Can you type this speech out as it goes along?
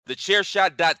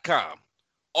thechairshot.com.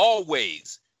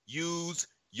 Always use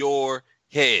your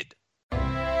head.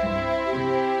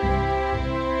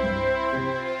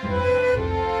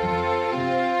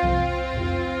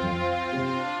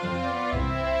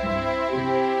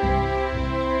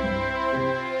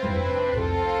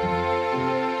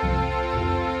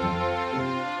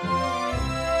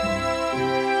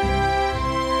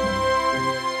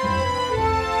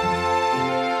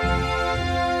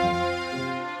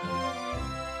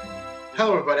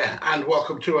 Hello, everybody, and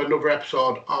welcome to another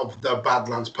episode of the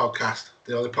Badlands podcast,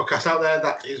 the only podcast out there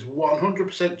that is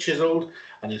 100% chiselled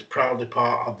and is proudly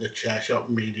part of the Chairshot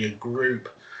Media Group.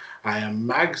 I am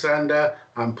Mags, and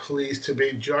I'm pleased to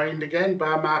be joined again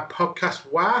by my podcast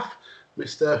wife,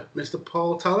 Mr.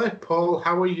 Paul Talley. Paul,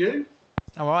 how are you?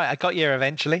 All right, I got you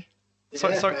eventually.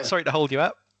 Sorry to hold you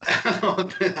up.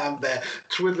 I'm there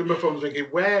twiddling my thumbs thinking,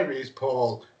 where is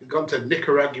Paul? He's gone to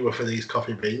Nicaragua for these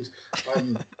coffee beans.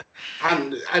 And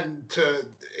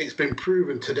it's been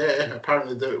proven today,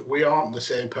 apparently, that we aren't the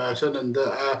same person and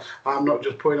that I'm not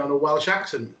just putting on a Welsh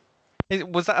accent.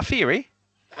 Was that a theory?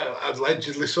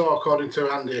 Allegedly so, according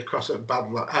to Andy across at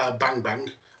Bang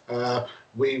Bang.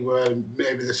 We were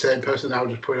maybe the same person. I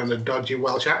was just putting on a dodgy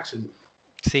Welsh accent.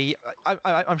 See,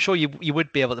 I'm sure you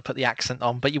would be able to put the accent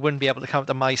on, but you wouldn't be able to come up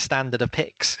to my standard of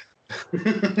picks. You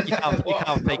can't fake that.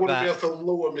 I wouldn't be able to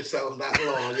lower myself that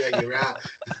low. Yeah, you're right.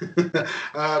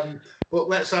 But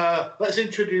let's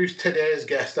introduce today's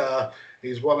guest.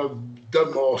 He's one of the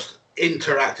most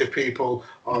interactive people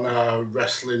on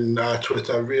wrestling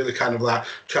Twitter. Really kind of like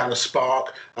trying to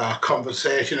spark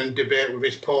conversation and debate with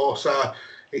his posts.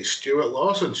 It's Stuart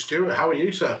Lawson. Stuart, how are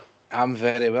you, sir? I'm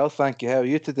very well, thank you. How are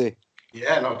you today?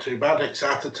 Yeah, not too bad.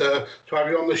 Excited to have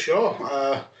you on the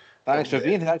show. Thanks for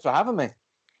having me.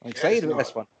 I'm excited about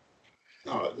this one.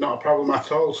 No, not a problem at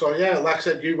all. So yeah, like I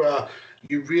said, you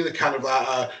really kind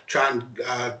of try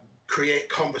and create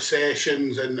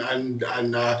conversations and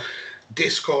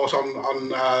discourse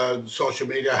on social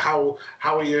media. How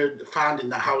are you finding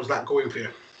that? How's that going for you?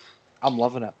 I'm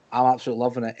loving it. I'm absolutely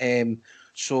loving it.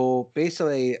 So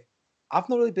basically, I've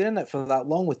not really been in it for that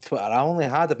long with Twitter. I only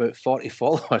had about 40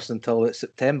 followers until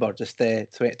September, just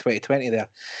 2020 there.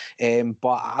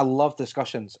 But I love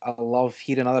discussions. I love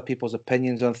hearing other people's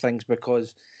opinions on things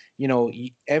because, you know,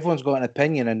 everyone's got an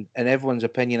opinion and everyone's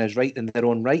opinion is right in their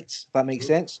own rights, if that makes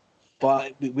sense.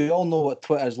 But we all know what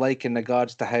Twitter's like in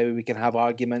regards to how we can have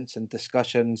arguments and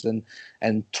discussions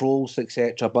and trolls,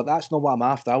 etc. But that's not what I'm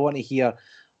after. I want to hear...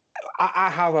 I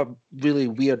have a really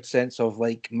weird sense of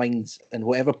like minds, and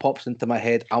whatever pops into my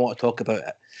head, I want to talk about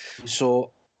it.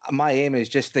 So my aim is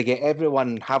just to get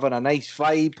everyone having a nice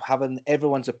vibe, having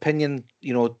everyone's opinion,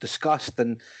 you know, discussed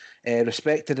and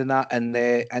respected in that,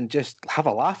 and just have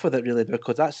a laugh with it, really,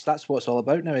 because that's what it's all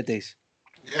about nowadays.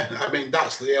 Yeah, I mean,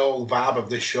 that's the whole vibe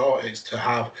of this show, is to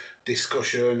have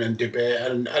discussion and debate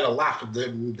and a laugh.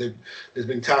 There's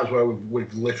been times where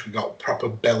we've literally got proper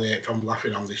bellyache from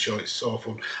laughing on this show. It's so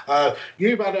fun.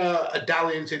 You've had a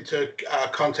dalliance into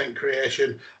content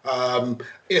creation. Are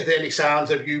there any signs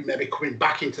of you maybe coming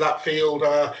back into that field?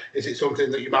 Is it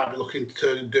something that you might be looking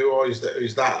to do, or is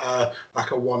that like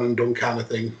a one and done kind of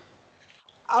thing?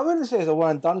 I wouldn't say it's a one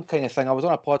and done kind of thing. I was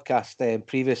on a podcast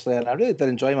previously and I really did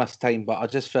enjoy my time, but I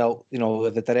just felt, you know,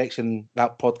 the direction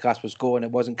that podcast was going,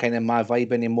 it wasn't kind of my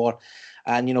vibe anymore.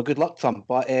 And, you know, good luck to them.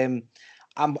 But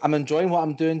I'm enjoying what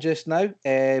I'm doing just now.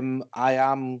 I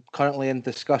am currently in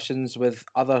discussions with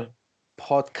other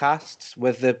podcasts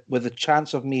with the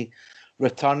chance of me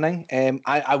returning.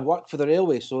 I work for the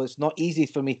railway, so it's not easy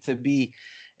for me to be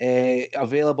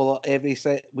available every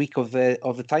week of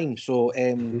the time, so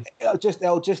it'll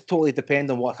just totally depend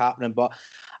on what's happening. But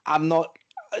I'm not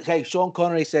like Sean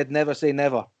Connery said, never say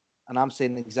never, and I'm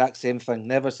saying the exact same thing.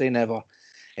 Never say never.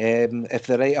 If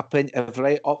the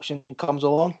right option comes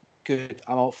along, good.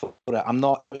 I'm out for it. I'm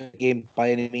not in the game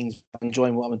by any means. I'm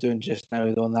enjoying what I'm doing just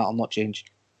now, though, and that'll not change.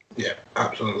 Yeah,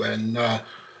 absolutely. And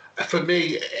for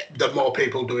me, the more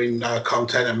people doing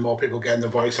content and more people getting the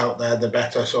voice out there, the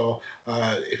better. So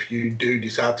if you do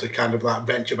decide to kind of like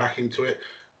venture back into it,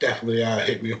 definitely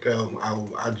hit me up.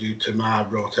 I'll add you to my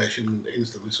rotation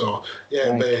instantly. So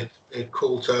yeah, it'd be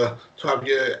cool to have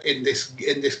you in this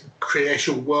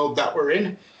creation world that we're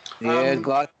in. Yeah,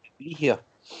 glad to be here.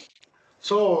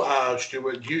 So,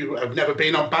 Stuart, you have never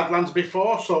been on Badlands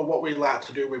before, so what we like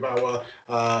to do with our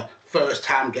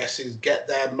first-time guests is get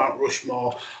their Mount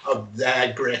Rushmore of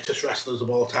their greatest wrestlers of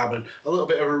all time, and a little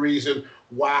bit of a reason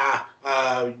why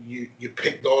you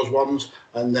picked those ones,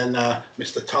 and then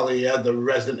Mr. Tully, the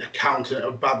resident accountant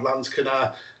of Badlands, can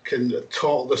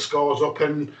total the scores up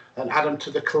and add them to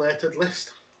the collated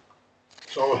list.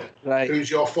 So, Right. who's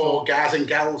your four guys and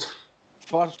gals?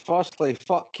 Firstly,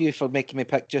 fuck you for making me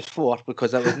pick just 4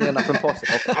 because that was near enough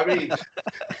impossible. I mean,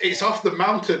 it's off the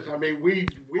mountain. I mean,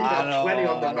 we'd I have 20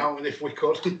 on the know. mountain if we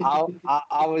could.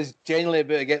 I was genuinely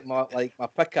about to get my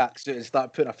pickaxe out and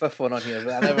start putting a 5th one on here,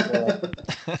 but I never bothered.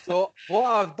 So what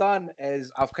I've done is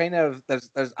I've kind of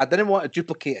I didn't want to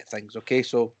duplicate things. Okay,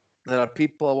 so there are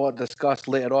people I want to discuss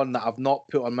later on that I've not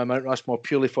put on my Mount Rushmore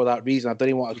purely for that reason. I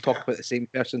didn't want to talk about the same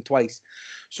person twice.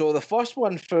 So the first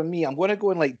one for me, I'm going to go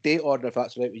in like date order if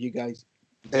that's right with you guys.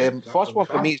 First one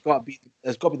for me has got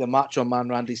to be the Macho Man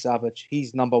Randy Savage.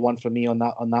 He's number 1 for me on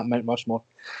that Mount Rushmore.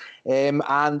 And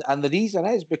the reason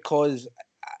is because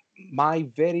my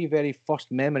very, very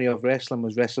first memory of wrestling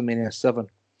was WrestleMania 7.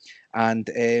 And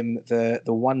the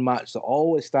one match that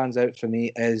always stands out for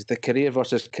me is the career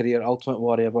versus career Ultimate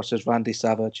Warrior versus Randy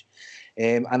Savage.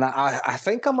 And I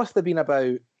think I must have been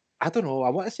about, I don't know, I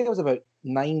want to say I was about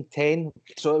 9, 10.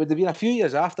 So it would have been a few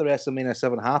years after WrestleMania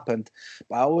 7 happened.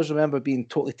 But I always remember being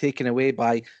totally taken away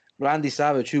by Randy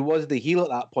Savage, who was the heel at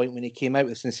that point when he came out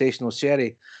with Sensational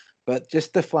Sherry. But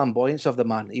just the flamboyance of the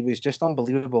man, he was just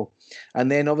unbelievable. And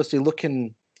then obviously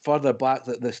looking further back,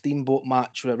 the Steamboat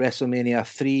match at WrestleMania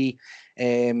 3,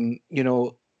 you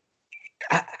know,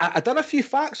 I done a few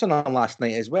facts on him last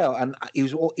night as well, and he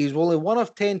was only one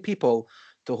of 10 people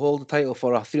to hold the title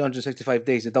for 365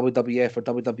 days, the WWF or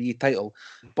WWE title.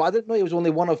 But I didn't know he was only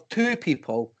one of 2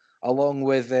 people, along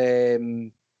with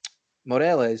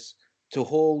Morales, to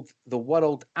hold the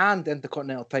world and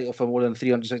intercontinental title for more than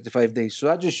 365 days. So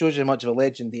that just shows you how much of a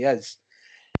legend he is.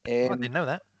 I didn't know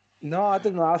that. No, I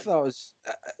didn't know. I thought it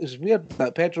was weird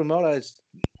that Pedro Morales,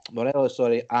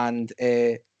 and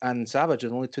Savage are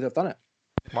the only 2 that have done it.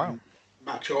 Wow.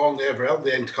 Macho only ever held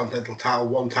the Intercontinental title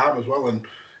one time as well, and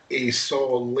he's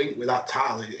so linked with that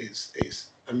title. It's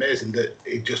amazing that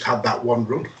he just had that one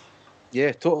run.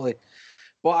 Yeah, totally.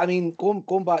 But I mean,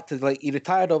 going back to like he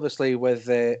retired obviously with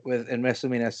in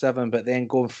WrestleMania 7, but then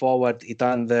going forward, he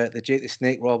done the Jake the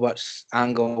Snake Roberts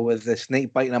angle with the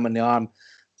snake biting him in the arm.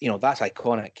 You know, that's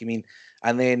iconic. I mean,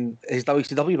 and then his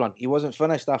WCW run, he wasn't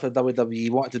finished after WWE.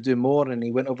 He wanted to do more, and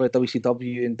he went over to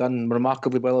WCW and done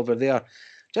remarkably well over there.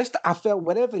 Just, I felt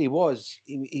wherever he was,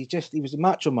 he was a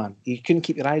macho man. You couldn't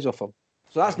keep your eyes off him.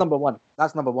 So that's number 1.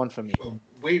 That's number 1 for me. Well,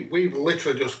 we've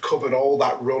literally just covered all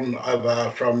that run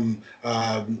of from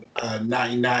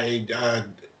 1990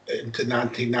 into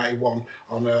 1991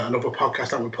 on another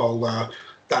podcast that we call that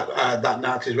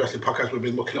 90s wrestling podcast. We've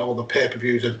been looking at all the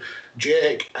pay-per-views, and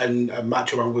Jake and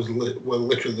Macho Man were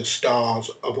literally the stars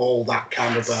of all that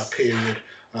kind of period.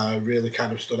 Really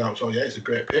kind of stood out. So yeah, it's a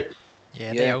great pick.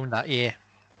 Yeah, they own that. Yeah.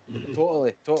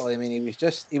 Totally. I mean,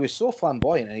 he was so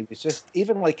flamboyant, and he was just,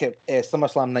 even like at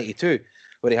SummerSlam 92,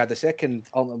 where he had the second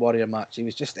Ultimate Warrior match, he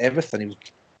was just everything. He was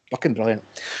fucking brilliant.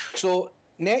 So,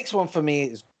 next one for me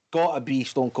has got to be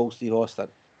Stone Cold Steve Austin.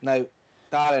 Now,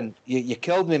 Darren, you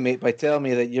killed me, mate, by telling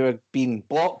me that you were being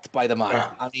blocked by the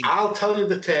man. I mean, I'll tell you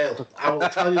the tale. I will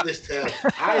tell you this tale.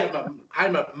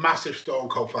 I'm a massive Stone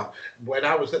Cold fan. When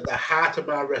I was at the heart of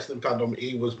my wrestling fandom,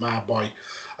 he was my boy.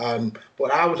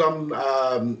 But I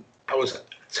was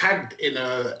tagged in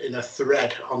a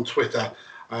thread on Twitter,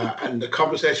 and the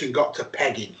conversation got to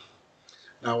pegging.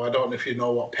 Now, I don't know if you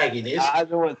know what pegging is. I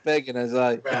know what pegging is.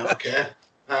 Right, okay.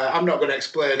 I'm not going to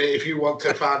explain it. If you want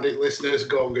to find it, listeners,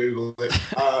 go and Google it.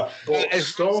 But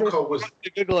Stone Cold was...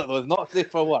 Google it, though. Not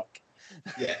safe for work.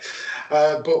 Yeah.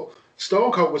 But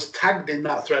Stone Cold was tagged in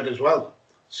that thread as well.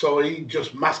 So he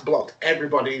just mass blocked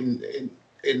everybody in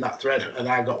that thread, and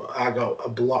I got a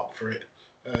block for it.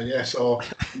 So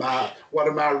one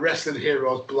of my wrestling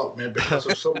heroes blocked me because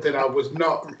of something I was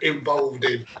not involved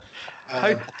in.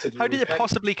 How did it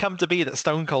possibly come to be that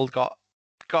Stone Cold got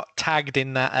tagged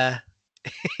in that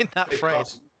thread?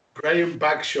 Graham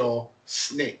Bagshaw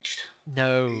snitched.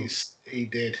 No, he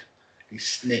did. He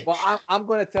snitched. Well, I'm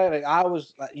going to tell you, I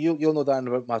was you'll know that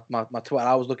about my Twitter.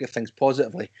 I always look at things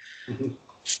positively. Mm-hmm.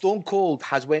 Stone Cold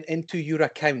has went into your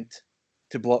account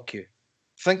to block you.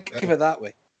 Think of it that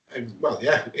way. Well,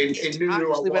 yeah, he knew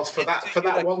who I was for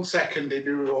that 1 second. He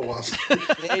knew who I was.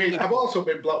 I mean, I've also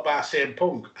been blocked by CM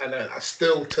Punk, and I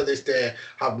still to this day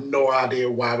have no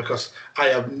idea why, because I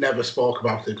have never spoke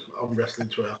about him on wrestling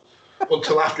Twitter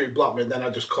until after he blocked me. And then I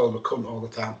just call him a cunt all the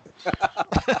time.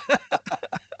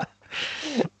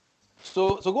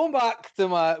 So going back to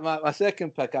my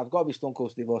second pick, I've got to be Stone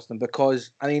Cold Steve Austin,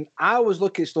 because I mean, I always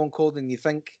look at Stone Cold and you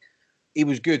think he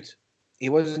was good. He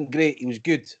wasn't great. He was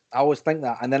good. I always think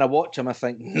that. And then I watch him, I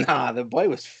think, nah, the boy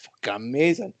was fucking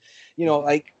amazing. You know,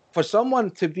 like for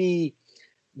someone to be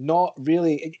not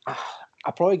really,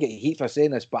 I probably get heat for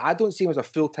saying this, but I don't see him as a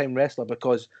full-time wrestler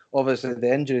because obviously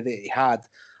the injury that he had,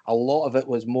 a lot of it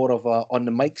was more of a on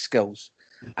the mic skills.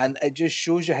 And it just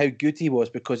shows you how good he was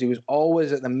because he was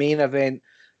always at the main event.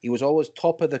 He was always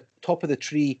top of the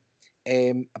tree,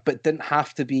 but didn't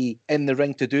have to be in the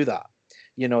ring to do that.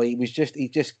 You know, he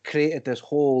just created this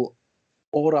whole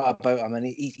aura about him, and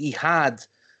he had,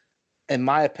 in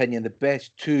my opinion, the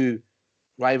best two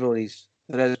rivalries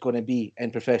there is going to be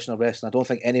in professional wrestling. I don't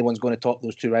think anyone's going to top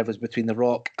those two rivalries between The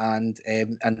Rock and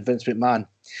Vince McMahon.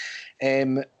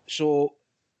 So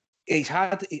he's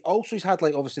had like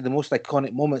obviously the most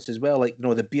iconic moments as well, like, you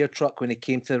know, the beer truck when he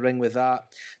came to the ring with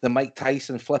that, the Mike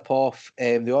Tyson flip off,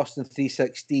 the Austin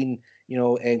 316, you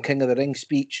know, King of the Ring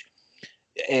speech.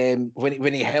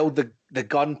 When he held the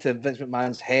gun to Vince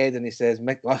McMahon's head and he says,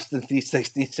 Mick Austin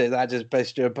 316 says, I just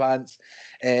pissed your pants.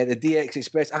 The DX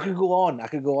Express, I could go on.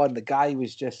 The guy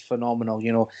was just phenomenal,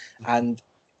 you know. And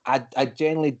I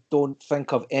generally don't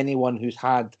think of anyone who's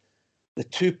had the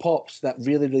two pops that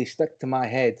really, really stick to my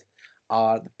head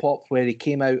are the pop where he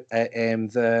came out at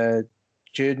the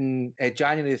January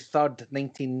 3rd,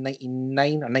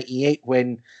 1999 or 98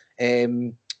 when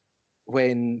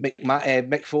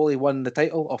Mick Foley won the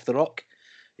title off The Rock,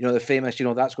 you know, the famous, you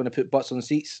know, that's going to put butts on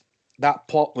seats. That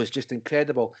pop was just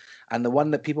incredible. And the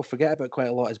one that people forget about quite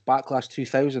a lot is Backlash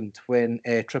 2000 when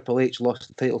Triple H lost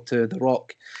the title to The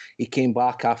Rock. He came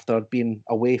back after being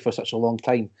away for such a long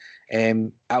time.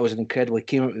 That was incredible. He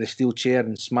came out with a steel chair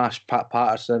and smashed Pat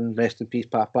Patterson, rest in peace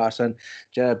Pat Patterson,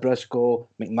 Jared Briscoe,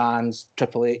 McMahon's,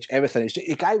 Triple H, everything.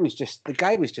 The guy was just,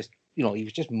 you know, he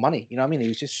was just money. You know what I mean? He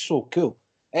was just so cool.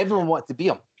 Everyone wanted to be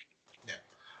him. Yeah.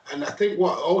 And I think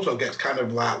what also gets kind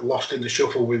of like lost in the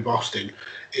shuffle with Austin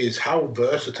is how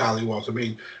versatile he was. I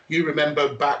mean, you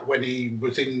remember back when he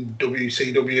was in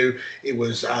WCW, he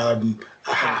was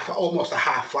almost a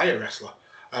half flyer wrestler.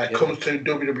 Comes to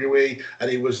WWE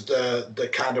and he was the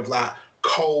kind of like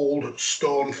cold,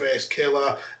 stone-faced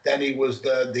killer. Then he was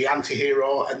the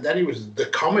anti-hero, and then he was the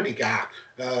comedy guy.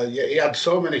 He had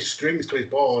so many strings to his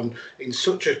bow, and in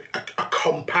such a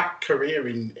compact career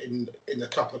in the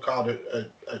top of the card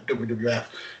at WWF.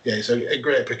 Yeah, it's a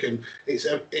great pick, and it's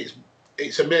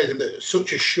amazing that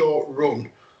such a short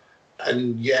run,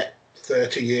 and yet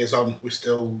 30 years on, we're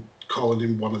still calling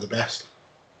him one of the best.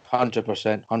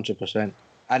 100%.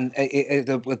 And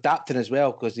adapting as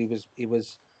well, because he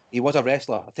was a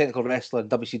wrestler, a technical wrestler in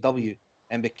WCW,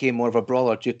 and became more of a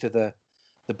brawler due to the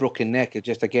broken neck. It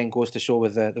just again goes to show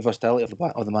with the versatility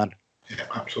of the man. Yeah,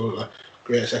 absolutely.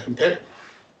 Great second pick.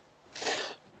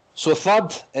 So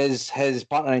third is his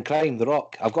partner in crime, The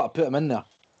Rock. I've got to put him in there.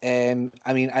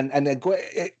 I mean, and go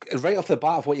right off the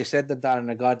bat of what you said there, Darren,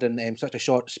 regarding such a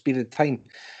short spirited time.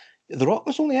 The Rock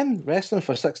was only in wrestling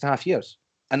for 6.5 years,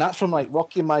 and that's from like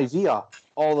Rocky Maivia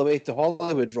all the way to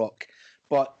Hollywood Rock.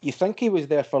 But you think he was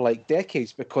there for like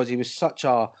decades because he was such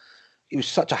a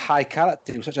high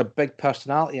character. He was such a big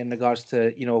personality in regards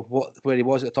to, you know, where he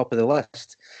was at the top of the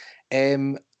list.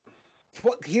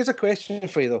 Here's a question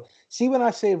for you though. See, when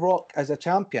I say Rock as a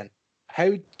champion,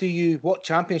 what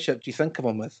championship do you think of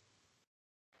him with?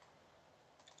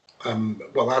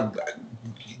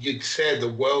 You'd say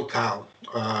the world title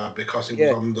because he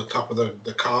was on the top of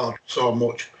the card so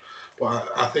much. But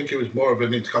I think he was more of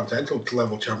an intercontinental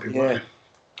level champion. Yeah.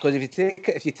 Because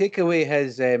if you take away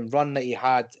his run that he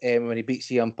had when he beat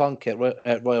CM Punk at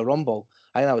Royal Rumble,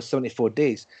 I think that was 74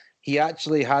 days. He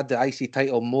actually had the IC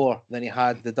title more than he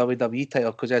had the WWE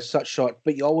title because he had such short.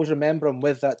 But you always remember him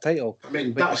with that title. I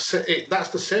mean, that's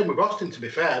the same with Austin. To be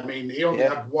fair, I mean, he only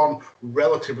had one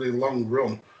relatively long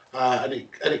run, and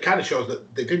it kind of shows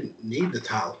that they didn't need the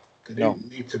title. They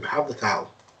didn't need to have the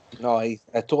title. No, I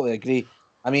totally agree.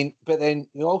 I mean, but then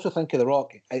you also think of The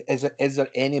Rock. Is there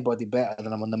anybody better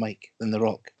than him on the mic than The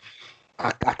Rock?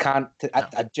 I can't.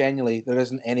 I genuinely, there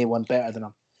isn't anyone better than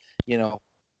him. You know,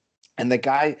 and the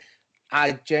guy,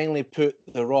 I genuinely put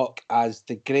The Rock as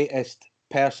the greatest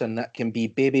person that can be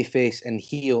babyface and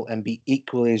heel and be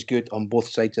equally as good on both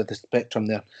sides of the spectrum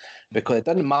there, because it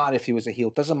doesn't matter if he was a heel,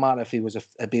 doesn't matter if he was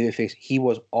a babyface, he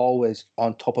was always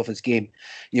on top of his game.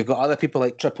 You've got other people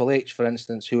like Triple H, for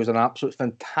instance, who was an absolute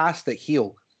fantastic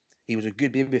heel. He was a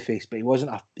good babyface, but he was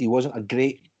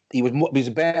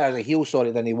better as a heel,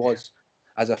 than he was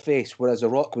as a face, whereas The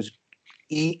Rock was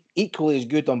equally as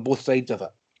good on both sides of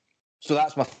it. So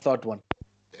that's my third one.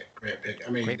 Yeah, great pick.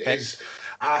 I mean,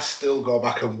 I still go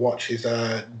back and watch his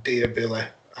Dear Billy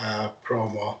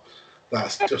promo.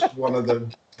 That's just one of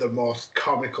the most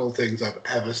comical things I've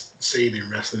ever seen in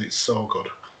wrestling. It's so good.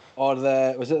 Or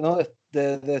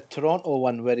the Toronto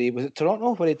one where he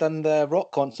done the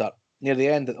Rock concert near the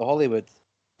end at the Hollywood.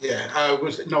 Yeah,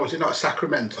 was it not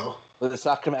Sacramento? Was it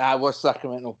Sacramento? I was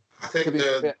Sacramento. I think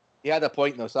he had a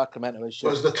point though. Sacramento was shit.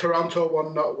 Was the Toronto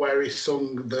one not where he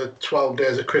sung the 12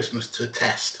 Days of Christmas to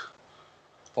Test?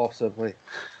 Possibly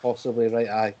right.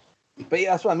 Aye, but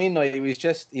yeah, that's what I mean. Though he was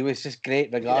just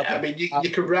great. Regardless. Yeah, I mean, you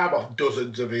could ram off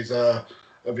dozens of his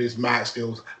mark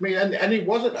skills. I mean, and he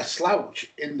wasn't a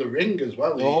slouch in the ring as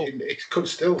well. No. He could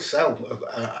still sell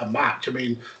a match. I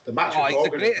mean, the match with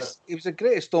Hogan. He was the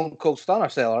greatest Stone Cold Stunner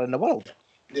seller in the world.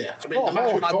 Yeah, I mean, the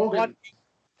match with Hogan.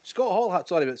 Scott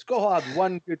Hall had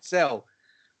one good sell.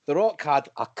 The Rock had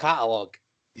a catalogue.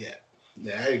 Yeah,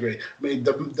 I agree. I mean,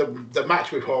 the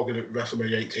match with Hogan at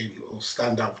WrestleMania 18 will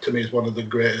stand out to me as one of the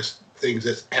greatest things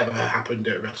that's ever happened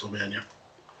at WrestleMania.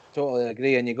 Totally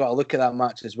agree, and you got to look at that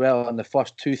match as well. In the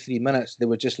first 2-3 minutes, they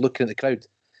were just looking at the crowd,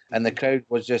 and the crowd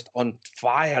was just on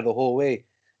fire the whole way.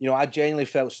 You know, I genuinely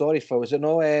felt sorry for.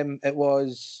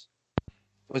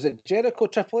 Was it Jericho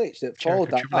Triple H that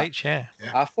followed that? Triple H, yeah.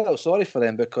 I felt sorry for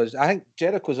them because I think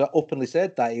Jericho's openly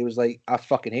said that he was like, "I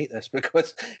fucking hate this,"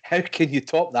 because how can you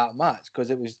top that match? Because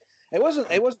it wasn't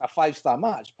a 5-star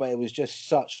match, but it was just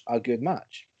such a good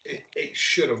match. It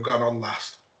should have gone on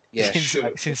last. Yeah,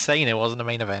 it's insane. It wasn't a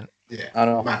main event. Yeah, I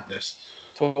know. Madness.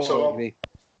 Totally agree.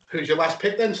 Who's your last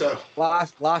pick then, sir?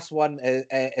 Last one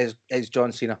is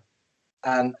John Cena.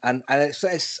 And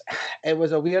it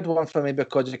was a weird one for me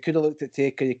because you could have looked at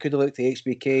Taker, you could have looked at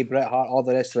HBK, Bret Hart, all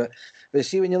the rest of it. But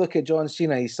see, when you look at John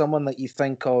Cena, he's someone that you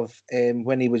think of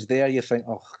when he was there. You think,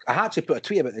 oh, I actually put a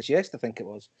tweet about this yesterday, I think it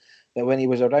was, that when he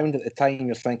was around at the time,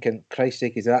 you're thinking, Christ's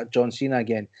sake, is that John Cena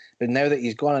again? But now that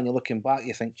he's gone and you're looking back,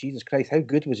 you think, Jesus Christ, how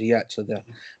good was he actually there?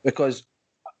 Because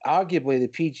arguably the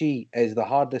PG is the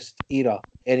hardest era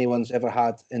anyone's ever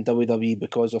had in WWE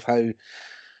because of how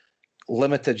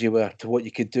limited you were to what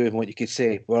you could do and what you could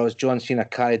say. Whereas John Cena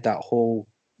carried that whole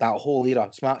era,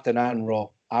 SmackDown and Raw,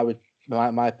 I would,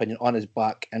 in my opinion, on his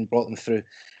back and brought them through.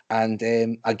 And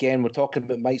again, we're talking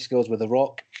about mic skills with The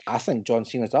Rock. I think John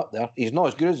Cena's up there. He's not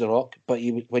as good as The Rock, but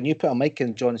when you put a mic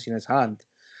in John Cena's hand,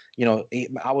 you know, I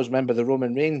always remember the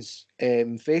Roman Reigns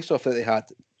face-off that they had,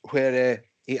 where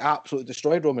he absolutely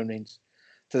destroyed Roman Reigns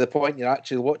to the point you're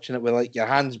actually watching it with like your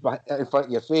hands in front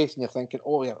of your face and you're thinking,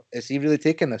 oh yeah, is he really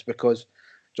taking this? Because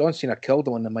John Cena killed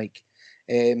him on the mic.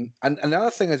 And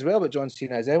another thing as well about John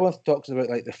Cena is everyone talks about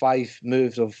like the 5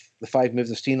 moves of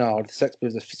Cena or the 6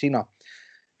 moves of Cena.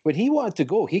 When he wanted to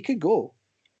go, he could go.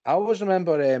 I always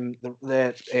remember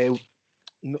the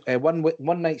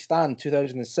One Night Stand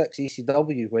 2006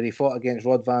 ECW where he fought against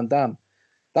Rod Van Dam.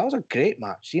 That was a great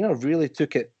match. Cena really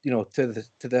took it, you know, to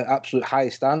the absolute high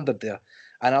standard there.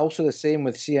 And also the same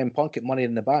with CM Punk at Money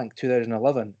in the Bank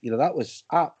 2011. You know, that was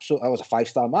a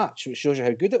 5-star match, which shows you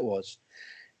how good it was.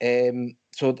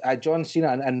 So John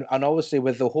Cena and obviously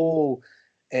with the whole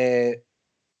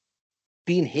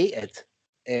being hated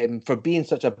for being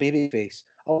such a babyface,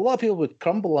 a lot of people would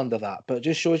crumble under that, but it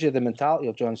just shows you the mentality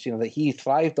of John Cena, that he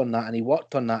thrived on that and he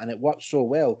worked on that and it worked so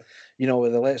well, you know,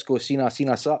 with the Let's Go Cena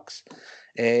sucks.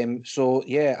 So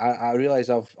yeah, I realise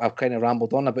I've kind of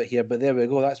rambled on a bit here, but there we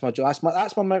go. That's my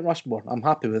Mount Rushmore. I'm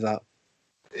happy with that.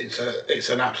 It's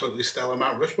an absolutely stellar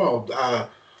Mount Rushmore.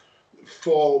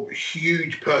 4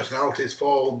 huge personalities,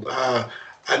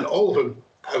 and all of them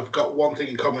have got one thing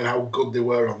in common: how good they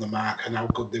were on the mark and how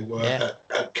good they were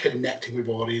at connecting with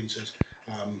audiences.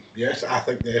 Yes, I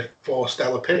think they're 4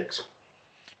 stellar picks.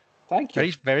 Thank you.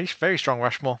 Very, very, very strong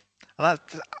Rushmore. And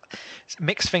that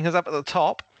mixed fingers up at the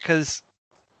top because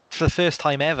for the first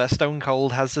time ever, Stone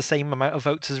Cold has the same amount of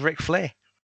votes as Ric Flair.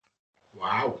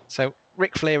 Wow. So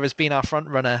Ric Flair has been our front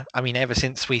runner, I mean, ever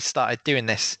since we started doing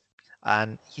this.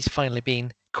 And he's finally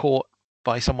been caught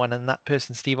by someone, and that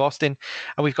person, Steve Austin.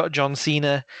 And we've got John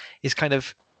Cena is kind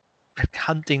of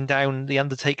hunting down The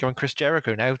Undertaker and Chris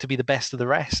Jericho now to be the best of the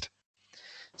rest.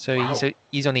 So wow.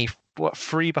 he's only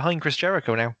 3 behind Chris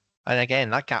Jericho now. And again,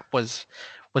 that gap was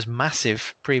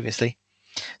massive previously.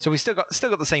 So we still got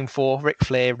the same 4: Ric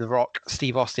Flair, The Rock,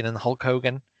 Steve Austin, and Hulk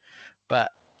Hogan.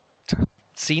 But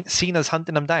Cena's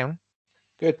hunting them down.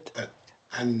 Good.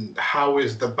 And how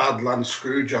is the Badlands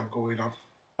screw job going on?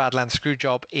 Badlands screw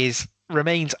job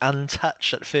remains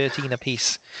untouched at 13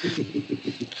 apiece.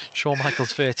 Shawn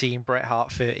Michaels 13, Bret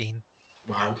Hart 13.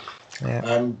 Wow.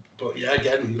 Yeah. But yeah,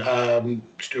 again,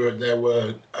 Stuart, that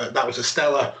was a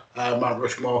stellar Mount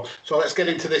Rushmore. So let's get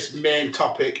into this main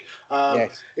topic.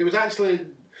 Yes. It was actually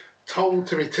told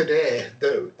to me today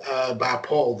that by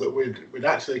Paul that we'd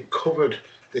actually covered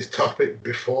this topic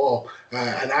before,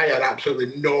 and I had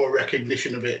absolutely no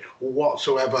recognition of it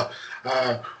whatsoever.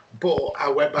 But I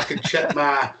went back and checked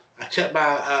my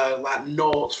like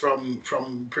notes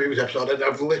from previous episode, and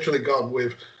I've literally gone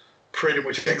with pretty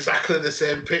much exactly the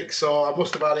same pick. So I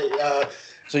must have had it.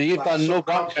 So you've done no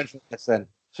work for this then.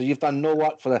 So you've done no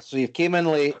work for this. So you've came in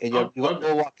late and you've got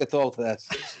no work at all for this.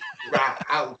 Right.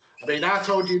 I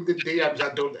told you in the DMs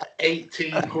I'd done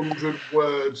 1,800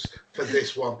 words for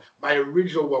this one. My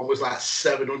original one was like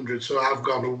 700, so I've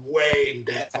gone way in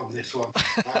depth on this one.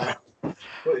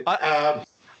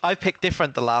 I picked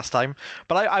different the last time,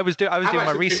 but I was doing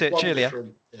my research earlier.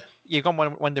 Yeah. You've gone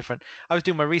one different. I was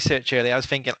doing my research earlier. I was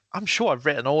thinking, I'm sure I've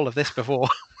written all of this before.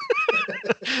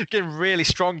 Getting really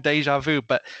strong deja vu,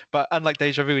 but unlike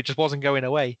deja vu, it just wasn't going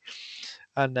away.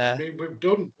 And I mean, we've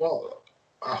done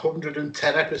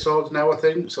 110 episodes now, I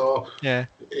think. So yeah,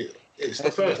 it's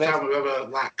the first time we've ever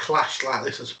clashed like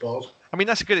this, I suppose. I mean,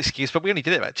 that's a good excuse, but we only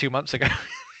did it about 2 months ago.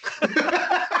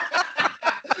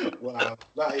 Wow,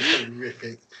 that is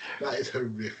horrific. That is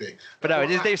horrific. But no,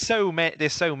 there's so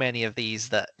many of these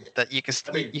that you can.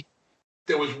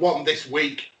 There was one this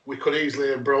week. We could easily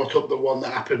have brought up the one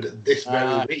that happened this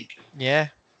very week. Yeah.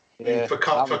 For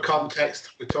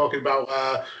context, we're talking about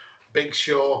Big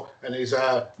Show and his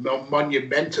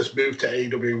monumentous move to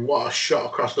AEW. What a shot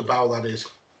across the bow that is.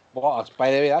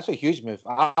 By the way, that's a huge move.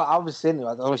 I was saying,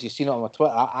 I don't know if you've seen it on my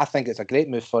Twitter, I think it's a great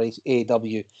move for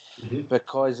AEW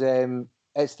because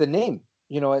it's the name.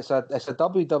 It's a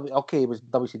WWE. Okay, it was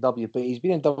WCW, but he's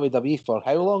been in WWE for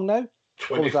how long now?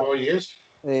 24 years.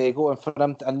 Going for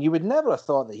him, and you would never have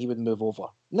thought that he would move over.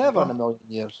 Never in a million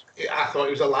years. I thought he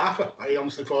was a laugher. I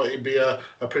honestly thought he'd be a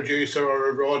producer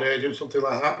or a road agent, something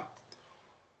like that.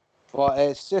 But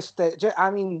it's just,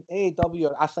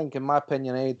 AEW, I think, in my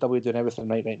opinion, AEW are doing everything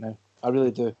right now. I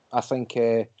really do. I think,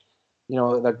 they're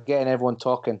getting everyone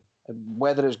talking.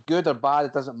 Whether it's good or bad,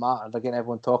 it doesn't matter. They're getting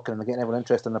everyone talking and they're getting everyone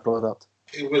interested in the product.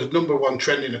 It was #1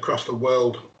 trending across the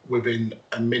world within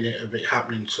a minute of it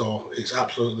happening, so it's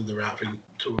absolutely the right thing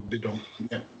to be done.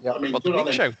 Yeah. I mean, the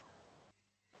Big Show.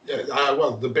 Yeah,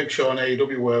 the Big Show and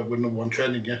AEW were #1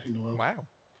 trending, yeah, in the world. Wow.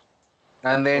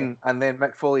 And then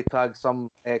Mick Foley tagged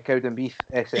some cowed and beef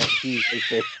SFG.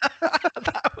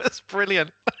 That was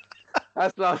brilliant.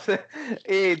 That's what I said.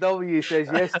 AEW says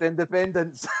yes to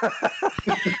independence.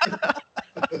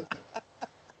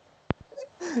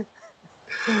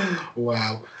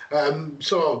 Wow.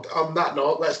 So on that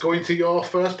note, let's go into your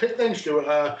first pick then,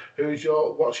 Stuart.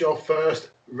 What's your first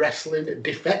wrestling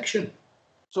defection?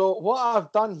 So what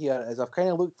I've done here is I've kind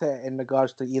of looked at it in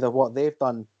regards to either what they've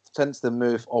done since the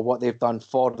move or what they've done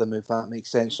for the move, if that makes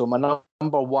sense. So my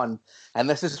number one, and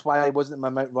this is why I wasn't in my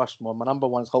Mount Rushmore, my number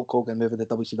one is Hulk Hogan moving to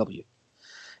WCW.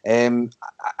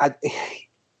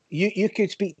 You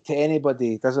could speak to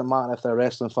anybody, doesn't matter if they're a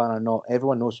wrestling fan or not.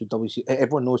 Everyone knows who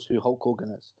Hulk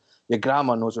Hogan is. Your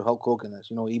grandma knows who Hulk Hogan is.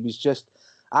 He was just,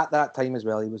 at that time as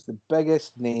well, he was the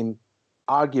biggest name,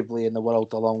 arguably, in the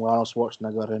world, along with Arnold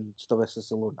Schwarzenegger and Sylvester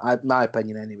Stallone. My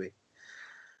opinion, anyway.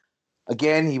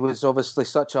 Again, he was obviously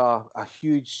such a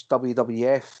huge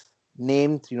WWF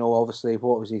named. Obviously,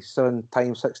 what was he?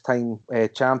 6-time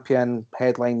champion,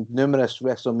 headlined numerous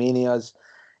WrestleManias.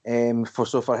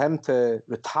 For him to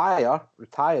retire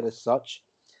as such,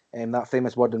 that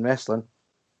famous word in wrestling,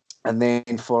 and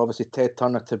then for obviously Ted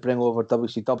Turner to bring over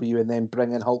WCW and then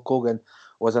bring in Hulk Hogan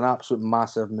was an absolute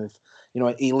massive move.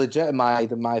 He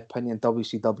legitimized, in my opinion,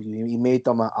 WCW. He made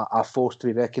them a force to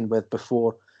be reckoned with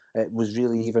before it was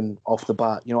really even off the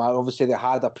bat. Obviously they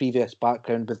had a previous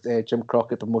background with Jim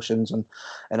Crockett Promotions and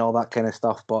all that kind of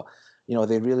stuff, but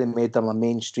they really made them a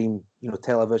mainstream,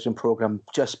 television program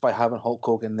just by having Hulk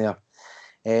Hogan there.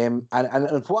 And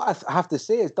what I have to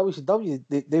say is WCW,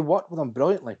 they worked with him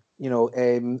brilliantly.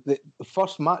 The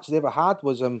first match they ever had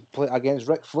was against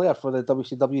Ric Flair for the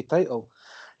WCW title.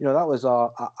 That was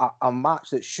a match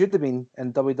that should have been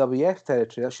in WWF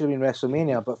territory. That should have been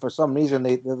WrestleMania, but for some reason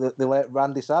they let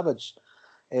Randy Savage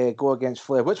go against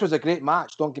Flair, which was a great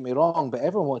match, don't get me wrong, but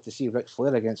everyone wanted to see Ric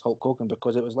Flair against Hulk Hogan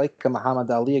because it was like a Muhammad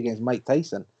Ali against Mike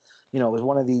Tyson. It was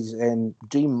one of these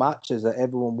dream matches that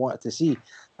everyone wanted to see,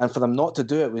 and for them not to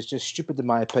do it was just stupid in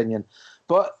my opinion.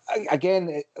 But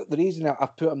again, the reason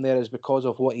I've put him there is because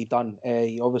of what he done.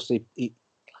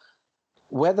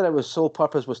 Whether it was sole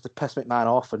purpose was to piss McMahon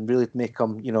off and really make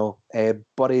him,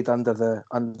 buried under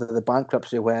the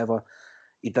bankruptcy or whatever.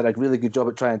 He did a really good job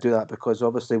at trying to do that because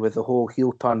obviously with the whole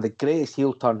heel turn, the greatest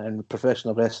heel turn in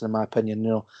professional wrestling, in my opinion,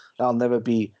 that'll never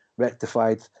be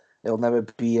rectified. It'll never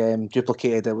be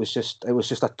duplicated. It was just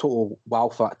a total wow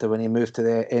factor when he moved to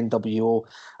the NWO,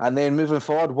 and then moving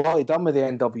forward, what he done with the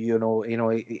NWO,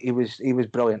 he was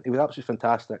brilliant. He was absolutely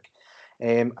fantastic,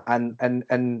 and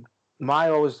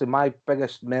my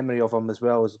biggest memory of him as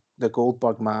well is the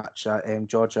Goldberg match at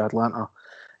Georgia, Atlanta.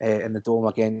 In the Dome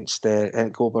against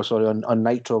Goldberg, on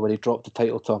Nitro, where he dropped the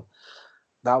title to him.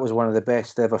 that was one of the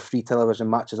best ever free television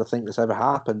matches I think that's ever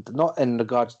happened. Not in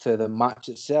regards to the match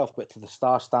itself, but to the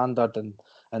star standard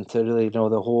and to really the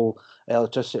whole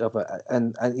electricity of it.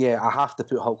 And yeah, I have to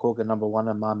put Hulk Hogan number one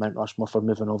in my Mount Rushmore for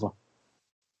moving over.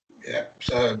 Yeah,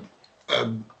 so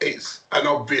it's an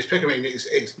obvious pick. I mean,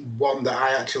 it's one that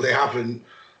I actually haven't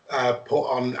put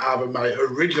on either my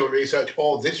original research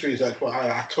or this research, but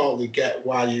I totally get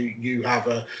why you have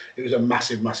it was a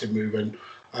massive move, and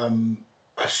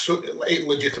it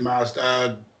legitimised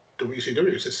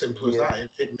WCW. It's as simple as that.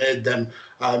 It made them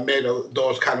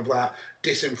those kind of like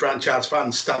disenfranchised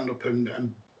fans stand up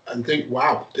and think,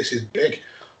 wow, this is big.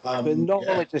 But not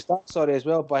only just that, as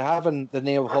well, by having the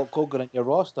name of Hulk Hogan in your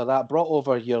roster, that brought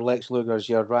over your Lex Lugers,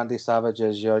 your Randy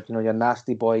Savages, your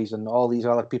Nasty Boys, and all these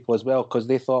other people as well, because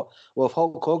they thought, well, if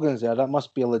Hulk Hogan's there, that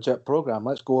must be a legit program.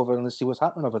 Let's go over and let's see what's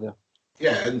happening over there.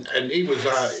 Yeah, and he was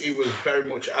very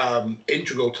much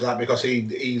integral to that, because he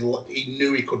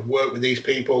knew he could work with these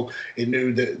people. He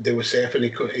knew that they were safe, and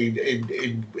he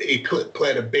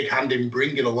played a big hand in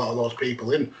bringing a lot of those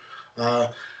people in.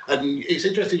 And it's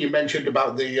interesting you mentioned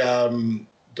about the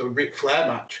Ric Flair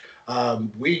match.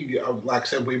 We, like I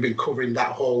said, we've been covering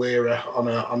that whole era on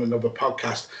another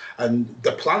podcast, and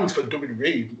the plans for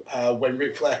WWE when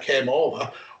Ric Flair came over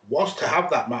was to have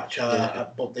that match,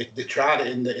 but they tried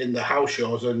it in the house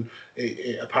shows, and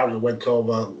it apparently went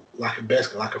over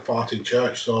basically like a fart in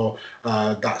church. So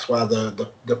that's why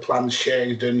the plans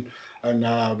changed, and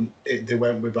they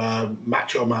went with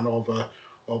Macho Man over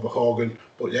Hogan.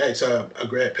 But yeah, it's a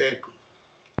great pick.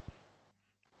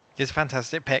 It's a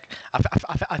fantastic pick.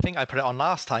 I think I put it on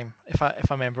last time, if I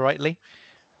remember rightly,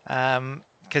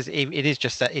 because it is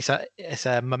just it's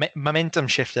a momentum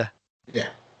shifter. Yeah,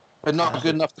 but not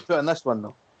good enough to put on this one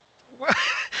though.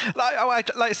 like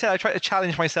I said, I try to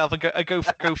challenge myself and go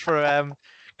for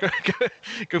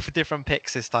different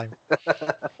picks this time.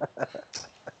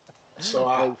 So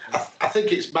I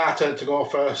think it's my turn to go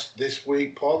first this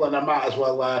week, Paul, and I might as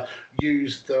well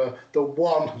use the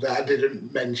one that I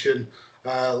didn't mention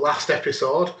last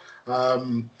episode.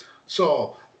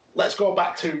 So let's go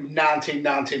back to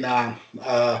 1999.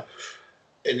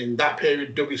 And in that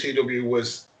period, WCW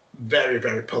was very,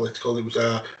 very political. It was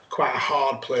quite a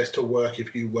hard place to work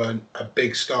if you weren't a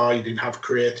big star. You didn't have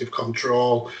creative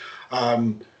control.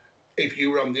 If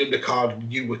you were on the undercard,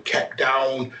 you were kept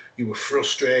down. You were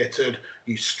frustrated.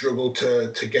 You struggled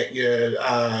to get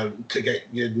your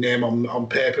name on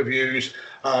pay-per-views.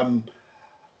 And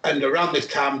around this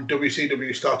time,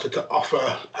 WCW started to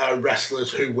offer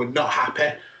wrestlers who were not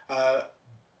happy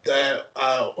their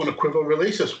unequivocal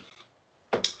releases.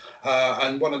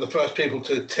 And one of the first people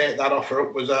to take that offer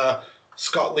up was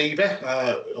Scott Levy,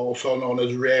 also known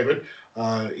as Raven.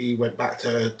 He went back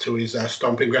to his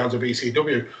stomping grounds of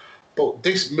ECW. But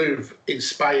this move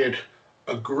inspired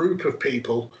a group of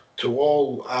people to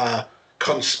all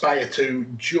conspire to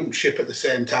jump ship at the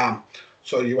same time.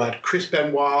 So you had Chris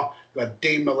Benoit, you had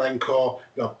Dean Malenko,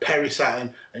 you had Perry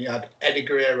Saturn, and you had Eddie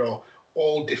Guerrero,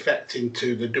 all defecting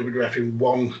to the WWF in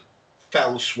one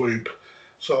fell swoop.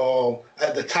 So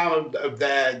at the time of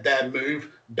their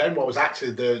move, Benoit was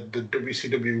actually the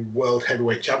WCW World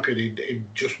Heavyweight Champion. He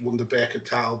just won the vacant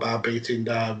title by beating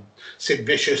Sid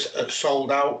Vicious at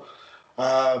Sold Out.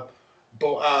 But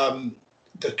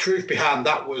the truth behind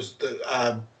that was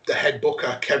that the head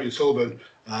booker, Kevin Sullivan,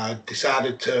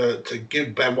 decided to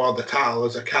give Benoit the title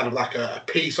as a kind of like a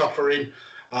peace offering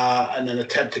and an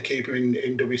attempt to keep him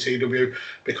in WCW,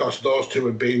 because those two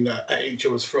had been at each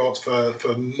other's throats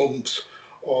for months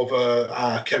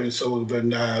over Kevin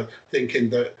Sullivan thinking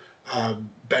that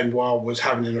Benoit was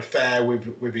having an affair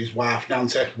with his wife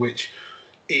Nancy, which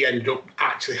he ended up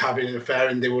actually having an affair,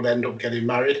 and they would end up getting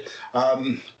married.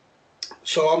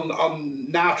 So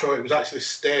on Nitro, it was actually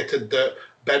stated that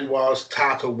Benoit's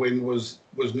title win was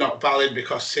not valid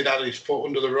because Sid had his foot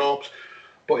under the ropes.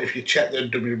 But if you check the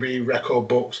WWE record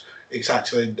books, it's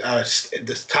actually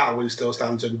the title win still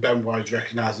stands, and Benoit is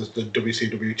recognised as the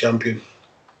WCW champion.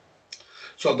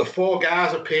 So the four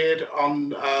guys appeared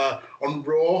on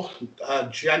Raw,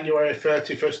 January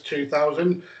 31st,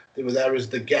 2000. They were there as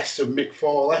the guests of Mick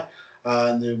Foley,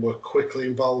 and they were quickly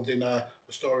involved in a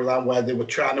storyline where they were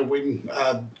trying to win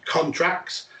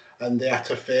contracts, and they had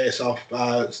to face off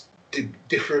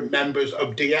different members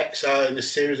of DX in a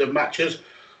series of matches.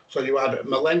 So you had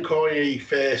Malenko, he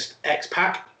faced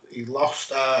X-Pac. He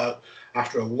lost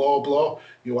after a low blow.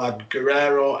 You had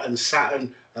Guerrero and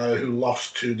Saturn, who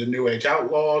lost to the New Age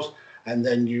Outlaws. And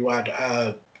then you had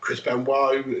Chris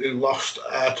Benoit, who lost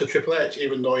to Triple H,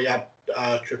 even though he had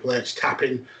Triple H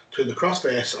tapping to the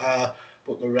crossface.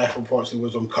 But the ref, unfortunately,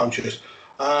 was unconscious.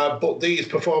 But these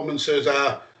performances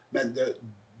meant that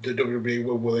the WWE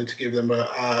were willing to give them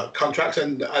contracts,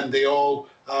 and they all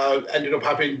ended up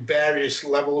having various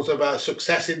levels of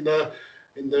success in the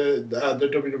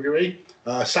WWE.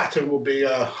 Saturn would be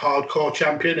a hardcore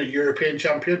champion, a European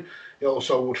champion. He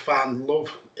also would find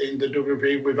love in the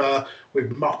WWE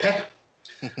with Moppe.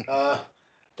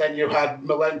 Then you had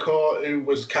Malenko, who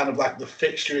was kind of like the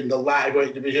fixture in the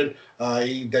lightweight division.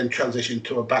 He then transitioned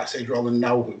to a backstage role and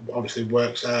now obviously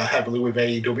works heavily with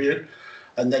AEW.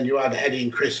 And then you had Eddie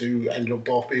and Chris, who ended up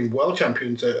both being world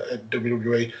champions at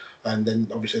WWE. And then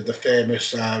obviously the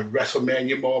famous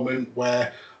WrestleMania moment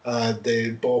where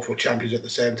they both were champions at the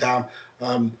same time.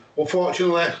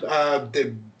 Unfortunately,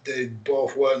 they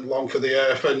both weren't long for the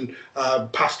earth and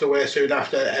passed away soon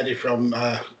after. Eddie from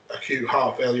acute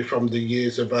heart failure from the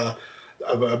years of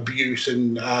abuse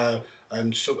and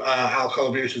alcohol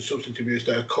abuse and substance abuse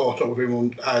that had caught up with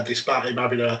him, despite him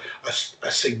having a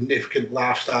significant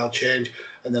lifestyle change.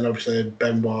 And then obviously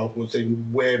Benoit was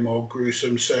in way more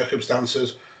gruesome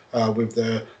circumstances with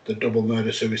the double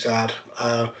murder suicide.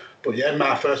 But yeah,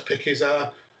 my first pick is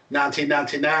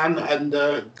 1999 and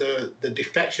the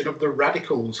defection of the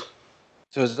Radicals.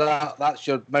 So that's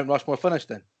your Mount Rushmore finish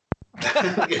then?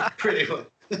 Yeah, pretty much.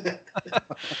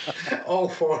 All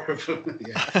four of them.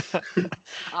 Yeah.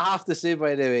 I have to say,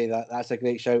 by the way, that's a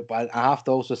great shout. But I have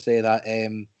to also say that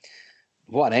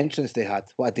what an entrance they had!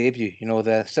 What a debut! You know,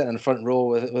 they're sitting in the front row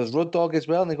with Road Dogg as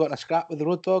well, and they got in a scrap with the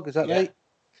Road Dogg. Is that right?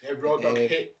 Yeah, Road Dogg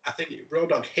hit. I think Road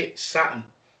Dogg hit Saturn.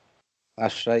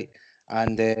 That's right.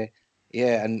 And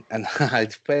yeah, and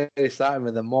I'd play Saturn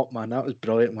with the mop, man. That was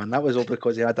brilliant, man. That was all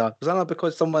because he had was that not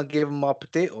because someone gave him a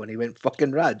potato and he went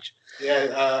fucking Raj?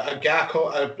 Yeah, a guy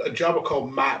called a jobber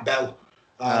called Matt Bell.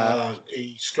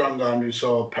 He strung on him,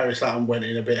 so Perry Saturn went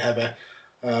in a bit heavy.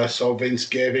 So Vince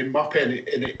gave him mopping,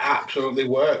 and it absolutely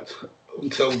worked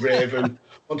until Raven,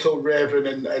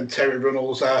 and Terry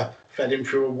Runnels fed him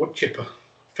through a wood chipper.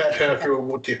 Fed her through a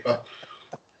wood chipper.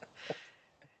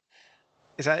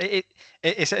 Is that it?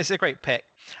 It's a great pick,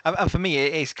 and for me,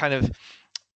 it's kind of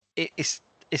it's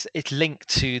linked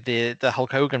to the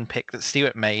Hulk Hogan pick that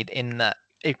Stewart made, in that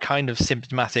it's kind of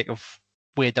symptomatic of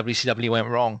where WCW went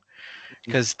wrong,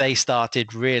 because they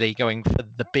started really going for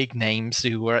the big names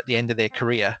who were at the end of their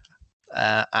career,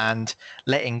 and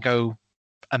letting go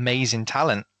amazing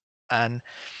talent. And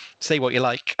say what you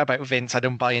like about Vince, I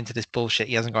don't buy into this bullshit.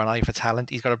 He hasn't got an eye for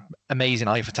talent. He's got an amazing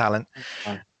eye for talent,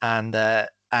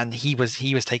 and he was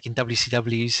taking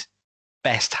WCW's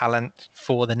best talent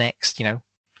for the next,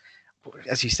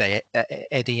 as you say,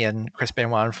 Eddie and Chris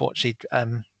Benoit. Unfortunately,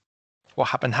 what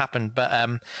happened,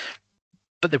 but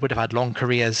they would have had long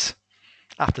careers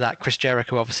after that. Chris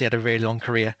Jericho obviously had a really long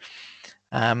career.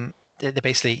 They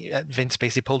basically Vince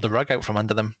basically pulled the rug out from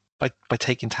under them by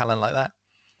taking talent like that.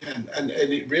 And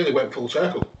it really went full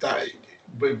circle. That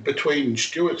between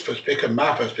Stewart's first pick and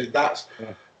my first pick, that's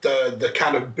the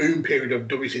kind of boom period of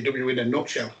WCW in a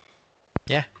nutshell.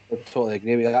 Yeah, I totally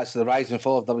agree with you. That's the rise and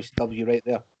fall of WCW right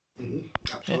there. Mm-hmm.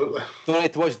 Absolutely. Don't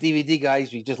need to watch DVD,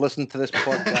 guys. We just listen to this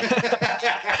podcast.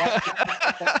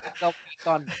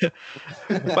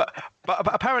 but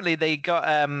apparently they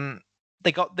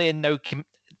got their no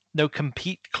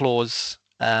compete clause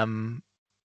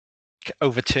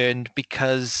overturned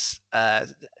because I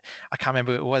can't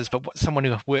remember who it was, but someone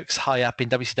who works high up in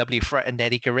WCW threatened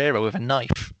Eddie Guerrero with a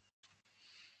knife,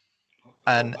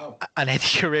 and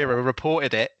Eddie Guerrero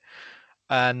reported it,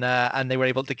 and they were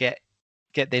able to get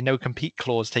their no compete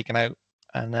clause taken out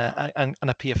and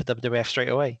appear for WWF straight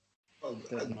away. Well,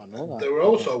 they were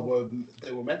also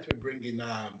they were meant to be bringing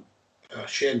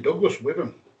Shane Douglas with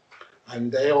them.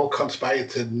 And they all conspired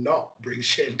to not bring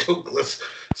Shane Douglas,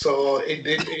 so it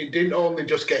didn't only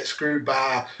just get screwed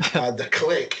by the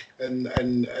Clique and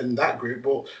that group,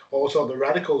 but also the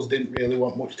Radicals didn't really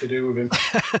want much to do with him.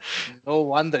 No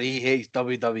wonder he hates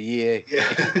WWE. Yeah.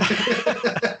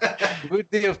 Would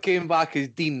they have came back as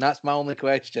Dean? That's my only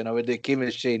question. Or would they came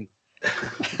as Shane?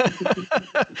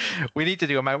 We need to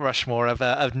do a Mount Rushmore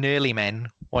of nearly men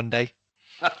one day.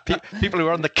 People who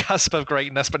are on the cusp of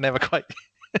greatness but never quite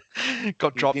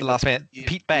got dropped the last minute.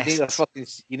 Pete Best.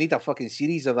 You need a fucking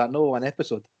series of that, no one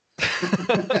episode.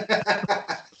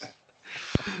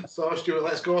 So, Stuart,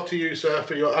 let's go to you, sir,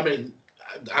 for your. I mean,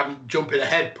 I'm jumping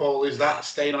ahead, Paul. Is that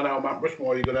staying on our Mount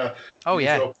Rushmore? Are you going to use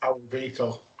your power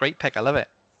veto? Great pick. I love it.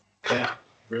 Yeah,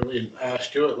 brilliant.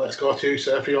 Stuart, let's go to you,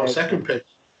 sir, for your second pick.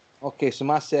 Okay, so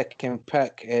my second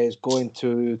pick is going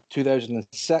to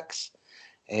 2006.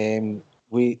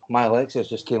 My Alexis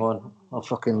just came on. Oh,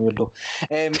 fucking weirdo.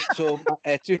 So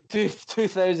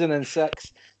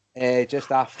 2006,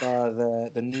 just after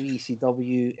the new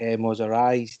ECW was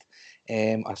arised,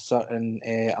 A certain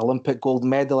Olympic gold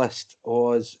medalist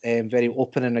was very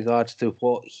open in regards to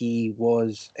what he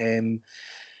was. I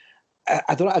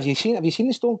don't know. Have you seen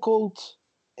the Stone Cold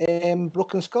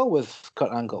Broken Skull with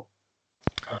Kurt Angle?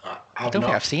 I don't think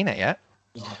I've seen it yet.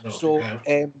 So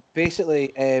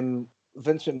basically,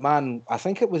 Vince McMahon, I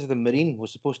think it was the Marine,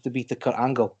 was supposed to be to Kurt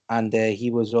Angle, and he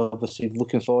was obviously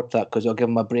looking forward to that because it'll give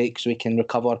him a break so he can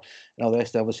recover and all the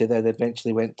rest. Obviously, they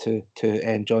eventually went to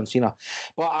John Cena,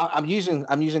 but I'm using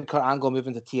Kurt Angle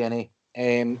moving to TNA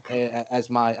as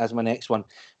my next one,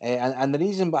 and the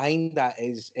reason behind that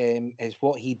is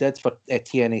what he did for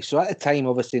TNA. So at the time,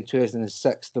 obviously in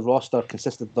 2006, the roster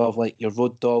consisted of like your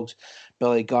Road Dogs,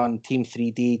 Billy Gunn, Team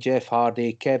 3D, Jeff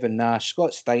Hardy, Kevin Nash,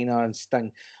 Scott Steiner, and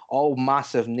Sting, all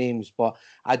massive names. But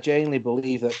I genuinely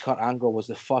believe that Kurt Angle was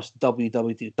the first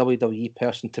WWE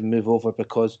person to move over,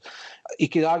 because you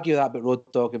could argue that about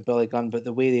Road Dogg and Billy Gunn, but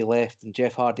the way they left, and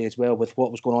Jeff Hardy as well, with what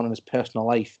was going on in his personal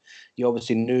life, you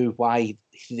obviously knew why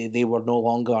they were no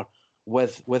longer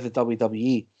with the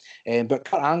WWE. But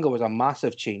Kurt Angle was a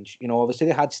massive change. You know, obviously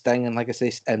they had Sting and, like I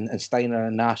say, and Steiner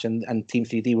and Nash and Team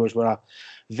 3D were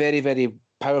very, very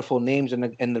powerful names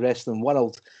in the wrestling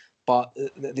world. But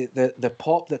the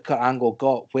pop that Kurt Angle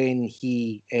got when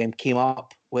he came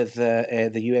up with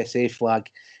the USA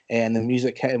flag and the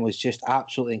music hitting was just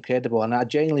absolutely incredible. And I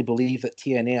genuinely believe that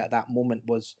TNA at that moment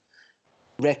was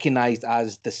recognised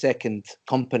as the second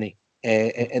company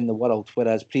in the world,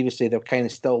 whereas previously they were kind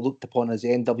of still looked upon as the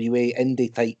NWA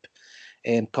indie type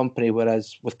company,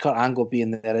 whereas with Kurt Angle being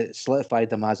there, it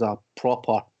solidified them as a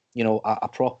proper,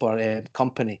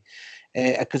 company.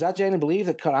 Because I genuinely believe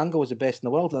that Kurt Angle was the best in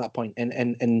the world at that point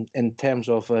in terms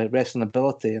of wrestling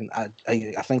ability, and I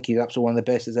think he's absolutely one of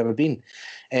the best there's ever been.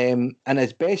 And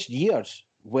his best years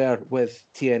were with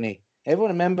TNA.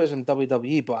 Everyone remembers him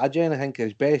WWE, but I genuinely think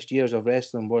his best years of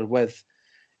wrestling were with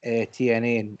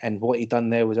TNA, and what he done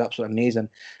there was absolutely amazing.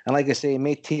 And like I say, he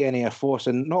made TNA a force.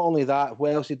 And not only that,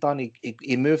 what else he done?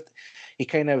 He moved. He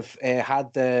kind of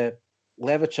had the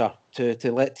leverage to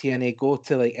let TNA go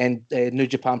to like New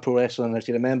Japan Pro Wrestling. If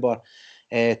you remember,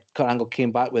 Kurt Angle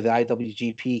came back with the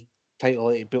IWGP title.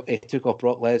 He took off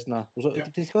Brock Lesnar. Did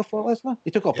he take off Brock Lesnar?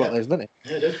 He took off Brock Lesnar, didn't he?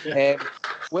 Yeah, he did. Yeah.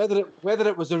 Whether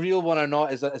it was the real one or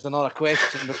not is another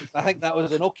question. I think that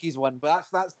was Inoki's one, but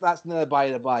that's neither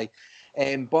by the by.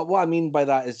 But what I mean by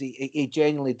that is he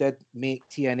genuinely did make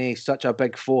TNA such a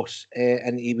big force,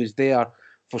 and he was there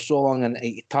for so long, and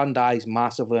he turned eyes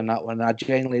massively on that one. And I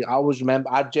genuinely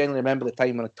remember the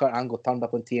time when Kurt Angle turned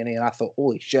up on TNA, and I thought,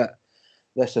 holy shit,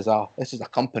 this is a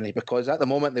company, because at the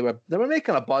moment they were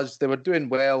making a buzz, they were doing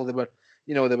well, they were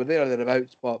there or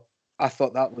thereabouts. But I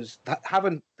thought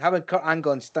having Kurt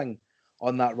Angle and Sting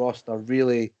on that roster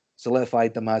really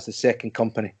solidified them as the second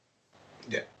company.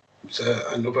 Yeah. It's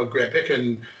another great pick,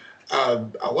 and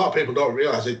a lot of people don't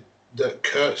realise that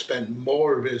Kurt spent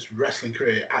more of his wrestling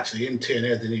career actually in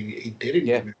TNA than he did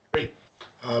in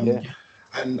WWE.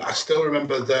 And I still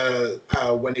remember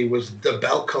when he was the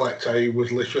belt collector, he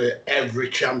was literally every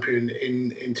champion in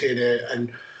TNA.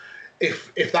 And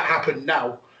if that happened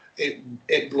now,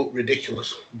 it looked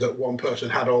ridiculous that one person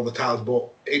had all the titles.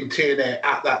 But in TNA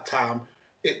at that time,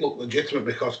 it looked legitimate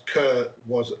because Kurt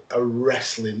was a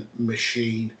wrestling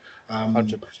machine.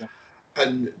 100%.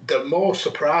 And the more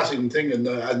surprising thing,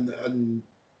 and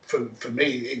for me,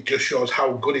 it just shows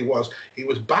how good he was. He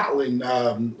was battling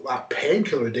like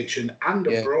painkiller addiction and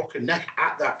a broken neck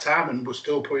at that time, and was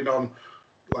still putting on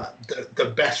like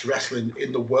the best wrestling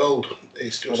in the world.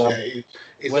 It's just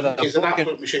he's an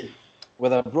absolute machine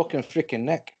with a broken freaking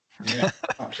neck. Yeah,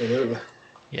 absolutely.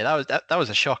 Yeah, that was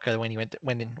a shocker when he went to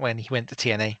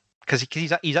TNA, because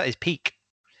he's at his peak.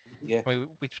 Yeah,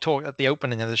 we talked at the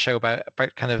opening of the show about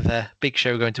kind of the Big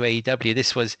Show going to AEW.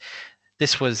 This was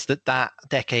that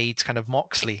decade's kind of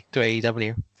Moxley to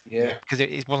AEW. Yeah, because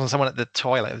it wasn't someone at the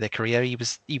twilight of their career. He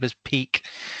was peak,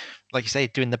 like you say,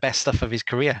 doing the best stuff of his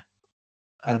career.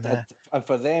 And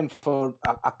for them, for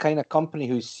a kind of company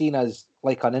who's seen as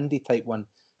like an indie type one,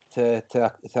 to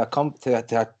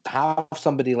have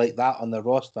somebody like that on the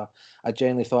roster, I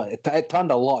genuinely thought it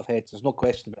turned a lot of heads. There's no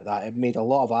question about that. It made a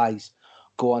lot of eyes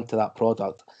go onto that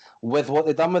product. With what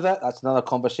they've done with it, that's another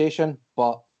conversation.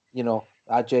 But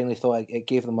I genuinely thought it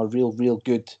gave them a real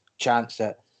good chance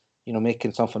at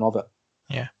making something of it.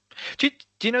 Yeah. Do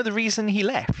you know the reason he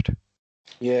left?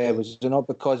 Yeah, it was not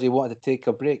because he wanted to take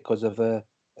a break because of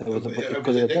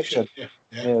addiction.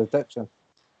 Addiction.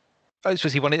 I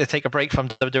suppose he wanted to take a break from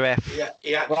WWF. Yeah,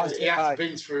 he asked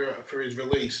Vince for his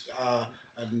release,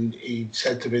 and he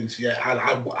said to Vince,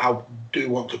 I do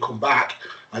want to come back.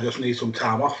 I just need some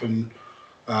time off, and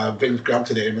Vince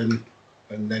granted him,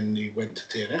 and then he went to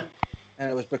TNA. And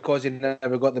it was because he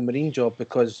never got the Marine job,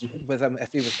 because with him,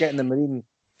 if he was getting the Marine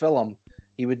film,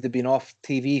 he would have been off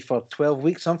TV for 12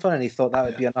 weeks something, and he thought that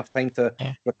would be enough time to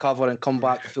recover and come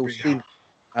back full steam.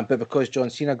 But because John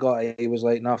Cena got it, he was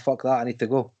like, "Nah, fuck that, I need to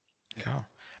go." Oh.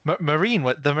 The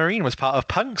Marine was part of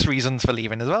Punk's reasons for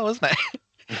leaving as well, wasn't it?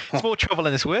 It's more trouble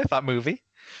than it's worth, that movie.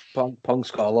 Punk's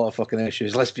got a lot of fucking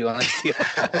issues, let's be honest here.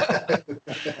 But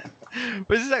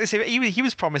it's exactly the same. He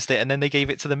was promised it, and then they gave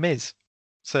it to The Miz.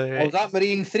 So was that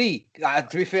Marine 3? To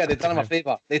be fair, they done him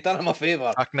a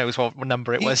favour. Fuck knows what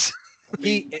number it was.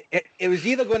 It was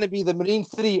either going to be the Marine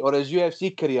 3 or his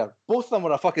UFC career. Both of them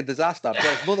were a fucking disaster.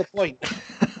 There's no point.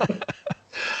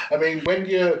 I mean,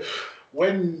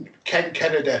 when Ken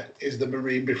Kennedy is the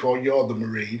Marine before you're the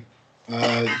Marine,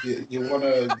 you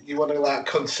wanna like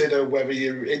consider whether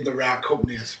you're in the right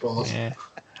company, I suppose. Yeah.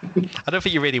 I don't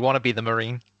think you really want to be the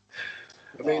Marine.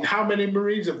 I mean, how many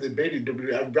Marines have there been in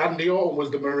WWE? Randy Orton was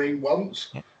the Marine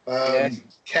once. Yes.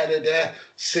 Kennedy,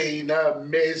 Cena,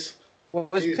 Miz.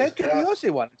 Was Ted DiBiase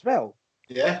one as well?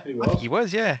 Yeah, he was. He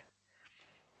was, yeah.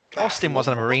 Austin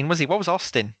wasn't a Marine, was he? What was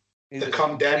Austin? The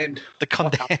Condemned. The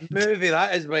Condemned. Movie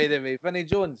that is, by the way. Vinnie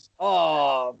Jones.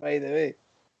 Oh, by the way.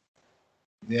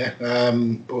 Yeah,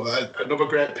 but another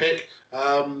great pick.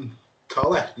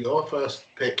 Collie, your first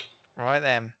pick. Right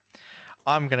then.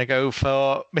 I'm going to go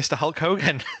for Mr. Hulk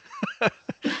Hogan. To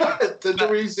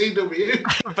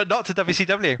WCW. But not to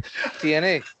WCW.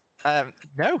 TNA.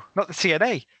 No, not the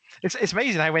TNA. It's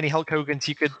amazing how many Hulk Hogans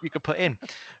you could put in.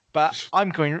 But I'm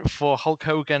going for Hulk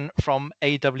Hogan from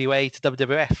AWA to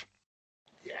WWF.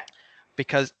 Yeah.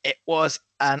 Because it was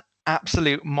an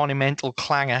absolute monumental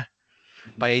clanger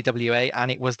by AWA,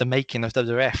 and it was the making of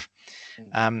WWF.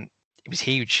 It was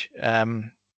huge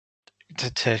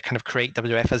to kind of create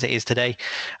WWF as it is today.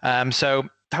 So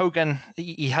Hogan,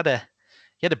 he had a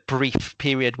brief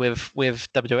period with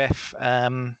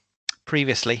WWF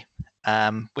previously,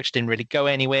 which didn't really go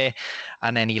anywhere,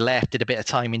 and then he left, did a bit of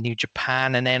time in New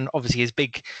Japan, and then obviously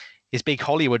his big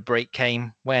Hollywood break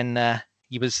came when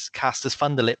he was cast as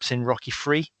Thunderlips in Rocky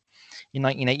III in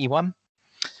 1981.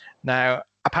 Now,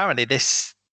 apparently,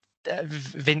 this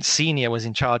Vince Senior was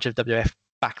in charge of WWF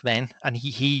back then, and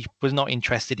he was not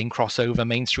interested in crossover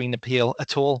mainstream appeal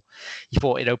at all. He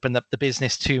thought it opened up the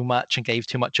business too much and gave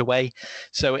too much away,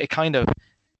 so it kind of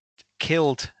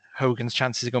killed Hogan's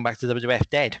chances of going back to WWF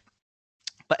dead.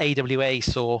 But AWA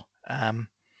saw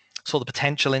the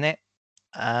potential in it,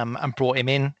 and brought him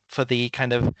in for the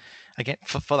kind of, again,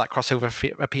 for that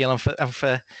crossover appeal and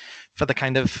for the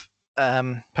kind of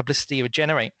publicity it would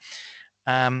generate.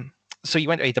 So he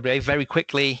went to AWA very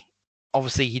quickly.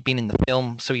 Obviously, he'd been in the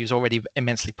film, so he was already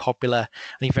immensely popular,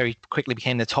 and he very quickly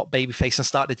became the top babyface and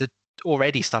started to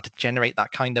generate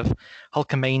that kind of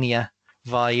Hulkamania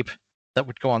vibe that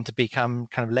would go on to become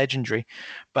kind of legendary.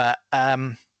 But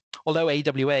although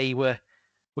AWA were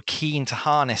keen to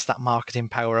harness that marketing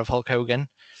power of Hulk Hogan,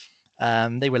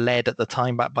 they were led at the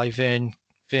time back by Vern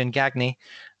Gagne,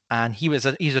 and he's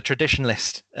a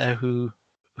traditionalist who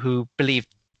believed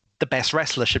the best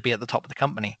wrestler should be at the top of the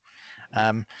company.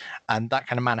 And that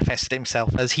kind of manifested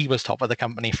himself as he was top of the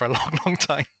company for a long, long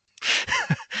time.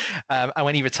 And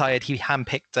when he retired, he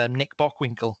handpicked Nick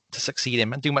Bockwinkel to succeed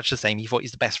him and do much the same. He thought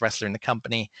he's the best wrestler in the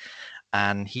company,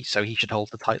 and he should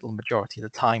hold the title majority of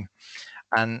the time.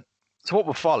 And so what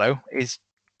will follow is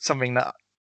something that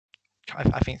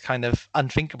I think is kind of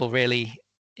unthinkable, really,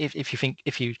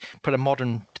 if you put a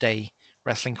modern day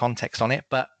wrestling context on it.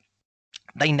 But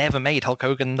they never made Hulk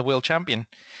Hogan the world champion,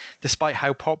 despite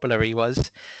how popular he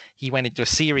was. He went into a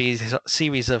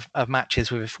series of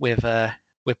matches with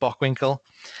Bockwinkel,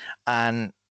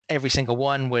 and every single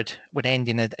one would end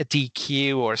in a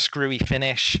DQ or a screwy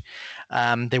finish.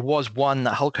 There was one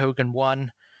that Hulk Hogan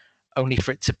won, only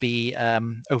for it to be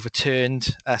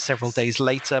overturned several days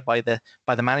later by the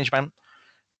management.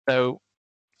 So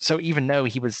even though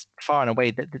he was far and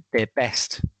away their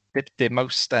best, the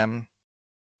most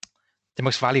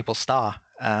valuable star,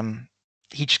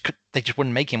 they just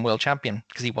wouldn't make him world champion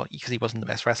because he wasn't the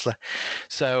best wrestler.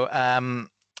 So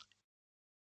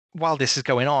while this is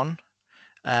going on,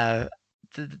 the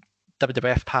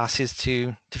WWF passes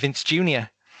to Vince Jr.,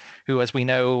 who, as we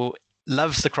know,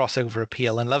 loves the crossover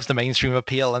appeal and loves the mainstream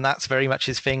appeal, and that's very much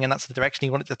his thing, and that's the direction he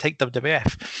wanted to take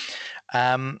WWF.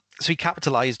 So he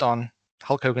capitalized on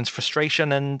Hulk Hogan's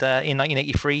frustration, and in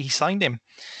 1983 he signed him.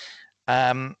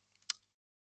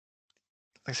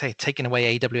 Like I say, taking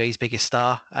away AWA's biggest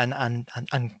star and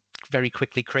very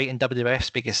quickly creating WWF's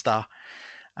biggest star.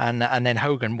 And then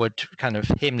Hogan would kind of,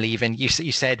 him leaving, you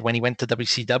said when he went to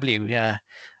WCW,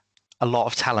 a lot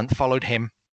of talent followed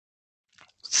him.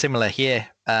 Similar here.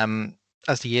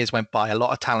 as the years went by, a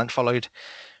lot of talent followed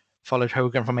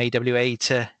Hogan from AWA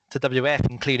to WF,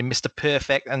 including Mr.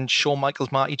 Perfect and Shawn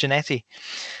Michaels, Marty Jannetty,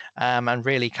 and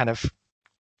really kind of,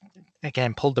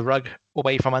 again, pulled the rug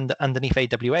away from underneath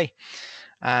AWA.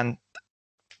 And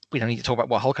we don't need to talk about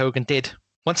what Hulk Hogan did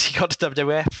once he got to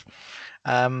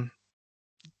WWF.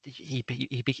 He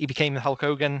became the Hulk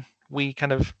Hogan we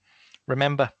kind of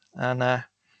remember. And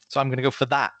so I'm going to go for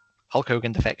that Hulk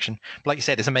Hogan defection. But like you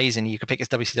said, it's amazing. You could pick his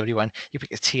WCW one, you could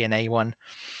pick his TNA one,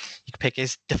 you could pick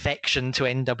his defection to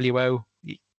NWO.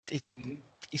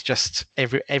 It's just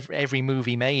every move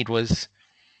he made was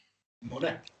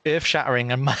money,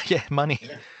 earth-shattering, and money.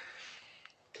 Yeah.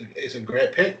 It's a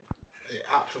great pick. It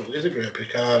absolutely is a great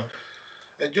pick.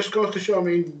 It just goes to show. I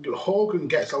mean, Hogan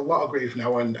gets a lot of grief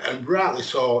now, and rightly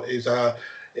so. His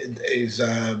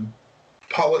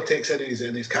politics and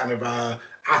his kind of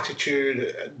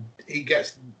attitude, he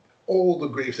gets all the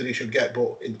grief that he should get.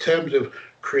 But in terms of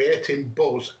creating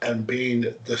buzz and being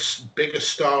the biggest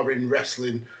star in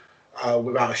wrestling,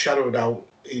 without a shadow of doubt,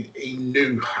 he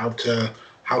knew how to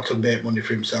make money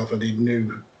for himself, and he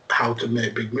knew how to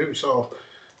make big moves. So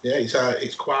yeah,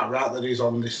 it's quite right that he's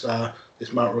on this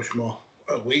Mount Rushmore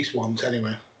at least once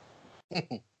anyway.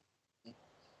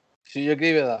 So you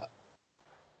agree with that?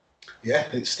 Yeah,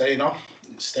 it's staying on.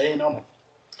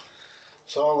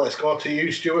 So let's go to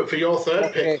you, Stuart, for your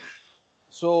third pick.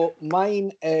 So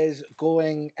mine is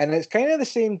going, and it's kind of the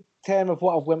same term of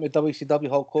what I've went with WCW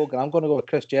Hulk Hogan. I'm going to go with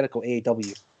Chris Jericho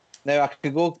AEW. Now I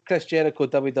could go Chris Jericho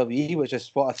WWE, which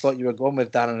is what I thought you were going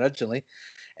with, Darren, originally.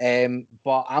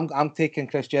 But I'm taking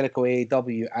Chris Jericho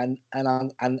AEW, and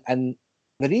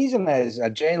the reason is I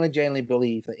genuinely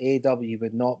believe that AEW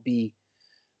would not be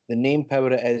the name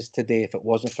power it is today if it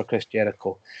wasn't for Chris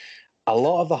Jericho. A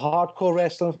lot of the hardcore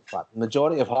wrestling,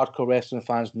 majority of hardcore wrestling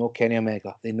fans know Kenny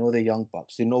Omega. They know the Young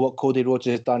Bucks. They know what Cody Rhodes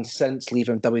has done since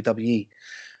leaving WWE.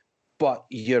 But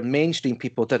your mainstream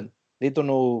people didn't. They don't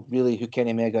know really who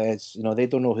Kenny Omega is. You know, they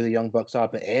don't know who the Young Bucks are,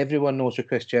 but everyone knows who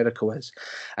Chris Jericho is.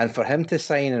 And for him to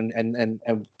sign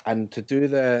and to do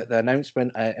the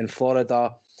announcement in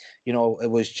Florida, you know,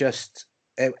 it was just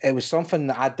it was something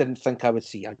that I didn't think I would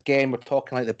see. Again, we're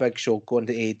talking like the Big Show going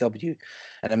to AEW.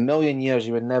 In a million years,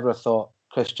 you would never have thought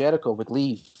Chris Jericho would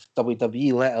leave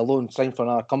WWE, let alone sign for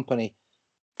another company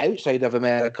outside of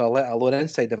America, let alone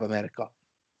inside of America.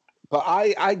 But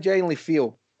I genuinely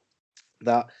feel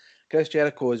that Chris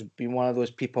Jericho has been one of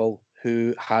those people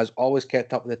who has always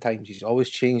kept up with the times. He's always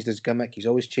changed his gimmick. He's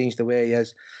always changed the way he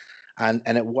is. And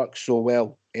it works so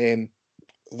well.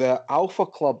 The Alpha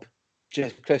Club,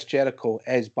 Chris Jericho,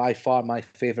 is by far my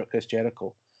favourite Chris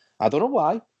Jericho. I don't know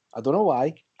why.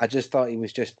 I just thought he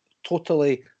was just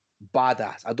totally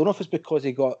badass. I don't know if it's because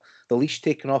he got the leash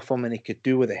taken off him and he could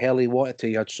do what the hell he wanted to.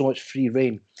 He had so much free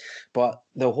reign. But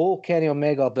the whole Kenny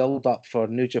Omega build-up for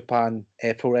New Japan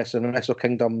Pro Wrestling, Wrestle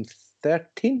Kingdom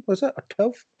 13, was it? Or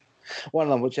 12? One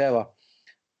of them, whichever.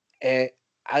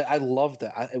 I loved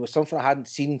it. It was something I hadn't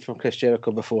seen from Chris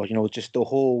Jericho before. You know, just the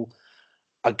whole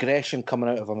aggression coming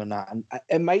out of him and that. And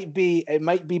it might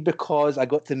be because I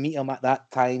got to meet him at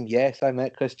that time. Yes, I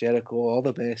met Chris Jericho. All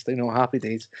the best. You know, happy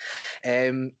days.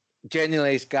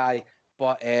 Genuinely nice guy.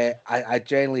 But I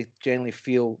genuinely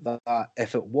feel that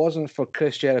if it wasn't for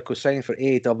Chris Jericho signing for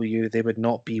AEW, they would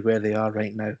not be where they are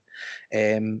right now.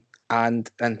 And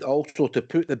also to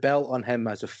put the belt on him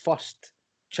as a first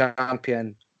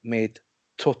champion made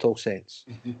total sense,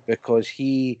 because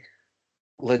he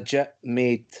legit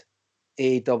made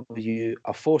AEW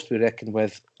a force to be reckoned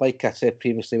with, like I said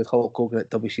previously with Hulk Hogan at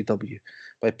WCW.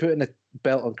 By putting the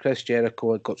belt on Chris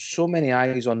Jericho, it got so many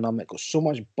eyes on them, it got so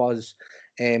much buzz.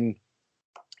 It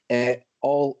was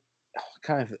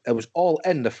all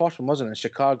in the first one, wasn't it, in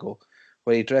Chicago,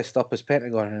 where he dressed up as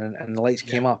Pentagon and the lights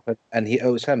came up and it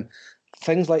was him.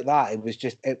 Things like that. It was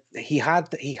just he had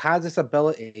this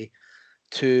ability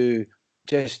to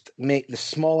just make the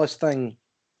smallest thing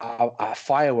a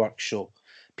fireworks show.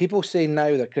 People say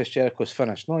now that Chris Jericho's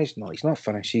finished. No, he's not. He's not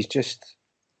finished. He's just,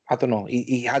 I don't know.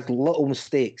 He had little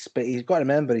mistakes, but he's got to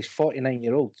remember he's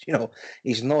 49-year-old. You know,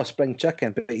 he's not a spring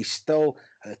chicken, but he's still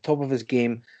at the top of his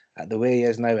game at the way he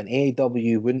is now. And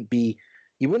AEW wouldn't be.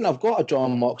 You wouldn't have got a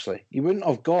John Moxley. You wouldn't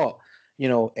have got, you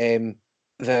know,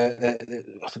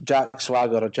 the Jack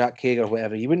Swagger or Jack Hager or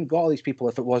whatever. You wouldn't got all these people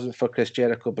if it wasn't for Chris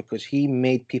Jericho, because he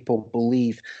made people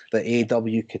believe that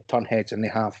AEW could turn heads, and they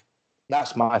have.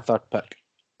 That's my third pick.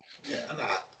 Yeah, and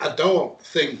I don't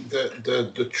think that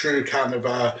the true kind of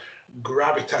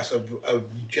gravitas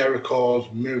of Jericho's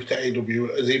move to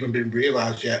AEW has even been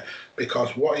realised yet,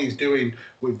 because what he's doing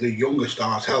with the younger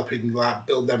stars, helping like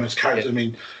build them as characters. Yeah. I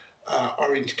mean,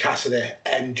 Orange Cassidy,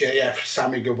 MJF,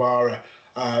 Sammy Guevara,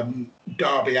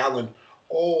 Darby Allin,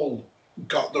 all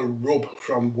got the rub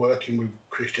from working with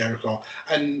Chris Jericho.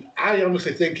 And I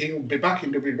honestly think he will be back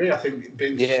in WWE. I think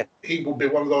Vince, he would be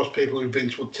one of those people who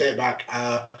Vince would take back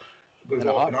with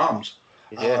open arms.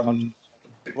 Yeah,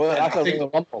 well, that's a Royal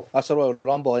Rumble. That's a Royal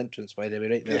Rumble entrance, by the way,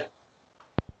 right there.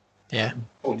 Yeah.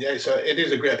 Oh yeah, so it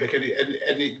is a great pick, and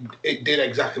it did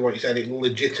exactly what you said. It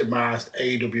legitimised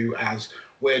AEW as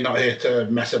we're not here to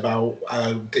mess about.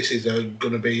 This is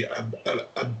going to be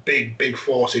a big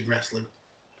force in wrestling.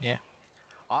 Yeah,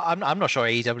 I'm not sure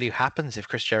AEW happens if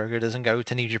Chris Jericho doesn't go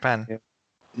to New Japan. Yeah.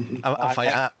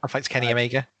 And fights Kenny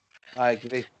Omega. I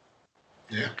agree.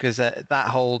 Yeah, because that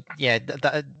whole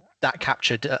that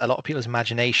captured a lot of people's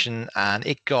imagination, and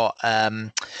it got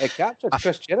it captured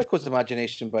Chris Jericho's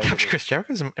imagination. By captured Chris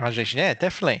Jericho's imagination, yeah,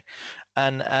 definitely.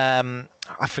 And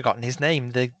I've forgotten his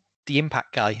name, the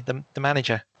Impact guy, the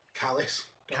manager, Callis.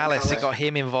 It got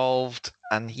him involved,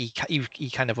 and he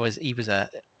kind of was a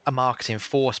marketing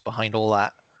force behind all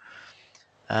that.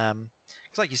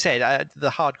 Because like you said, the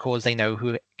hardcores, they know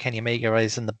who Kenny Omega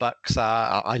is and the Bucks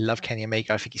are. I love Kenny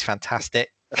Omega. I think he's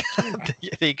fantastic. There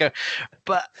you go.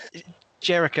 But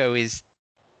Jericho is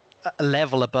a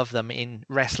level above them in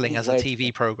wrestling as a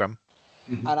TV program.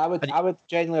 And I would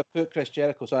genuinely have put Chris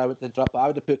Jericho. So I would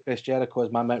have put Chris Jericho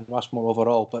as my Mount Rushmore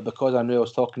overall. But because I knew I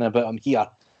was talking about him here,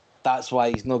 that's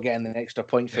why he's not getting an extra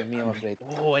point for me, I'm afraid.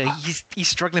 Oh, he's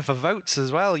struggling for votes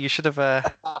as well. You should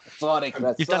have. Sorry,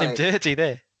 Chris. You've done him dirty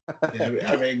there. Yeah,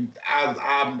 I mean,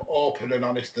 I'm open and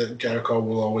honest that Jericho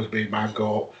will always be my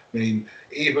goat. I mean,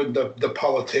 even the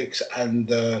politics and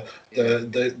the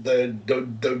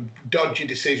dodgy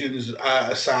decisions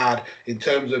aside, in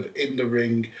terms of in the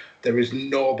ring, there is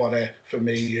nobody for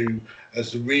me who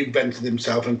has reinvented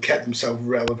himself and kept himself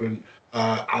relevant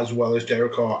as well as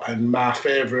Jericho. And my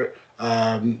favourite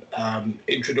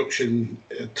introduction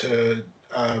to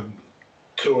a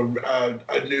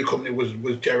new company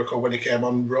was Jericho when he came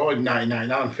on Raw in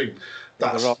 1999. I think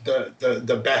that's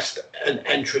the best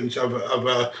entrance of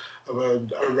a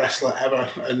wrestler ever.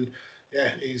 And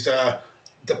yeah, he's the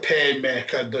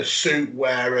Painmaker, the suit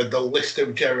wearer, the list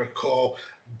of Jericho,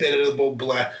 bit of the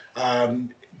bubbler.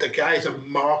 The guy's a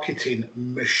marketing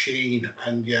machine,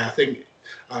 and yeah, I think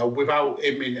without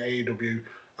him in AEW,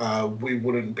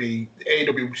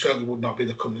 AEW certainly would not be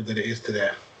the company that it is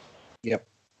today. Yep,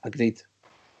 agreed.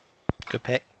 Good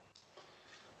pick.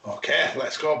 Okay,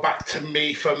 let's go back to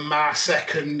me for my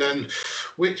second. And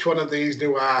which one of these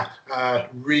do I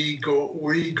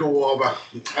re-go over?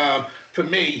 For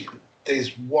me,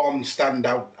 there's one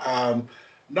standout,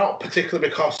 not particularly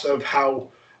because of how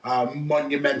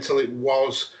monumental it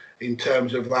was in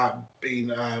terms of that being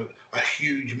a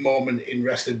huge moment in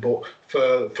wrestling, but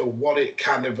for what it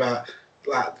kind of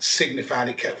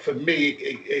signified. For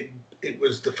me, it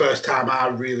was the first time I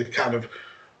really kind of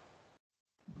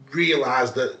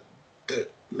realised that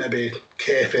maybe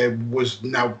kayfabe was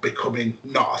now becoming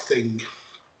not a thing.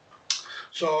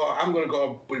 So I'm going to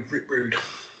go with Rick Rude.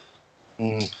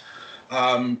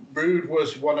 Rude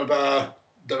was one of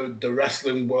the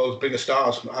wrestling world's biggest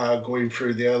stars going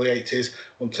through the early 80s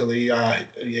until he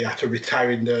had to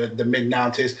retire in the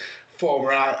mid-90s.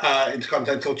 Former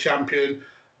Intercontinental Champion,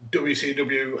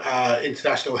 WCW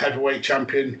International Heavyweight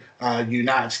Champion,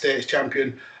 United States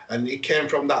Champion. And he came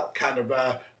from that kind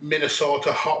of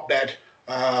Minnesota hotbed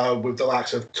with the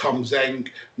likes of Tom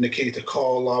Zenk, Nikita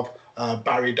Koloff,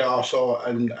 Barry Darsow,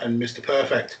 and Mr.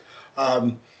 Perfect.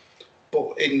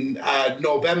 But in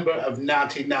November of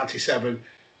 1997,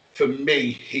 for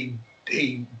me, he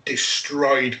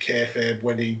destroyed kayfabe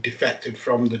when he defected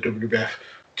from the WWF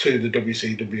to the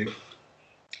WCW.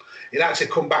 He'd actually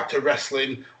come back to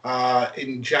wrestling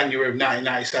in January of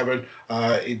 1997.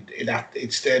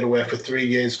 He'd stayed away for 3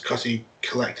 years because he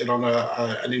collected on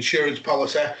an insurance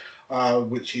policy,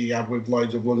 which he had with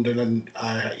Lloyd's of London, and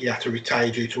he had to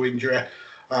retire due to injury.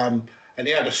 And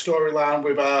he had a storyline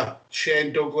with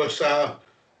Shane Douglas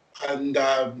and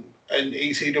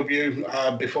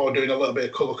ECW before doing a little bit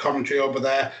of colour commentary over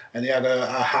there, and he had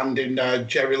a hand in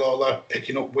Jerry Lawler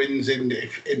picking up wins in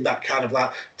that kind of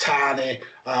like tiny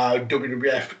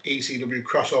WWF ECW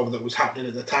crossover that was happening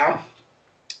at the time.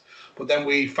 But then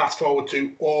we fast forward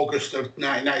to August of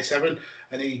 1997,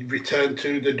 and he returned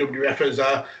to the WWF as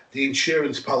the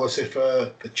insurance policy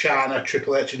for China,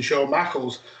 Triple H, and Shawn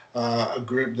Michaels. A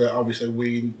group that obviously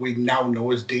we now know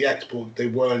as DX, but they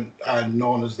weren't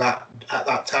known as that at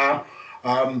that time.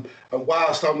 And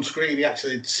whilst on screen, he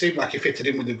actually seemed like he fitted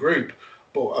in with the group,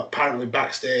 but apparently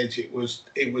backstage it was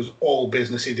all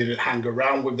business. He didn't hang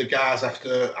around with the guys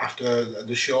after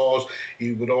the shows.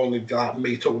 He would only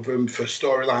meet up with them for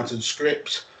storylines and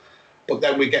scripts. But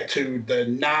then we get to the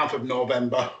 9th of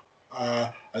November,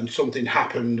 and something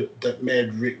happened that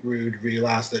made Rick Rude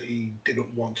realise that he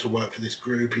didn't want to work for this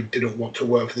group. He didn't want to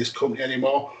work for this company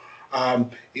anymore.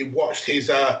 He watched his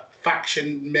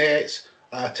faction mates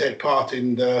take part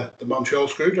in the Montreal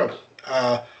Screwjob.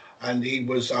 And he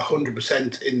was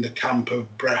 100% in the camp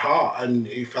of Bret Hart, and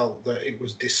he felt that it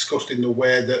was disgusting the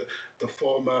way that the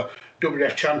former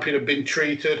WWF champion had been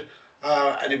treated,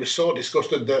 and he was so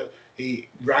disgusted that he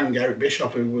rang Eric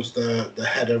Bischoff, who was the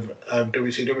head of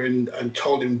WCW, and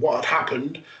told him what had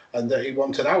happened and that he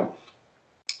wanted out.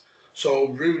 So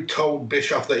Rude told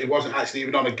Bischoff that he wasn't actually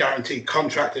even on a guaranteed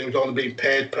contract, and he was only being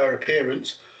paid per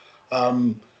appearance.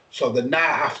 So the night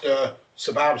after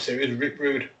Survivor Series, Rick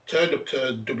Rude turned up to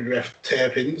WWF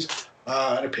tapings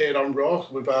and appeared on Raw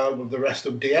with the rest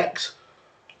of DX.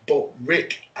 But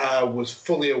Rick was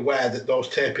fully aware that those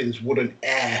tapings wouldn't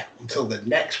air until the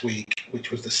next week,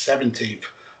 which was the 17th.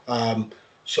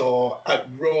 So at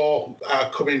Raw,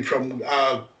 coming from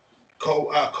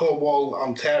Cornwall,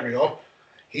 Ontario,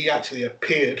 he actually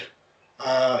appeared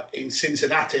in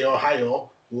Cincinnati,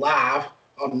 Ohio, live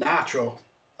on Nitro.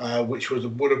 Which would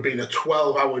have been a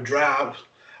 12-hour drive,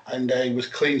 and he was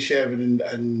clean shaven,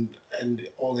 and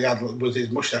all he had was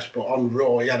his mustache. But on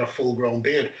Raw, he had a full-grown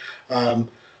beard.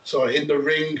 So in the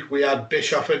ring, we had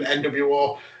Bischoff and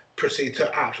NWO proceed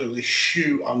to absolutely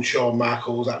shoot on Shawn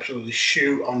Michaels, absolutely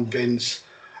shoot on Vince,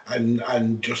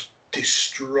 and just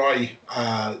destroy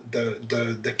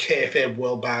the kayfabe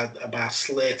world by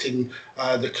slating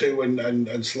the two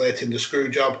and slating the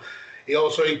Screwjob. He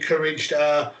also encouraged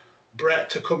Bret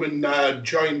to come and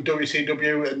join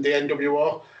WCW and the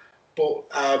NWO, but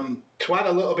to add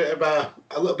a little bit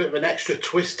of an extra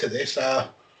twist to this,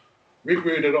 Rick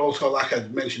Rude had also, like I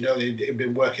mentioned earlier, he'd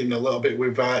been working a little bit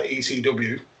with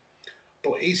ECW,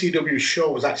 but ECW's show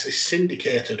was actually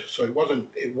syndicated, so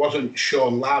it wasn't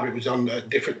shown live. It was on at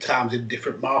different times in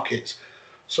different markets.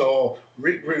 So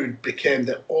Rick Rude became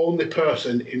the only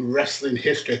person in wrestling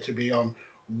history to be on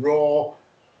Raw,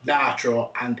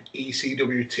 Nitro and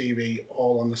ECW TV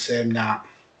all on the same night.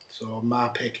 So my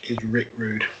pick is Rick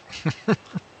Rude.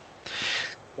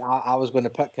 I was going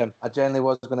to pick him. I genuinely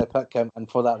was going to pick him, and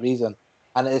for that reason.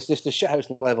 And it's just the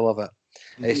shithouse level of it.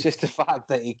 Mm-hmm. It's just the fact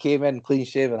that he came in clean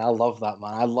shaven. I love that,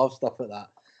 man. I love stuff like that.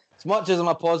 As much as I'm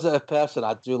a positive person,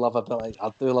 I do love a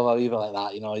wee bit like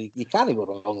that. You know, you can't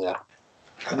go wrong there.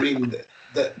 I mean,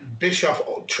 the Bischoff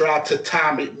tried to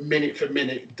time it minute for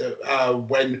minute that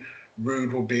when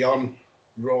Rude would be on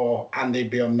Raw and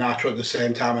he'd be on Nitro at the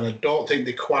same time, and I don't think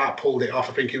they quite pulled it off.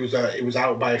 I think he was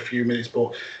out by a few minutes,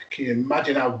 but can you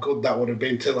imagine how good that would have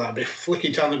been to be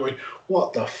flicking down and going,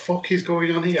 what the fuck is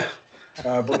going on here?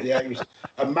 But yeah, it was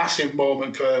a massive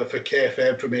moment for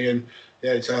kayfabe for me, and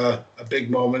yeah, it's a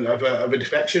big moment of a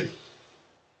defection.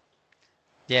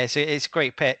 Yeah, so it's a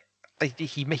great pick.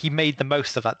 He made the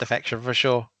most of that defection for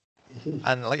sure.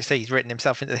 And like I say, he's written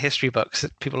himself into the history books.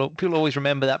 People always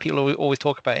remember that. People always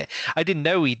talk about it. I didn't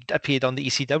know he appeared on the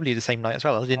ECW the same night as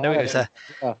well. I didn't know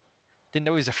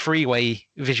it was a freeway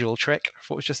visual trick. I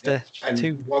thought it was just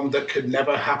two. One that could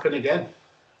never happen again.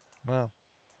 Well,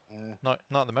 not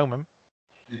at the moment.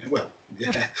 Well,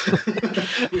 yeah.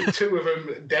 With two of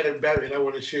them dead and buried, I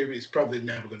would assume it's probably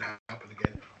never going to happen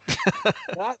again.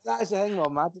 That is the thing, though.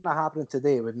 Imagine that happening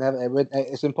today.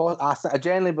 It's impossible. I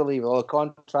genuinely believe all the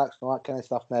contracts and all that kind of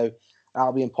stuff now,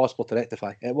 that'll be impossible to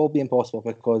rectify. It will be impossible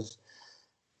because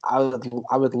I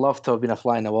would love to have been a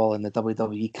fly in the wall in the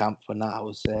WWE camp when that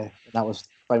was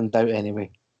found out anyway.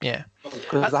 Yeah,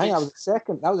 because I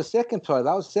think that was the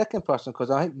second person. Because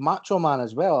I think Macho Man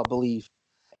as well. I believe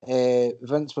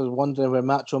Vince was wondering where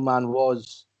Macho Man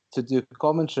was to do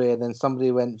commentary, and then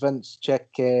somebody went, Vince,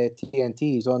 check TNT.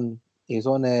 He's on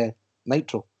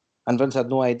Nitro, and Vince had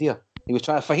no idea. He was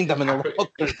trying to find him in the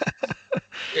locker.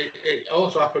 It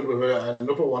also happened with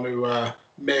another one who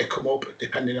may come up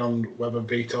depending on whether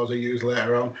vetoes are used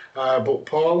later on. But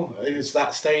Paul, is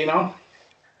that staying on?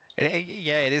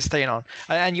 Yeah, it is staying on.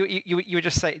 And you were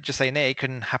just saying there it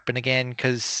couldn't happen again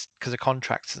because of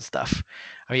contracts and stuff.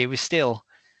 I mean, it was still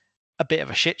a bit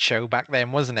of a shit show back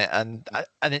then, wasn't it? And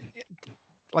it,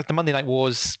 like the Monday Night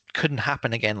Wars couldn't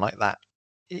happen again like that.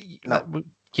 No.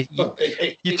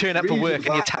 You turn up for work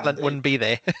and your talent wouldn't be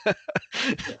there.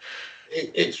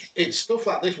 It's stuff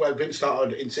like this where Vince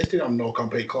started insisting on no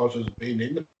compete clauses being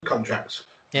in the contracts,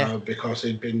 because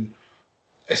he'd been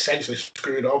essentially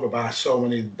screwed over by so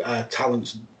many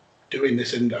talents doing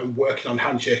this and working on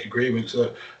handshake agreements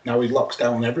that now he locks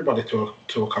down everybody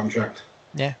to a contract.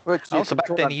 Yeah. Which you Also, can back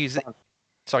totally then he used it. understand.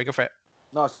 Sorry, go for it.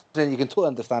 No, then you can totally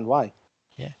understand why.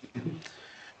 Yeah.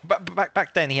 But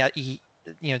back then he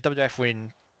WWF were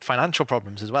in financial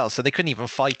problems as well, so they couldn't even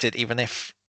fight it, even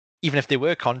if there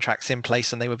were contracts in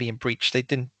place and they were being breached. They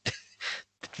didn't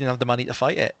have the money to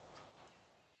fight it.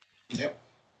 Yep.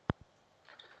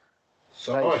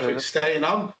 So Right, if it's staying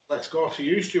on, let's go to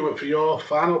you, Stuart, for your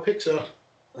final pick, sir.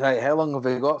 Right, how long have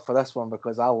we got for this one?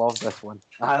 Because I love this one.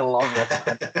 I love this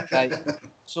one. Right.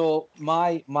 So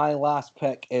my last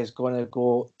pick is going to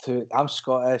go to. I'm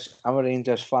Scottish. I'm a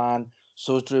Rangers fan.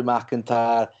 So's Drew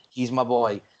McIntyre. He's my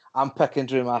boy. I'm picking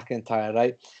Drew McIntyre,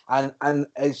 right? And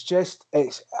it's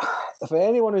for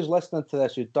anyone who's listening to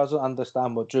this who doesn't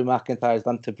understand what Drew McIntyre has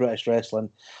done to British wrestling,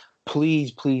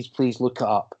 please look it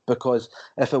up, because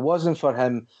if it wasn't for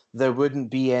him, there wouldn't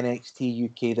be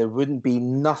NXT UK. There wouldn't be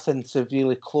nothing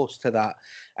severely close to that.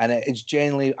 And it's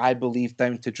generally, I believe,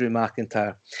 down to Drew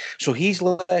McIntyre. So he's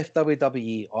left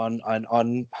WWE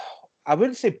on I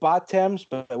wouldn't say bad terms,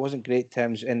 but it wasn't great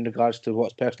terms in regards to what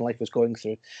his personal life was going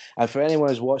through. And for anyone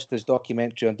who's watched this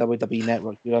documentary on WWE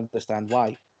Network, you'll understand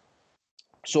why.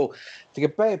 So to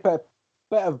get a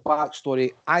bit of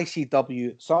backstory,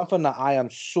 ICW, something that I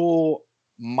am so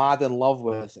mad in love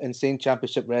with, Insane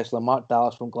Championship Wrestler, Mark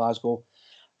Dallas from Glasgow.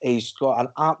 He's got an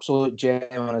absolute gem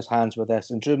on his hands with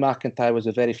this. And Drew McIntyre was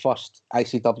the very first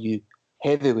ICW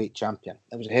heavyweight champion.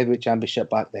 It was a heavyweight championship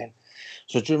back then.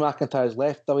 So Drew McIntyre's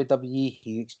left WWE.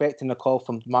 He's expecting a call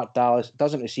from Mark Dallas.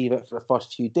 Doesn't receive it for the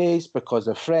first few days because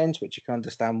they're friends, which you can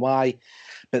understand why.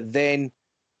 But then,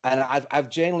 and I've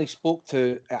generally spoke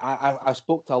to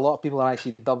a lot of people in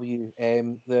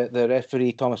ICW. The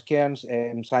referee Thomas Cairns,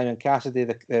 Simon Cassidy,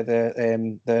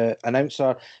 the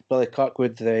announcer Billy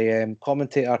Kirkwood, the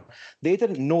commentator. They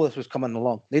didn't know this was coming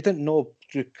along. They didn't know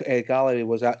Drew Galloway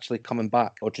was actually coming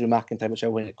back, or Drew McIntyre,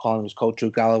 whichever way you call him, was called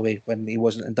Drew Galloway when he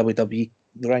wasn't in WWE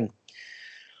ring.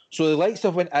 So the lights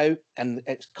have went out and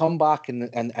it's come back,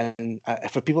 and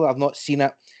for people that have not seen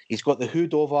it, he's got the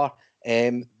hood over.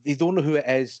 They don't know who it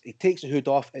is. He takes the hood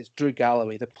off. It's Drew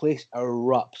Galloway. The place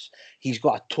erupts. He's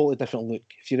got a totally different look.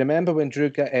 If you remember when Drew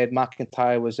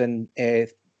McIntyre was in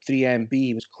 3MB,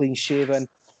 he was clean shaven.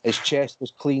 His chest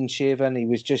was clean shaven.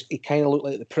 He kind of looked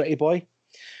like the pretty boy.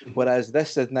 Whereas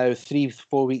this is now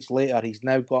 3-4 weeks later, he's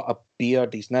now got a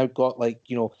beard. He's now got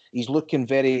he's looking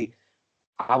very,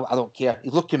 I don't care.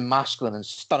 He's looking masculine and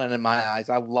stunning in my eyes.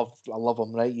 I love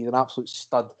him, right? He's an absolute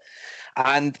stud.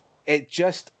 And it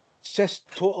just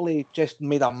totally just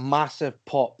made a massive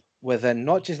pop within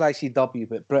not just ICW,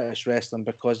 but British wrestling,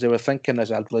 because they were thinking there's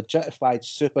a legitified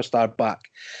superstar back.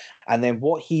 And then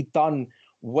what he done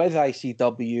with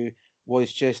ICW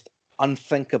was just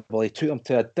unthinkable. He took him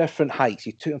to a different heights.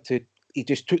 He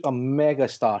just took a mega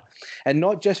star, and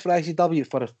not just for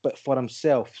ICW, but for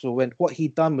himself. So what he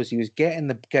done was he was getting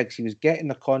the gigs, he was getting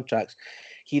the contracts.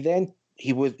 He then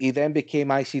became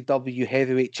ICW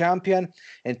heavyweight champion.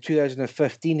 In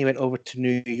 2015, he went over to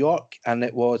New York, and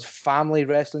it was Family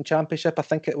Wrestling Championship, I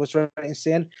think it was right in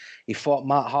saying. He fought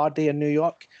Matt Hardy in New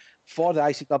York for the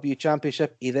ICW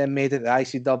Championship. He then made it the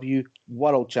ICW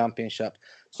World Championship.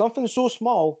 Something so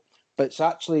small, but it's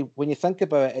actually, when you think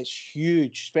about it, it's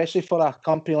huge, especially for a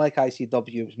company like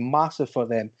ICW. It was massive for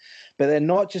them. But then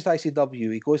not just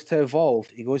ICW. He goes to Evolve.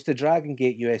 He goes to Dragon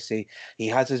Gate USA. He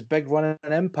has his big run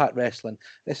in Impact Wrestling.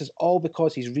 This is all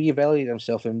because he's reevaluated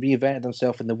himself and reinvented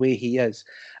himself in the way he is.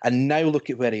 And now look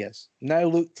at where he is. Now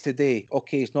look today.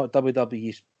 Okay, he's not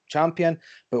WWE's champion,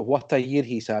 but what a year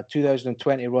he's had.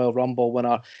 2020 Royal Rumble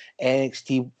winner,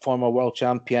 NXT former world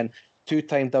champion,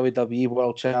 two-time WWE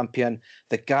World Champion.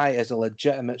 The guy is a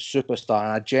legitimate superstar,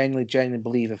 and I genuinely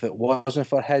believe if it wasn't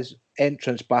for his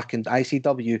entrance back in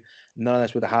ICW, none of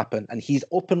this would have happened. And he's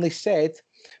openly said,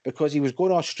 because he was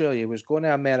going to Australia, he was going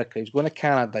to America, he was going to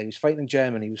Canada, he was fighting in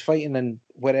Germany, he was fighting in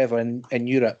wherever in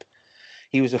Europe.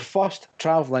 He was the first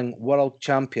travelling world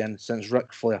champion since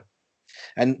Ric Flair.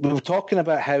 And we were talking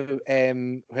about how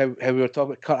we were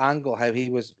talking about Kurt Angle, how he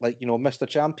was Mr.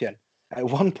 Champion. At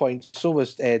one point, so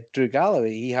was Drew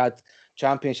Galloway. He had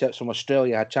championships from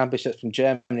Australia, had championships from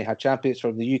Germany, had championships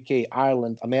from the UK,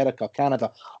 Ireland, America, Canada,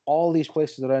 all these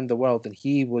places around the world. And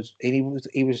he was,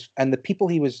 and the people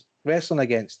he was wrestling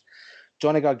against,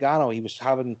 Johnny Gargano, he was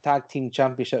having tag team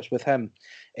championships with him,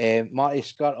 Marty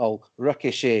Scurll,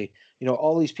 Ricochet,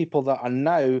 all these people that are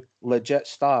now legit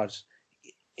stars.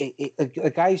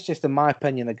 The guy's just, in my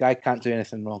opinion, the guy can't do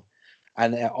anything wrong.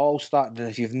 And it all started,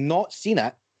 if you've not seen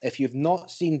it, if you've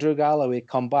not seen Drew Galloway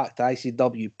come back to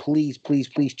ICW, please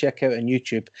check out on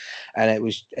YouTube. And it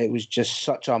was just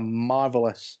such a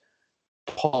marvelous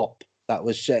pop that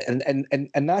was shit.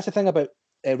 And that's the thing about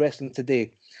wrestling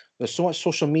today. There's so much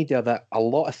social media that a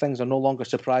lot of things are no longer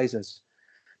surprises.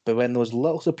 But when those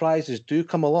little surprises do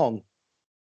come along,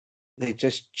 they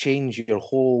just change the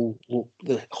whole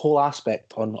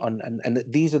aspect and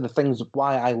these are the things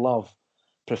why I love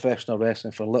professional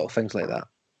wrestling, for little things like that.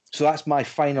 So that's my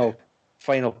final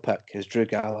pick is Drew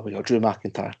Galloway or Drew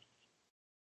McIntyre.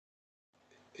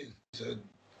 It's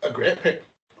a great pick.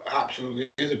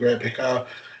 Absolutely is a great pick.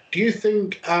 Do you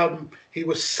think he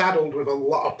was saddled with a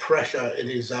lot of pressure in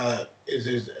his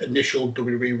initial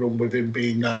WWE run, with him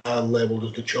being labelled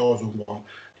as the chosen one? Do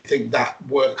you think that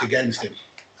worked against him?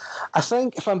 I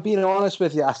think, if I'm being honest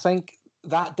with you, I think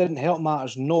that didn't help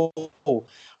matters, no.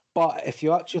 But if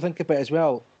you actually think about it as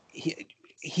well,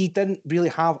 he didn't really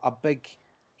have a big...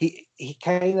 He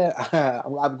kind of...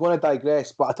 I'm going to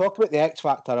digress, but I talk about the X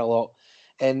Factor a lot.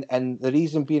 And the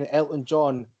reason being Elton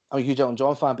John... I'm a huge Elton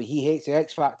John fan, but he hates the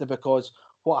X Factor because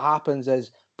what happens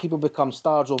is people become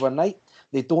stars overnight.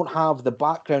 They don't have the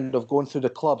background of going through the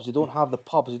clubs. They don't have the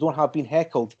pubs. They don't have being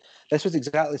heckled. This was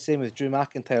exactly the same with Drew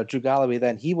McIntyre, Drew Galloway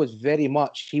then. He was very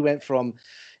much... He went from,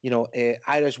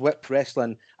 Irish Whip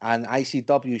Wrestling and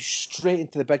ICW straight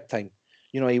into the big time.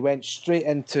 He went straight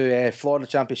into Florida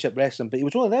Championship Wrestling, but he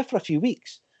was only there for a few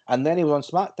weeks. And then he was on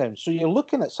SmackDown. So you're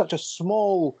looking at such a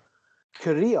small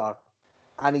career,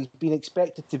 and he's been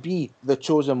expected to be the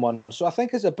chosen one. So I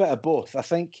think it's a bit of both. I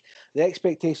think the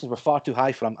expectations were far too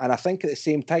high for him, and I think at the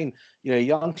same time, you're a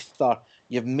youngster.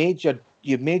 You've made your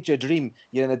dream.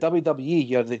 You're in the WWE.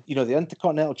 You're the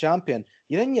Intercontinental Champion.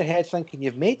 You're in your head thinking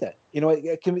you've made it.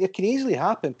 It can easily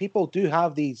happen. People do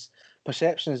have these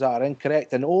perceptions that are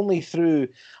incorrect, and only through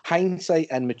hindsight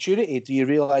and maturity do you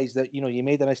realise that you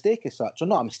made a mistake as such, or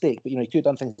not a mistake, but you could have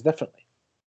done things differently.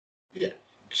 Yeah.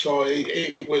 So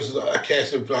it was a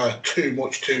case of too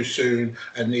much too soon,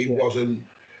 and he wasn't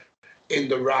in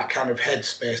the right kind of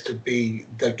headspace to be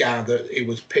the guy that he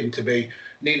was pinned to be.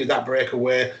 Needed that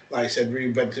breakaway, like I said,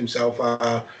 reinvent himself,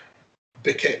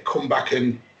 come back,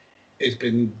 and it's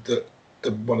been the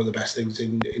one of the best things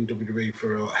in WWE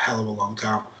for a hell of a long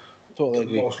time. Totally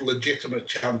the most legitimate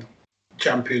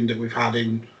champion that we've had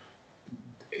in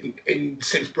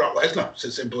since Brock Lesnar. It's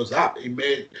as simple as that. He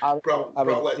made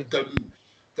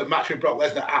the match with Brock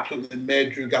Lesnar absolutely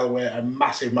made Drew Galloway a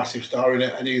massive, massive star in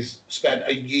it, and he's spent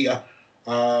a year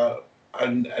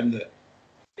and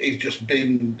he's just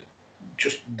been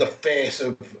the face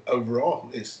of Raw.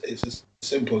 It's as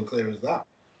simple and clear as that.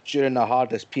 During the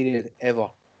hardest period ever,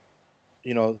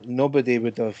 nobody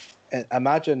would have...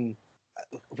 Imagine,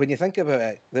 when you think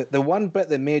about it, the one bit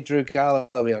that made Drew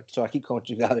Galloway, so I keep calling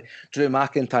Drew Galloway, Drew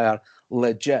McIntyre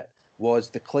legit, was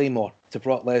the Claymore to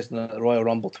Brock Lesnar at the Royal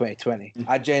Rumble 2020.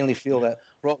 I genuinely feel that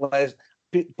Brock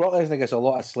Lesnar gets a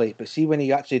lot of slate, but see, when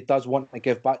he actually does want to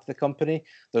give back to the company,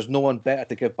 there's no one better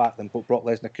to give back than what Brock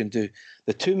Lesnar can do.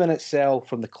 The 2-minute sell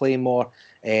from the Claymore,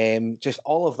 just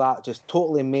all of that just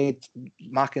totally made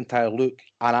McIntyre look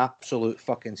an absolute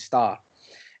fucking star.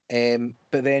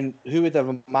 But then who would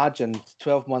have imagined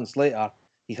 12 months later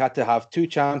he's had to have 2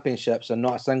 championships and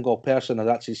not a single person has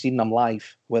actually seen him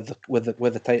live with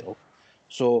the title.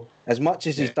 So as much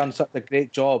as he's done such a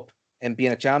great job in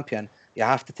being a champion, you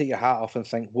have to take your hat off and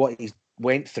think what he's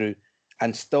went through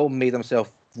and still made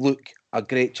himself look a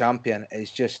great champion.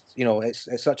 It's just,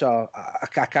 it's such a... I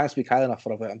can't speak highly enough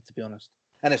about him, to be honest.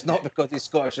 And it's not because he's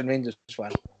Scottish and Rangers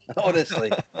fan,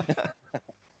 honestly.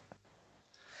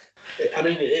 I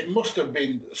mean, it must have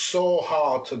been so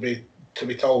hard to be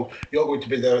told you're going to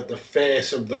be the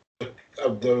face of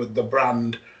the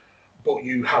brand, but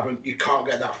you can't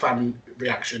get that fan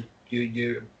reaction.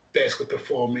 You're basically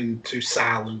performing to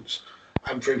silence,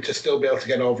 and for him to still be able to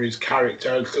get over his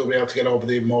character and still be able to get over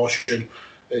the emotion,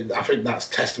 I think that's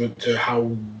testament to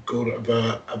how good of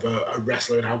a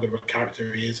wrestler and how good of a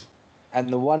character he is. And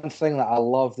the one thing that I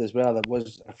loved as well, that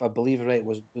was, if I believe it right,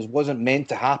 wasn't meant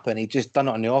to happen. He just done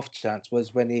it on the off chance.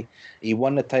 Was when he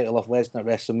won the title of Lesnar at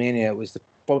WrestleMania. It was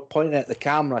pointing at the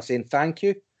camera saying thank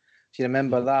you. Do you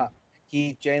remember that?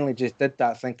 He genuinely just did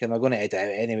that, thinking they're going to edit it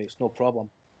out anyway. It's no problem.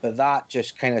 But that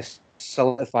just kind of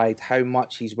solidified how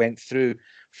much he's went through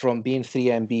from being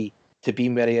 3MB to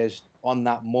being where he is on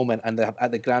that moment and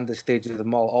at the grandest stage of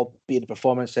them all, albeit the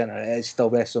Performance Center. It is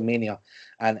still WrestleMania.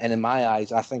 And in my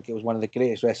eyes, I think it was one of the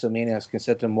greatest WrestleManias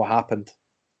considering what happened.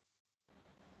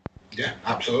 Yeah,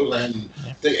 absolutely. And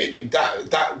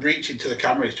that reaching to the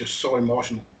camera is just so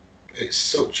emotional. It's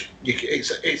such...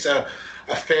 It's a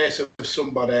face of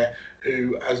somebody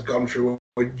who has gone through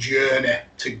a journey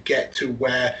to get to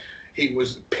where he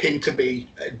was pinned to be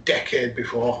a decade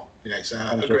before. It's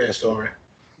a great story.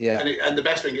 Yeah. And the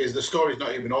best thing is the story's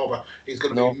not even over. He's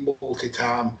going to be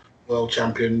multi-time world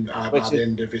champion by the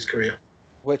end of his career.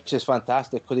 Which is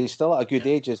fantastic because he's still at a good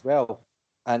age as well.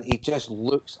 And he just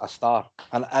looks a star.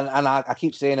 And I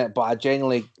keep saying it, but I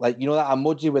genuinely, like, you know that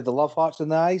emoji with the love hearts in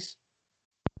the eyes?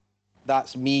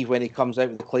 That's me when he comes out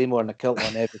with the Claymore and the kilt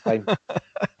on every time.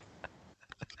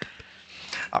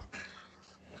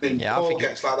 Paul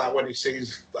gets like that when he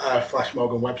sees Flash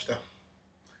Morgan Webster.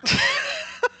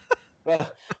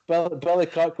 Well, Billy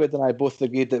Kirkwood and I both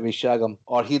agreed that we shag him,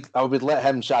 or I would let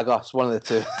him shag us, one of the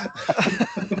two.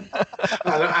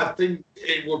 I think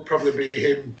it would probably be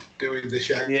him doing the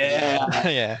shag.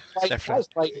 Yeah,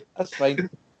 definitely. That's fine.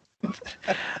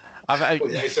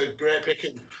 It's a great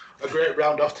picking. A great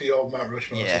round off to your Mount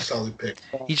Rushmore. It's a solid pick.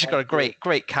 He's just got a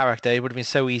great character. It would have been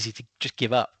so easy to just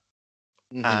give up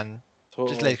and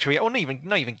just let his career, or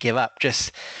not even give up.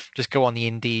 Just go on the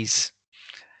indies,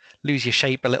 lose your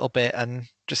shape a little bit, and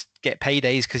just get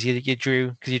paydays because you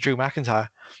drew McIntyre.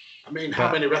 I mean,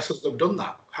 how many wrestlers have done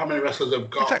that? How many wrestlers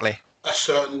have got a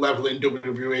certain level in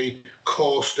WWE,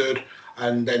 coasted,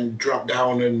 and then dropped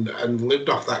down and lived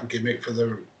off that gimmick for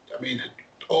the? I mean,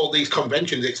 all these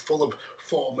conventions, it's full of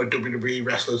former WWE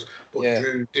wrestlers, but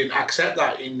Drew didn't accept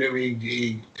that. He knew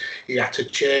he had to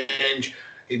change.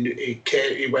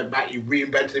 He went back. He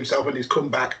reinvented himself, and he's come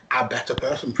back a better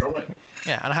person from it.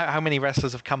 Yeah, and how many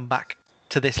wrestlers have come back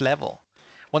to this level?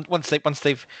 Once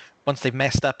they've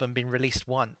messed up and been released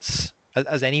once,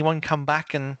 has anyone come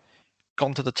back and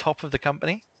gone to the top of the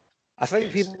company? I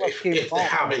think people if they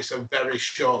have, it's a very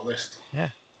short list. Yeah.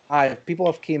 People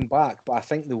have came back, but I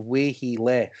think the way he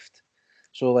left.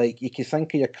 So, like, you could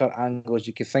think of your Kurt Angles,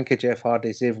 you could think of Jeff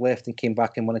Hardy's. They've left and came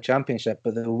back and won a championship,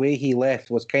 but the way he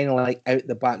left was kind of like out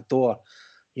the back door.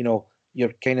 You know,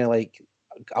 you're kind of like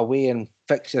away and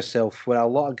fix yourself. Where a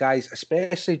lot of guys,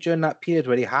 especially during that period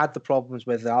where he had the problems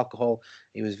with the alcohol,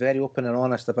 he was very open and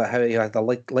honest about how he had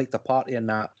liked the party and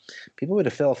that. People would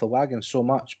have fell off the wagon so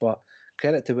much, but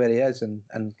credit to where he is and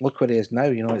look where he is now.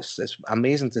 You know, it's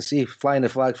amazing to see flying the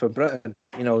flag for Britain.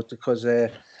 You know, because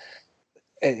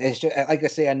it's just, like I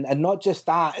say, and not just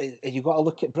that. You got to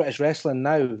look at British wrestling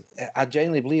now. I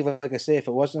genuinely believe, like I say, if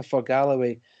it wasn't for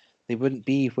Galloway, they wouldn't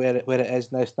be where it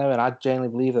is now. And I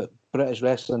genuinely believe that British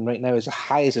wrestling right now is as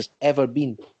high as it's ever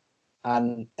been,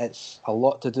 and it's a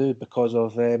lot to do because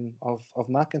of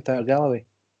McIntyre Galloway.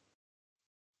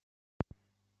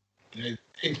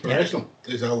 Inspirational.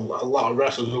 There's a lot of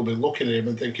wrestlers who'll be looking at him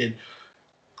and thinking,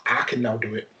 I can now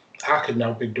do it. I can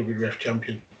now be WWF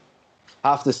champion.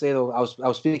 I have to say though, I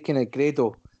was speaking to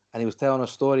Grado, and he was telling a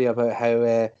story about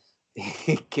how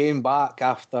he came back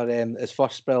after his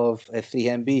first spell of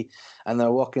 3MB, and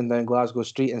they're walking down Glasgow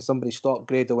Street, and somebody stopped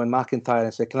Grado and McIntyre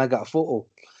and said, "Can I get a photo?"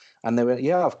 And they went,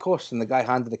 "Yeah, of course." And the guy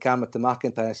handed the camera to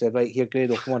McIntyre and said, "Right here,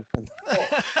 Grado, come on."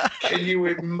 Can you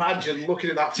imagine looking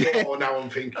at that photo now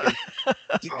and thinking,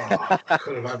 I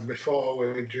could have had my photo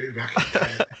with Drew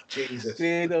McIntyre. Jesus.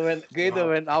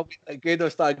 Grado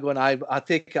started going, I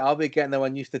take it, I'll be getting the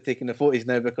one used to taking the photos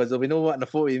now, because there'll be no wanting a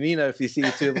photo of me now if you see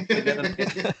the two of them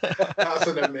together.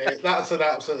 That's an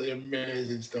absolutely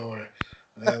amazing story.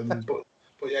 But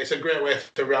yeah, it's a great way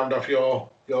to round off your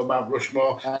Mount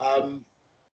Rushmore.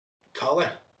 Tolly,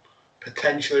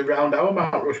 potentially round our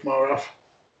Mount Rushmore off.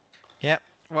 Yeah,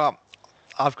 well,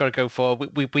 I've got to go for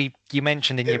you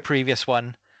mentioned in your previous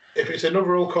one. If it's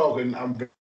another Hulk Hogan, I'm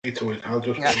ready to it. I'll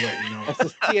just let you know. It's a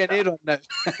TNA run now.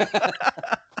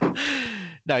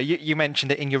 No, you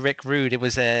mentioned it in your Rick Rude. It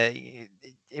was a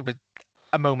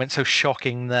moment so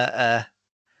shocking that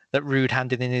Rude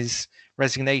handed in his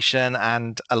resignation,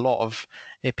 and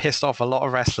it pissed off a lot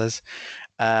of wrestlers,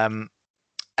 and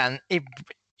it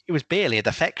was barely a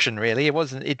defection, really.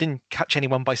 It didn't catch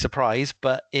anyone by surprise,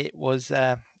 but it was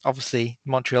obviously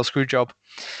Montreal Screwjob.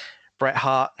 Bret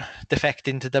Hart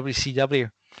defecting to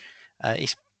WCW.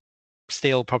 It's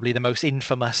still probably the most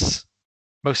infamous,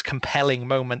 most compelling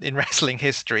moment in wrestling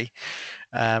history.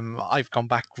 I've gone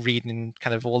back reading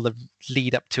kind of all the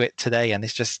lead up to it today, and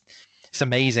it's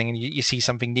amazing. And you see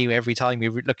something new every time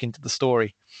you look into the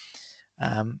story.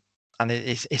 And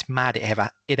it's mad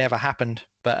it ever happened,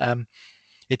 but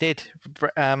it did.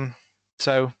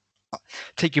 So I'll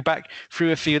take you back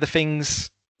through a few of the things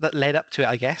that led up to it,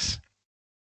 I guess.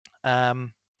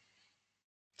 So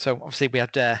obviously we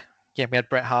had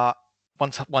Bret Hart.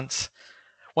 Once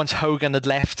Hogan had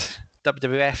left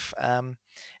WWF,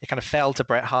 it kind of fell to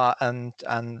Bret Hart and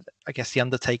I guess the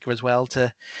Undertaker as well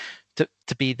to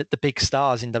be the big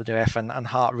stars in WWF, and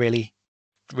Hart really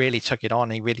took it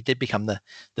on. He really did become the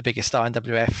biggest star in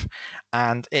WWF,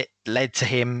 and it led to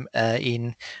him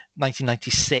in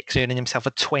 1996 earning himself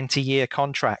a 20-year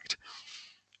contract.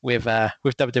 with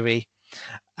WWE,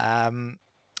 and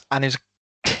it was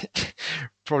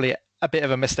probably a bit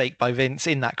of a mistake by Vince.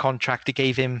 In that contract, it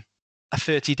gave him a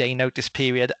 30-day notice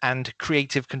period and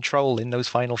creative control in those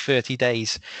final 30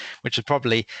 days, which is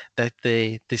probably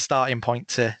the starting point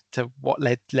to what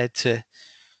led to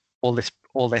all this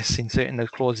inserting those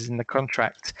clauses in the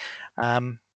contract.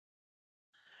 Because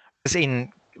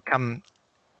in come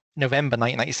November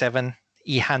 1997,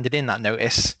 he handed in that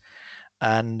notice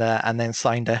and then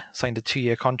signed a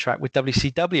 2-year contract with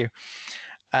WCW.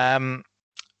 And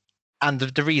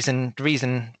the reason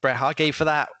Bret Hart gave for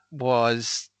that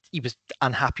was he was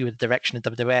unhappy with the direction of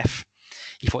WWF.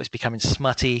 He thought it was becoming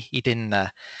smutty. He didn't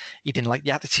like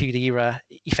the Attitude Era.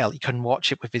 He felt he couldn't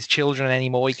watch it with his children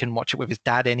anymore. He couldn't watch it with his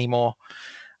dad anymore.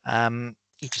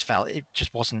 He just felt it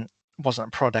just wasn't a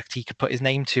product he could put his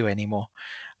name to anymore.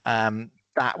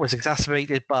 That was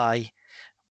exacerbated by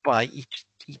he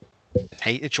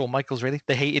hated Shawn Michaels. Really,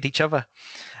 they hated each other,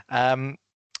 and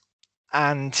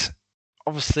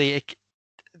obviously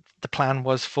the plan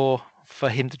was for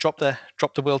him to drop the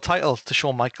world title to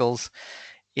Shawn Michaels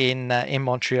in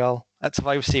Montreal at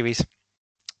Survivor Series,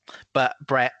 but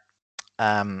Bret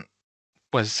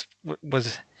was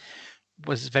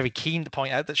very keen to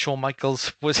point out that Shawn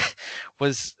Michaels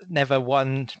was never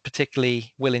one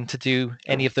particularly willing to do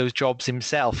any of those jobs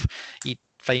himself. He'd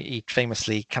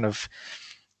famously kind of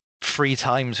 3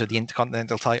 times with the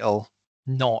Intercontinental title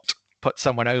not put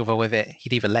someone over with it.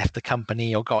 He'd either left the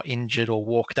company or got injured or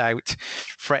walked out,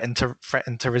 threatened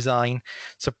to resign.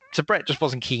 So Bret just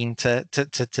wasn't keen to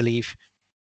leave,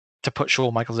 to put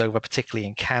Shawn Michaels over, particularly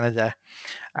in Canada.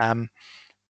 The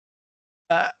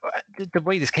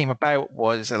way this came about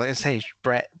was, like I say,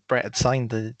 Bret had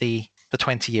signed the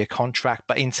 20-year contract,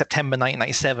 but in September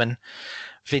 1997,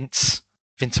 Vince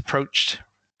approached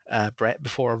Bret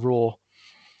before a Raw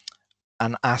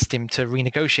and asked him to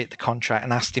renegotiate the contract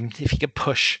and asked him if he could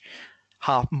push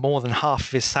more than half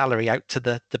of his salary out to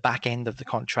the back end of the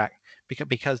contract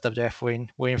because WWF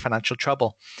were in financial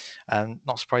trouble.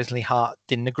 Not surprisingly, Hart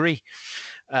didn't agree.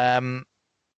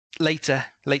 Later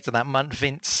that month,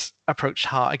 Vince approached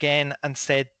Hart again and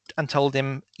told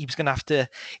him he was going to have to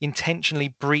intentionally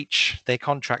breach their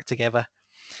contract together,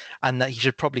 and that he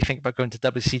should probably think about going to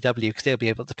WCW because they'll be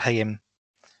able to pay him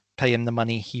the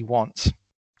money he wants.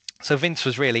 So Vince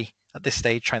was really at this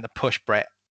stage trying to push Bret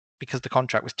because the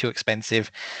contract was too expensive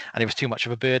and it was too much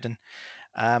of a burden.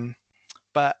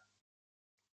 But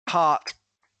Hart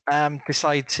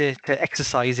decided to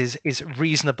exercise his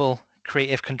reasonable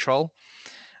creative control,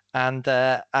 and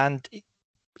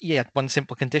he had one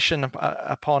simple condition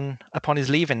upon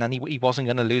his leaving, and he wasn't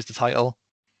going to lose the title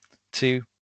to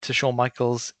Shawn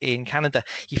Michaels in Canada.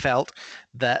 He felt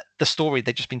that the story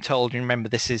they'd just been told, and remember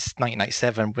this is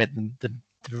 1997 with the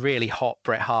really hot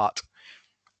Bret Hart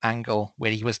angle, where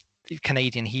he was a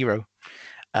Canadian hero,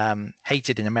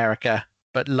 hated in America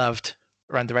but loved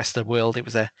around the rest of the world. It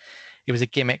was a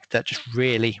gimmick that just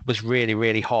was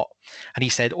really hot, and he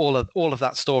said all of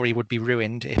that story would be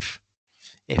ruined if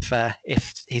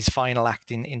his final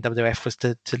act in WWF was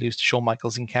to lose to Shawn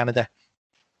Michaels in Canada.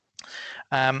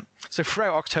 So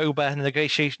throughout October,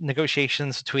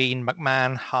 negotiations between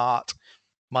McMahon, Hart,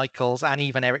 Michaels, and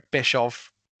even Eric Bischoff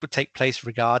would take place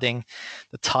regarding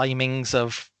the timings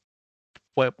of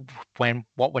what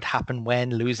would happen when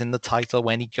losing the title,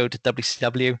 when he'd go to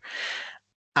WCW,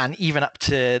 and even up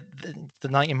to the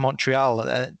night in Montreal,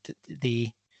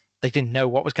 they didn't know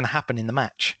what was going to happen in the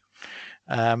match.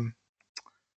 So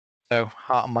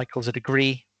Hart and Michaels would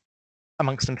agree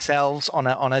amongst themselves on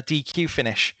a DQ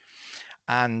finish,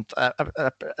 and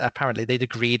apparently they'd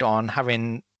agreed on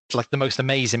having like the most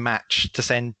amazing match to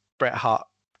send Bret Hart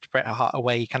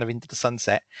away kind of into the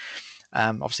sunset.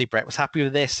 Obviously Bret was happy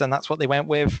with this, and that's what they went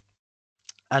with.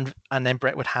 And then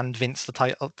Bret would hand Vince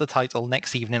the title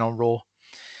next evening on Raw.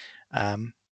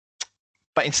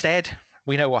 But instead,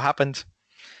 we know what happened.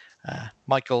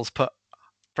 Michaels put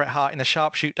Bret Hart in a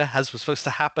sharpshooter, as was supposed to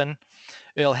happen.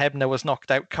 Earl Hebner was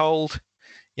knocked out cold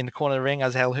in the corner of the ring,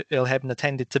 as Earl Hebner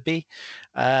tended to be.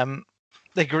 They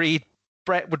agreed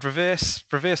Bret would reverse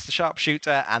the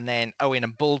sharpshooter, and then Owen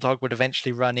and Bulldog would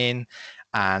eventually run in,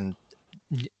 and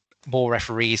more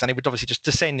referees, and it would obviously just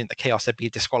descend into chaos. There'd be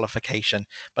a disqualification,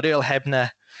 but Earl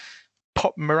Hebner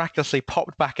miraculously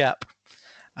popped back up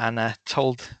and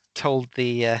told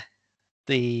the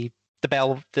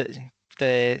bell,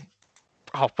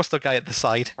 what's the guy at the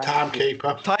side?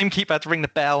 Timekeeper to ring the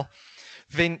bell.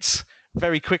 Vince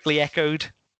very quickly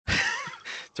echoed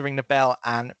to ring the bell,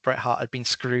 and Bret Hart had been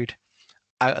screwed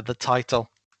out of the title.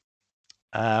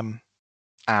 And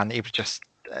it was just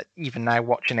even now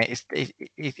watching it,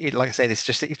 like I said, it's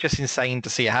just insane to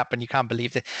see it happen. You can't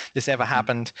believe that this ever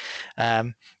happened.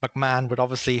 McMahon would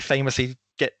obviously famously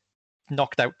get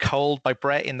knocked out cold by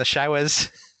Brett in the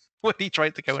showers when he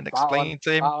tried to go and explain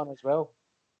to him. Spat on as well.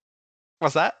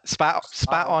 Was that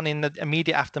spat on in the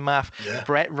immediate aftermath? Yeah.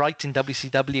 Brett right in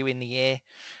WCW in the air,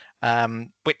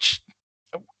 which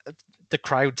the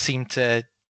crowd seemed to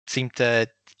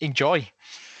enjoy,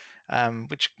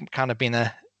 which kind of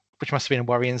which must have been a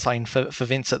worrying sign for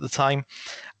Vince at the time.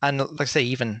 And like I say,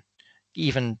 even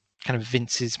kind of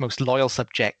Vince's most loyal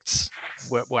subjects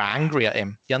were angry at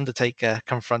him. The Undertaker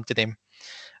confronted him.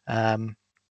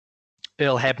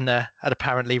 Earl Hebner had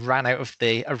apparently ran out of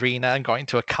the arena and got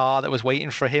into a car that was waiting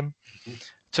for him,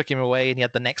 took him away, and he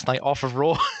had the next night off of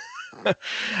Raw.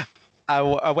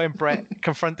 When Brett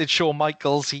confronted Shawn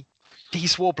Michaels, he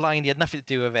swore blind. He had nothing to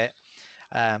do with it.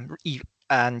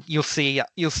 And you'll see,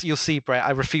 Brett.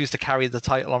 I refuse to carry the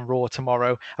title on Raw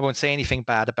tomorrow. I won't say anything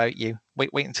bad about you.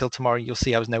 Wait until tomorrow. You'll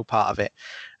see I was no part of it.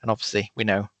 And obviously, we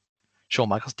know Shawn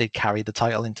Michaels did carry the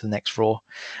title into the next Raw,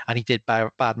 and he did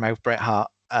badmouth Bret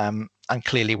Hart. And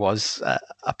clearly was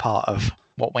a part of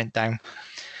what went down.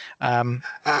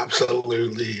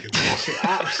 Absolutely it was.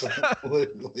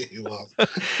 Absolutely it was.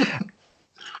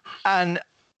 And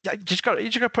you just got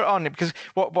to put it on it, because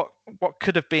what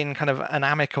could have been kind of an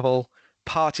amicable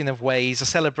parting of ways, a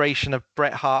celebration of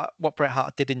Bret Hart, what Bret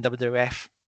Hart did in WWF,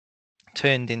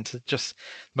 turned into just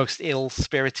most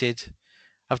ill-spirited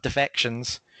of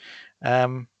defections.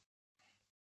 But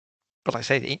like I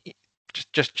say,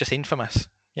 just infamous.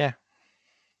 Yeah.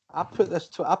 I put this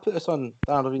on.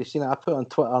 I don't know if you've seen it. I put it on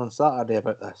Twitter on Saturday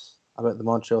about the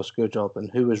Montreal Screwjob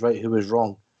and who was right, who was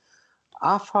wrong.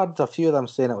 I've heard a few of them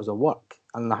saying it was a work,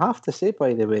 and I have to say,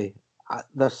 by the way,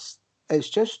 it's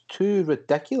just too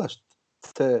ridiculous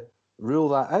to rule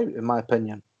that out, in my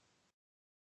opinion.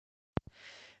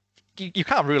 You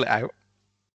can't rule it out.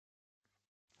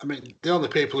 I mean, the only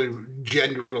people who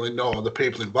genuinely know are the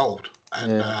people involved,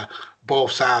 and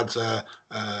both sides are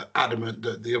adamant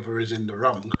that the other is in the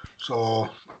wrong. So,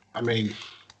 I mean,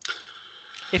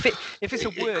 if it's a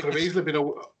work, it could have easily been a.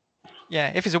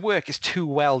 Yeah, if it's a work, it's too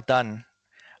well done.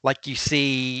 Like you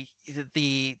see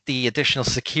the additional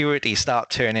security start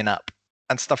turning up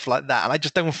and stuff like that, and I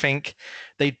just don't think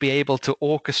they'd be able to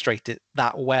orchestrate it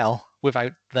that well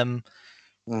without them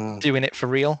doing it for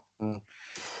real.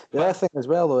 The other thing as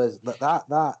well, though, is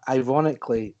that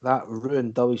ironically that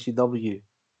ruined WCW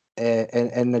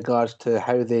in regards to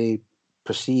how they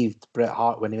perceived Bret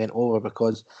Hart when he went over,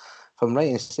 because if I'm right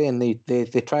in saying they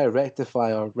try to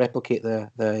rectify or replicate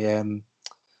the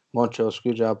Montreal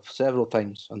Screwjob several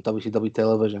times on WCW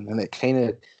television, and it kind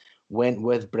of went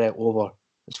with Bret over.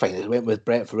 It's fine, it went with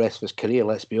Bret for the rest of his career,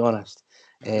 let's be honest.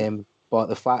 But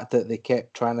the fact that they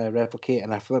kept trying to replicate,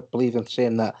 and I believe in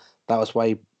saying that was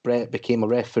why Bret became a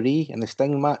referee in the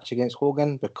Sting match against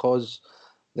Hogan, because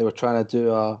they were trying to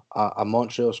do a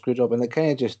Montreal Screwjob, and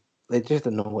they just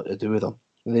didn't know what to do with them.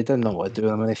 And they didn't know what to do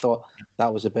with them, and they thought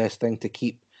that was the best thing to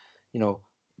keep,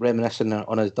 reminiscing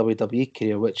on his WWE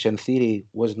career, which in theory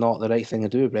was not the right thing to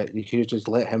do. Bret, you could just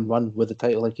let him run with the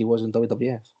title like he was in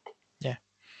WWF. Yeah.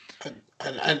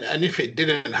 And if it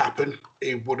didn't happen,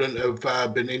 he wouldn't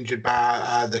have been injured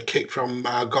by the kick from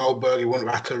Goldberg. He wouldn't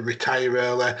have had to retire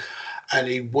early, and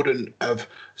he wouldn't have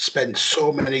spent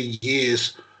so many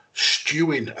years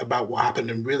stewing about what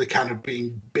happened and really kind of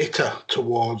being bitter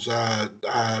towards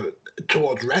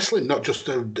wrestling, not just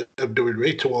of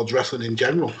WWE, towards wrestling in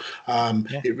general.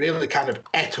 It really kind of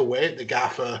ate away at the guy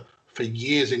for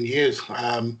years and years.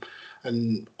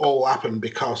 And all happened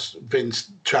because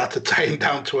Vince tried to tie him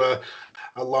down to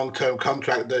a long-term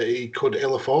contract that he could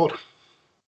ill afford.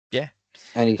 Yeah.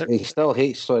 And he still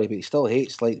hates like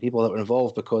people that were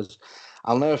involved, because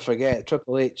I'll never forget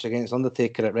Triple H against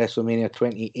Undertaker at WrestleMania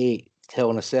 28,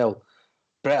 Hell in a Cell.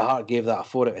 Bret Hart gave that a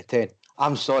 4 out of 10.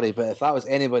 I'm sorry, but if that was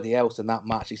anybody else in that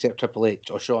match except Triple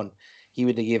H or Shawn, he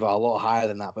would have gave it a lot higher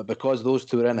than that. But because those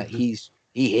two are in it, he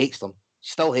hates them.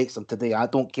 Still hates them today. I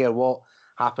don't care what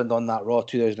happened on that Raw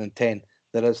 2010.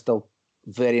 There is still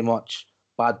very much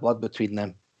bad blood between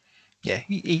them. Yeah,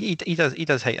 he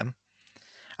does hate him.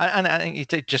 And I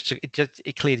think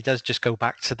it clearly does just go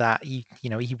back to that. He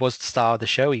was the star of the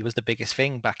show. He was the biggest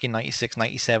thing back in 96,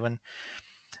 97.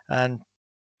 But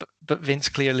Vince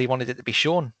clearly wanted it to be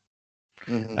Shawn.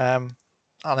 Mm-hmm. And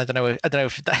I don't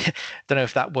know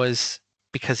if that was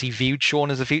because he viewed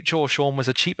Shawn as a future, or Shawn was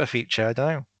a cheaper future. I don't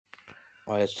know.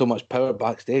 Oh, he had so much power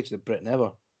backstage that Bret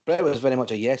never. Bret was very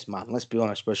much a yes man, let's be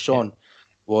honest, where Shawn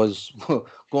was,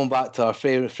 going back to our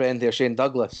favourite friend there, Shane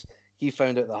Douglas, he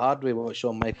found out the hard way what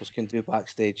Shawn Michaels can do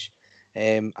backstage.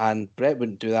 And Brett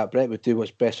wouldn't do that. Brett would do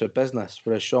what's best for business,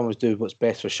 whereas Sean was doing what's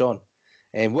best for Sean.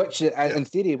 Which, in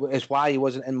theory, is why he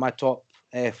wasn't in my top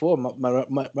four, my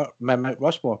Mount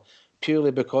Rushmore,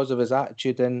 purely because of his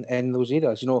attitude in those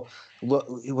eras. You know,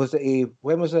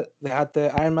 when was it they had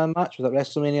the Iron Man match? Was it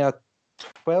WrestleMania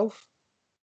 12?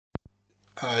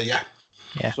 Yeah.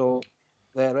 So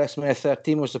the WrestleMania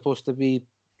 13 was supposed to be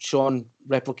Sean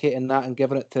replicating that and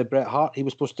giving it to Bret Hart. He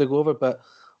was supposed to go over, but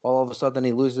all of a sudden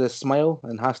he loses his smile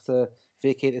and has to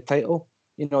vacate the title.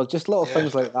 You know, just little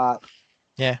things like that.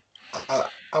 Yeah.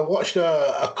 I watched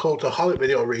a Cultaholic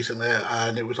video recently,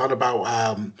 and it was on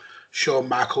about Shawn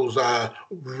Michaels'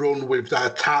 run with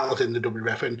titles in the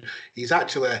WWF, and he's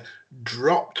actually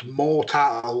dropped more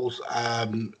titles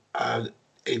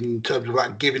in terms of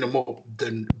like giving them up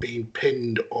than being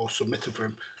pinned or submitted for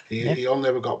him. He only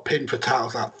ever got pinned for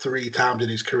titles like 3 times in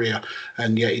his career,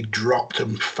 and yet he dropped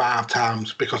them 5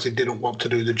 times because he didn't want to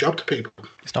do the job to people.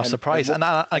 It's not surprised, and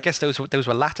I guess those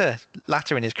were latter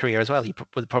in his career as well. He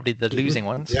was probably the losing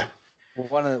ones. Yeah.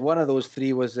 Well, one of those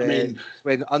 3 was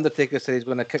when Undertaker said he's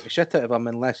going to kick the shit out of him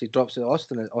unless he drops it to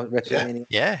Austin at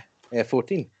WrestleMania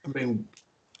 14. I mean,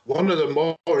 one of the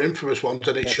more infamous ones,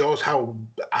 and it shows how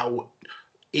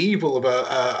evil of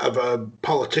a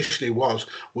politician he was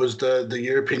the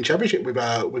European Championship with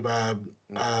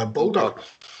Bulldog.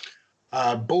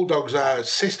 Bulldog's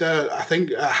sister, I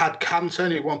think, had cancer,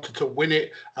 and he wanted to win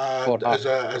it as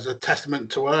a testament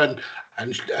to her.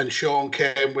 And Sean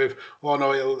came with, "Oh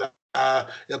no,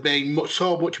 it'll mean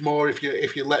so much more if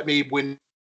you let me win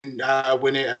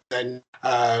it, and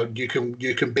then you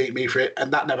can beat me for it."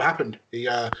 And that never happened. He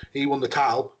won the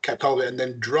title, kept all of it, and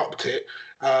then dropped it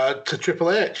to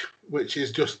Triple H, which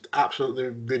is just absolutely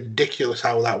ridiculous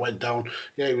how that went down.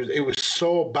 Yeah, it was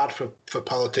so bad for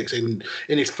politics in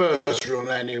his first run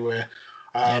anyway.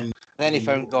 Then he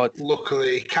found God.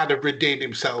 Luckily, he kind of redeemed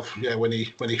himself. Yeah, when he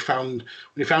found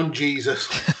Jesus.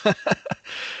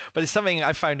 But it's something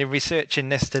I found in researching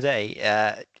this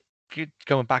today,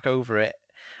 going back over it,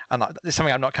 and it's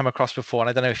something I've not come across before, and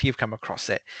I don't know if you've come across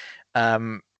it.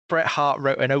 Bret Hart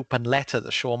wrote an open letter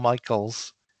to Shawn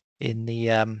Michaels in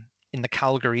the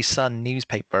Calgary Sun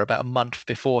newspaper about a month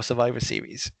before Survivor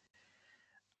Series.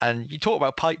 And you talk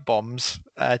about pipe bombs.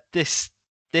 This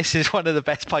is one of the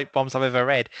best pipe bombs I've ever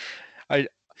read.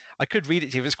 I could read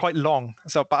it to you. It's quite long,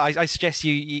 but I suggest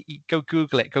you go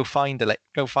Google it, go find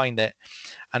it,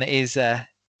 and it is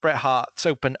Bret Hart's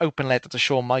open letter to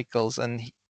Shawn Michaels, and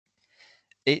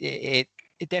it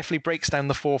definitely breaks down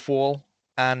the fourth wall,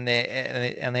 and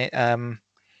it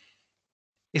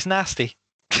it's nasty,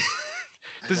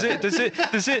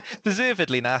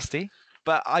 deservedly nasty.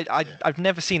 But I've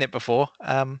never seen it before,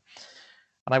 and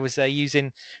I was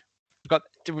using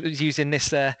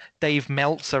this Dave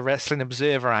Meltzer Wrestling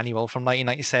Observer annual from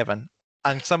 1997,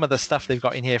 and some of the stuff they've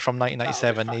got in here from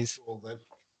 1997 is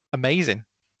amazing,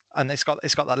 and it's got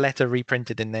that letter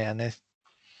reprinted in there, and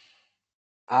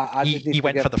he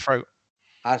went for the throat.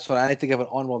 Sorry, I need to give an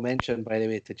honourable mention, by the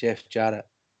way, to Jeff Jarrett.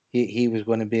 He was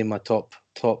going to be in my top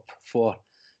 4,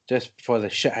 just for the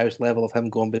shithouse level of him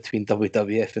going between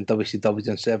WWF and WCW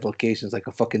on several occasions like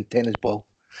a fucking tennis ball.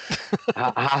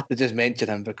 I have to just mention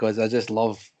him because I just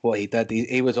love what he did.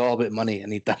 He was all about money,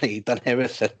 and he done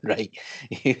everything right.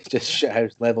 He was just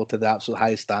shithouse level to the absolute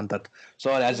highest standard.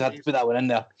 Sorry, I just had to put that one in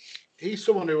there. He's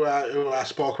someone who I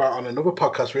spoke about on another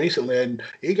podcast recently, and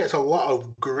he gets a lot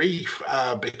of grief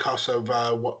because of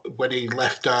when he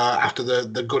left after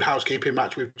the Good Housekeeping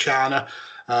match with China.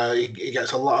 He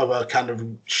gets a lot of kind of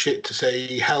shit to say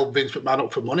he held Vince McMahon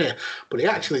up for money, but he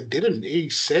actually didn't. He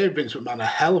saved Vince McMahon a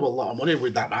hell of a lot of money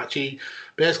with that match. He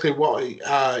basically what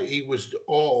he was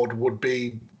owed would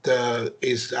be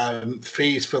his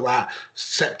fees for like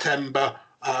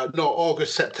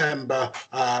August, September,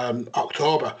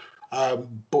 October.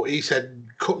 But he said,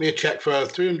 cut me a check for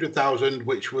 $300,000,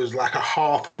 which was like a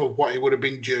half of what he would have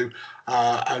been due,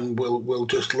 and we'll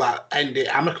just end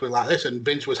it amicably like this. And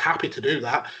Vince was happy to do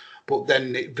that, but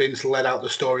then Vince let out the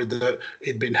story that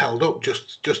he'd been held up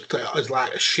just as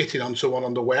like shitting on someone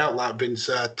on the way out, like Vince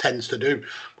tends to do.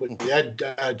 But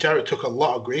yeah, Jarrett took a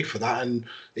lot of grief for that, and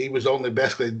he was only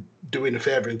basically doing a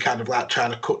favour and kind of like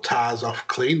trying to cut ties off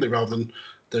cleanly rather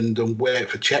than wait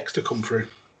for checks to come through.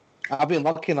 I've been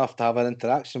lucky enough to have an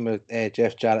interaction with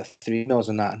Jeff Jarrett through emails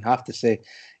and that, and I have to say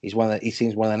he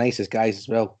seems one of the nicest guys as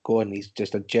well going. He's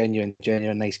just a genuine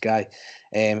nice guy,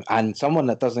 and someone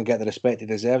that doesn't get the respect he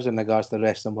deserves in regards to the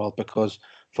wrestling world, because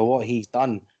for what he's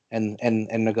done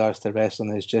in regards to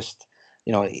wrestling is just,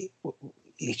 you know,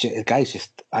 the guy's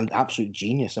just an absolute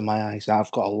genius in my eyes.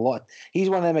 I've got a lot. He's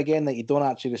one of them again that you don't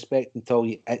actually respect until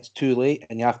it's too late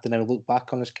and you have to now look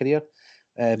back on his career.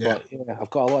 But yeah, I've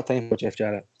got a lot of time for Jeff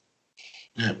Jarrett.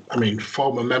 Yeah, I mean,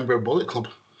 former member of Bullet Club.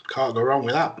 Can't go wrong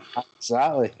with that.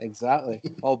 Exactly.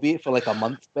 Albeit for like a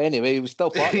month. But anyway, he was still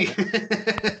part of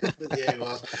it. Yeah, he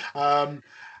was.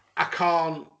 I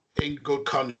can't, in good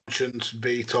conscience,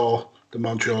 veto the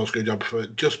Montreal Screwjob for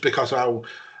it, just because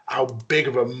how big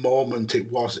of a moment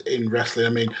it was in wrestling. I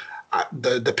mean,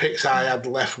 the picks I had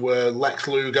left were Lex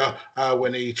Luger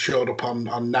when he showed up on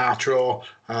Nitro,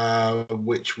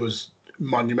 which was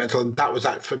monumental, and that was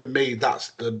for me. That's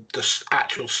the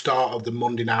actual start of the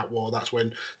Monday Night War. That's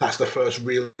the first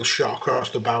real shot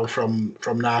across the bow from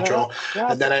Nitro.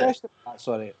 Yeah, and then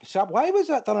sorry, why was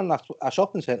that done in a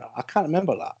shopping centre? I can't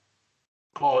remember that.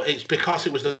 Oh, it's because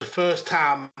it was the first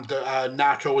time that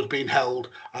Nitro was being held,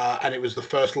 and it was the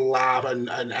first live, and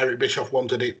Eric Bischoff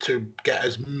wanted it to get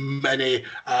as many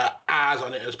eyes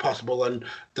on it as possible. And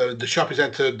the shopping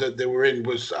centre that they were in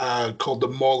was called the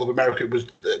Mall of America. It was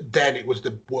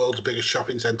the world's biggest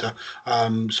shopping centre.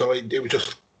 So it was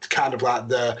just kind of like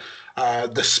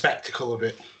the spectacle of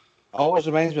it. Always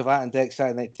reminds me of that in Dex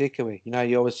Saturday Night Takeaway. You know,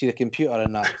 you always see the computer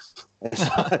in that.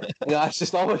 It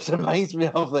just always reminds me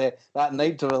of that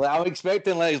night. I'm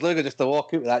expecting Lex Luger just to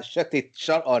walk out with that shitty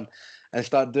shirt on and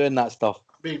start doing that stuff.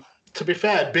 I mean, to be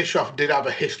fair, Bischoff did have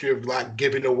a history of like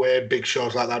giving away big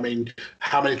shows like that. I mean,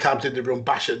 how many times did they run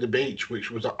Bash at the Beach,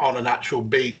 which was on an actual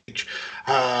beach?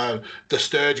 The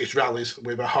Sturgis rallies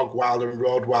with a Hog Wild and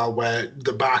Road Wild, where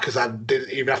the Barkers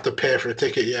didn't even have to pay for a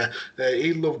ticket. Yeah,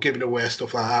 he loved giving away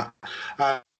stuff like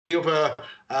that. The other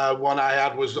one I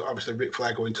had was obviously Ric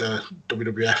Flair going to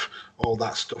WWF, all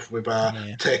that stuff with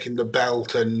taking the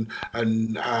belt and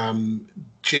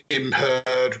Jim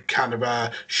Herd kind of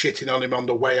shitting on him on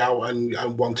the way out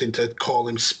and wanting to call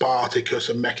him Spartacus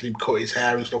and making him cut his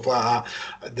hair and stuff like that.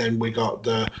 And then we got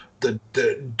the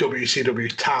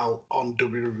WCW title on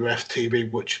WWF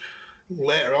TV, which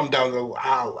later on down the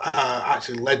aisle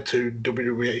actually led to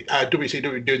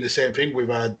WCW doing the same thing with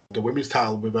the women's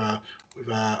title with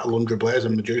Alundra Blaze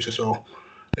and Medusa. So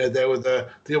they were the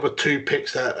other two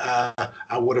picks that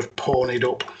I would have ponied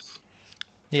up.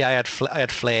 Yeah, I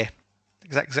had Flair.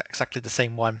 Exactly the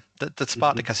same one. The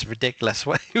Spartacus is ridiculous.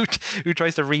 Who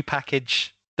tries to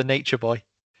repackage the Nature Boy?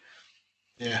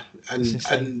 Yeah,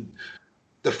 and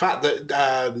the fact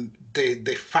that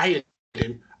they fired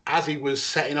him as he was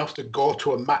setting off to go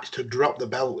to a match to drop the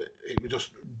belt, it was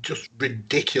just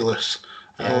ridiculous.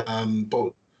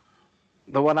 But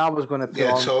the one I was going to put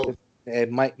on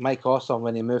was Mike Awesome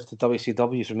when he moved to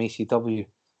WCW from ECW,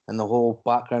 and the whole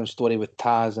background story with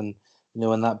Taz, and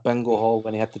in that bingo hall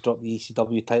when he had to drop the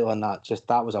ECW title, and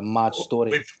that was a mad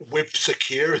story with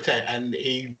security, and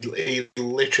he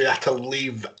literally had to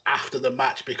leave after the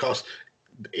match because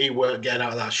he weren't getting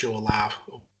out of that show alive.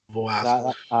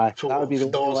 That would be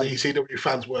those ECW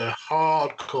fans were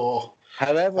hardcore.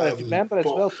 However, if you remember as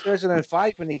well,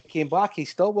 2005 when he came back, he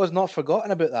still was not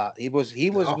forgotten about that. He was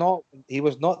not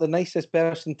the nicest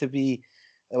person to be.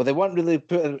 Well, they weren't really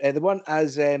they weren't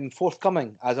as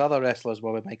forthcoming as other wrestlers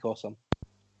were with Mike Awesome.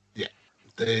 Yeah,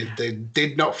 they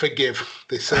did not forgive.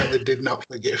 They certainly did not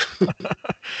forgive.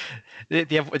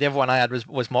 the other one I had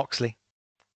was Moxley,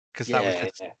 because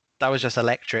that was just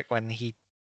electric when he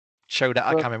showed up.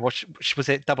 I can't remember. Was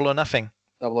it Double or Nothing?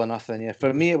 Double or Nothing, yeah.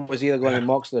 For me, it was either going to be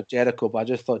Moxley or Jericho, but I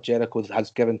just thought Jericho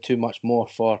has given too much more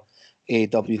for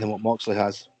AEW than what Moxley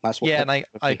has. That's what. Yeah, and I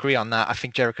agree on that. I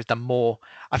think Jericho's done more.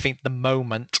 I think the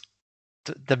moment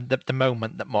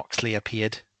that Moxley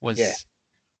appeared was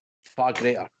far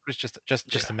greater. It was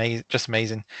just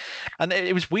amazing, and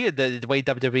it was weird the way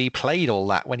WWE played all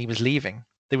that when he was leaving.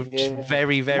 They were just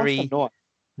very, very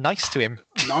nice to him.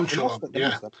 Nonchalant,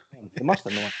 They must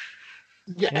have known.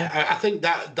 Yeah, I think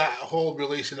that whole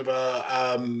releasing of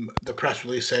the press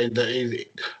release saying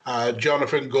that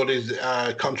Jonathan Goody's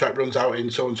contract runs out in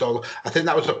so and so, I think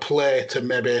that was a play to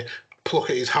maybe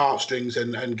pluck at his heartstrings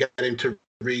and get him to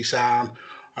re-sign.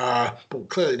 But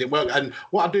clearly it didn't work. And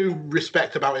what I do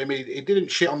respect about him, he didn't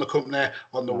shit on the company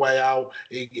on the way out.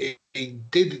 He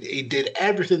did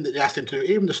everything that they asked him to do,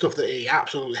 even the stuff that he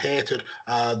absolutely hated,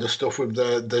 the stuff with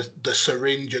the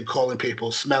syringe and calling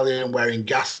people smelly and wearing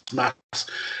gas masks.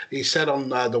 He said on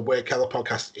the Wade Keller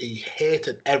podcast he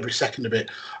hated every second of it,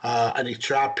 and he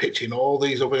tried pitching all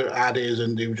these other ideas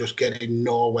and he was just getting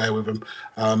nowhere with them.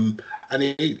 And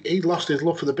he lost his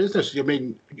love for the business. I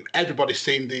mean, everybody's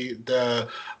seen the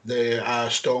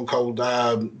Stone Cold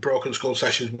Broken Skull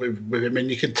sessions with him, and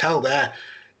you can tell there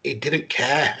he didn't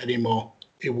care anymore.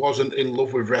 He wasn't in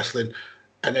love with wrestling,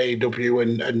 and AEW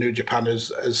and New Japan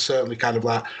has certainly kind of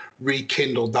like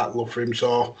rekindled that love for him.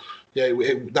 So yeah,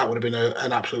 that would have been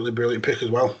an absolutely brilliant pick as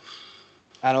well.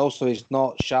 And also, he's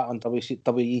not shat on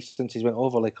WWE since he's went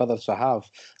over like others have.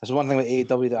 That's one thing with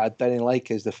AEW that I didn't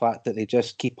like is the fact that they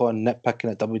just keep on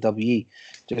nitpicking at WWE.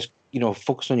 Just,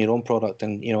 focus on your own product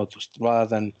and, just rather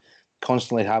than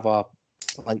constantly have a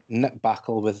nit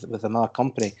battle with another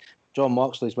company. John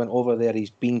Moxley's went over there. He's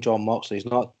been John Moxley. He's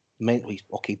not meant.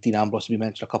 Dean Ambrose has been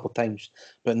mentioned a couple of times,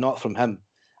 but not from him.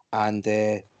 And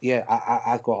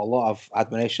I've got a lot of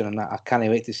admiration, and I can't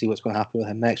wait to see what's going to happen with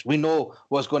him next. We know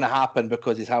what's going to happen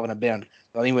because he's having a burn.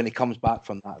 I mean, when he comes back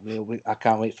from that, I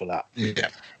can't wait for that. Yeah,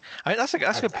 I mean, that's a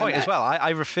good point as well.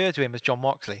 I refer to him as John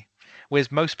Moxley, whereas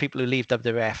most people who leave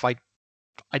WWF,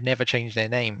 I'd never change their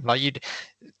name. Like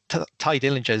Ty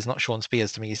Dillinger is not Sean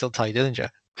Spears to me; he's still Ty Dillinger.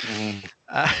 Mm.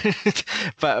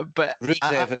 But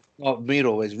Rusev, it's not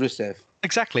Miro, it's Rusev.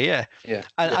 Exactly, yeah.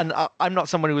 And I'm not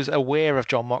someone who was aware of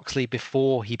John Moxley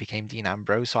before he became Dean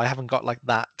Ambrose, so I haven't got like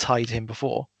that tied to him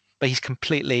before. But he's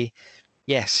completely,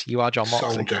 yes, you are John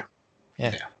Moxley. Soldier.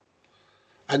 Yeah.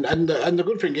 And the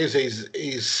good thing is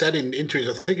he's said in interviews,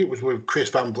 I think it was with Chris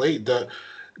Van Vliet, that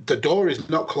the door is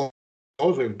not closed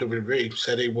with WWE.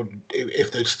 Said he would,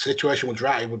 if the situation was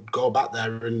right, he would go back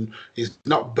there, and he's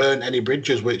not burnt any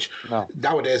bridges, which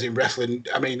nowadays in wrestling,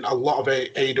 I mean, a lot of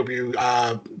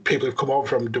AEW people who've come over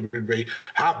from WWE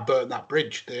have burnt that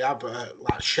bridge. They have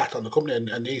shat on the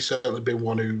company, and he's certainly been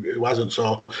one who hasn't.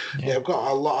 So I've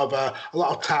got a lot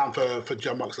of time for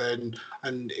John Moxley,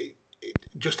 and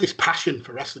just this passion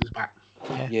for wrestling's back.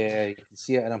 Yeah, you can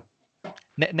see it in him.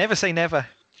 Never say never.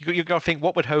 You got to think,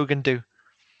 what would Hogan do?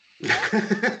 He's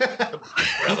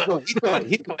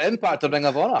got Impact of Ring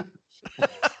of Honor.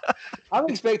 I'm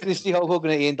expecting to see Hulk Hogan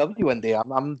at AEW one day.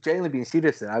 I'm genuinely being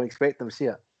serious there. I'm expecting to see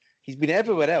it. He's been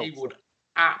everywhere else. He would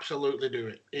absolutely do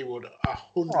it. He would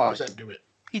 100% do it.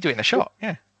 He'd do it in a shot,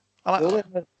 yeah. I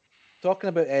like that. Talking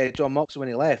about John Moxley when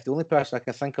he left, the only person I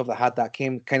can think of that had that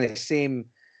kind of same,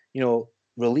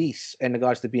 release in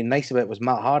regards to being nice about it was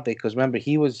Matt Hardy, because remember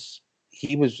it was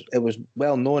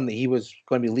well known that he was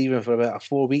going to be leaving for about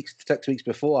 6 weeks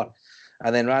before,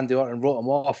 and then Randy Orton wrote him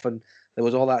off, and there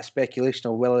was all that speculation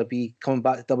of will he be coming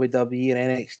back to WWE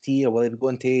and NXT, or will he be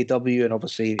going to AEW, and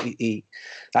obviously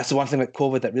that's the one thing with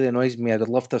COVID that really annoys me. I'd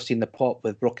love to have seen the pop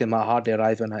with Brooke and Matt Hardy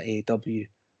arriving at AEW,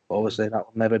 but obviously that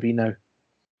will never be now.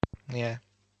 Yeah,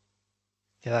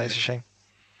 that is a shame.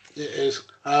 It is.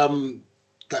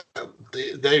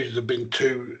 Those have been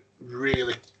two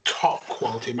really top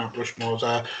quality Mount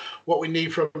Rushmores. What we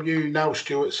need from you now,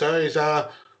 Stuart, sir, is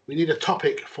we need a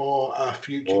topic for a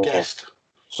future guest.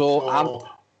 So I'm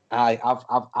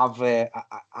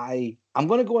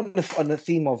going to go on the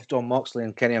theme of John Moxley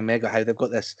and Kenny Omega, how they've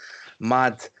got this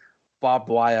mad barbed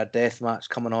wire death match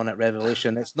coming on at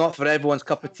Revolution. It's not for everyone's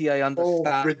cup of tea, I understand.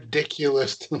 Oh,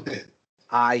 ridiculous.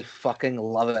 I fucking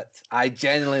love it. I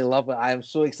genuinely love it. I am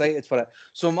so excited for it.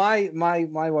 So my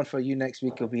one for you next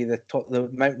week will be the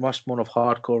Mount Rushmore of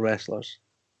hardcore wrestlers.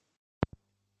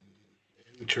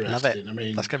 Interesting. Love it. I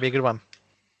mean, that's going to be a good one.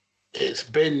 It's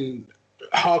been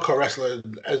hardcore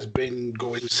wrestling has been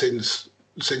going since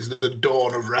the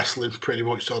dawn of wrestling, pretty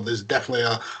much. So there's definitely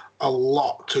a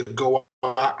lot to go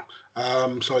at.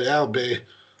 I'll be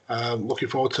looking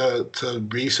forward to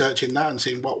researching that and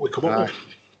seeing what we come up with.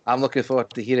 I'm looking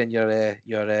forward to hearing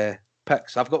your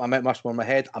picks. I've got my Mount Rushmore in my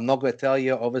head. I'm not going to tell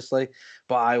you, obviously,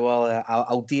 but I will.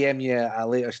 I'll DM you at a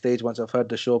later stage once I've heard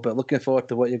the show. But looking forward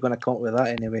to what you're going to come up with that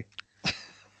anyway.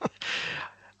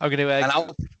 I'm going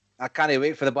to. I can't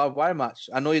wait for the barbed wire match.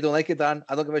 I know you don't like it, Dan.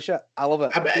 I don't give a shit. I love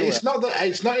it. It's not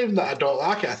even that I don't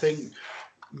like it. I think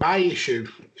my issue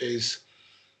is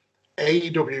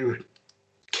AEW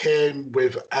came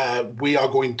with we are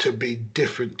going to be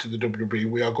different to the WWE.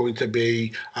 We are going to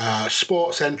be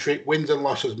sports centric, wins and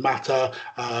losses matter,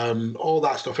 all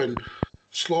that stuff. And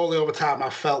slowly over time, I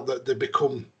felt that they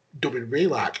become WWE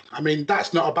like. I mean,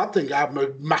 that's not a bad thing. I'm a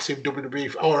massive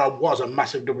WWE, or I was a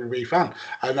massive WWE fan,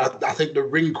 and I think the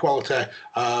ring quality,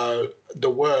 the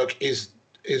work is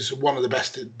one of the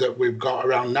best that we've got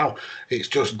around now. It's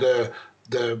just the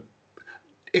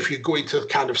if you're going to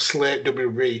kind of slate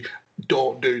WWE,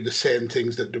 don't do the same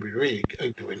things that WWE are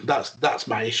doing. That's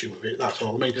my issue with it. That's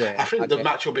all. I mean, I think the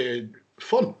match will be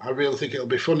fun. I really think it'll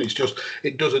be fun. It's just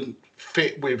it doesn't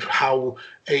fit with how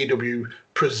AEW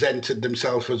presented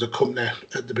themselves as a company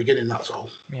at the beginning. That's all.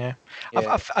 Yeah.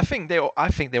 I think they're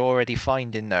already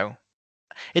finding though.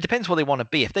 It depends what they want to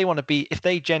be. If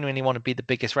they genuinely want to be the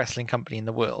biggest wrestling company in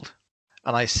the world,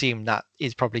 and I assume that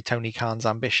is probably Tony Khan's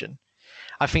ambition,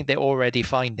 I think they're already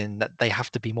finding that they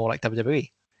have to be more like WWE.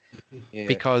 Yeah.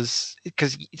 Because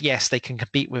yes, they can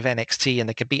compete with NXT and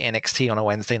they can beat NXT on a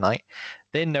Wednesday night.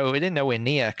 They're nowhere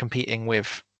near competing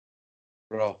with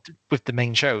the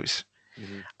main shows.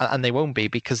 and they won't be,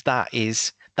 because that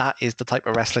is the type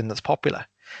of wrestling that's popular.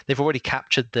 They've already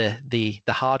captured the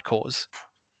hardcores,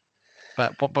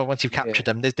 but once you've captured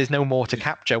them, there's no more to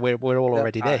capture. We're all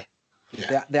already there.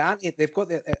 Yeah. They've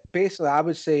got basically, I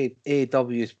would say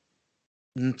AEW is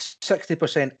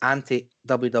 60% anti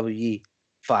WWE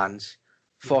fans,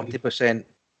 40%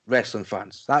 wrestling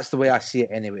fans. That's the way I see it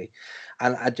anyway.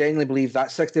 And I genuinely believe that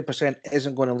 60%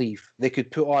 isn't going to leave. They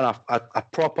could put on a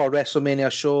proper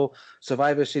WrestleMania show,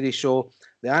 Survivor Series show.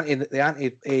 The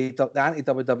anti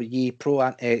WWE, pro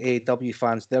AEW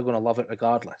fans, they're going to love it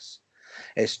regardless.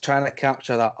 It's trying to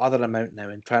capture that other amount now,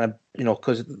 and trying to,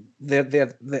 because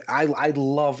I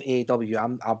love AEW.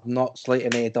 I'm not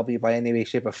slighting AEW by any way,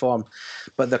 shape, or form,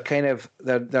 but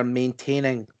they're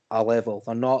maintaining a level.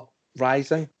 They're not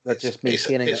rising. They're just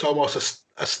maintaining. It's almost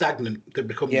a stagnant. They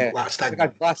become like stagnant. It's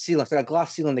like a glass ceiling. It's like a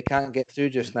glass ceiling they can't get through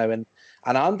just now, and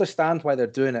I understand why they're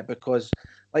doing it, because,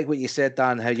 like what you said,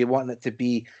 Dan, how you want it to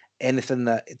be anything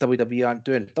that WWE aren't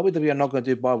doing. WWE are not going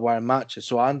to do barbed wire matches,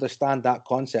 so I understand that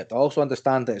concept. I also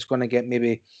understand that it's going to get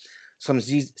maybe some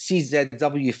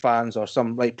CZW fans or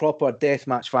some like proper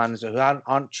deathmatch fans who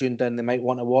aren't tuned in. They might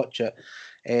want to watch it.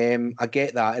 I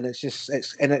get that,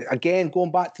 and again,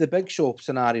 going back to the Big Show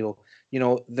scenario,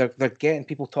 they're getting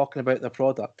people talking about their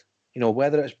product.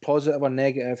 Whether it's positive or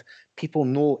negative, people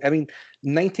know. I mean,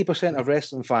 90% of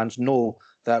wrestling fans know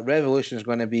that Revolution is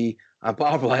going to be a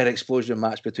barbed wire explosion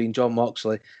match between Jon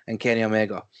Moxley and Kenny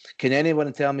Omega. Can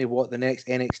anyone tell me what the next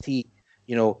NXT,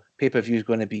 pay-per-view is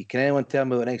going to be? Can anyone tell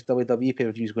me what the next WWE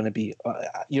pay-per-view is going to be?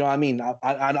 You know what I mean?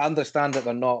 I understand that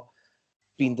they're not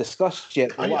being discussed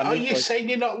yet. Are you saying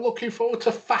you're not looking forward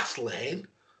to Fastlane?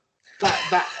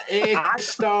 That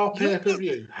 8-star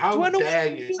pay-per-view? How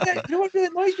dare you? You know what really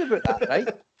annoys me about that, right?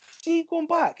 See, going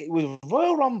back, it was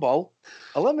Royal Rumble,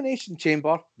 Elimination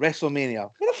Chamber, WrestleMania.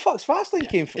 Where the fuck's Fastlane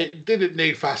came from? It didn't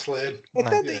need Fastlane.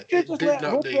 It did just let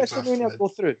WrestleMania go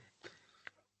through.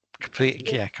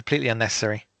 Completely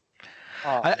unnecessary.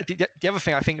 The other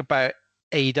thing I think about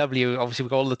AEW, obviously we've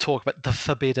got all the talk about the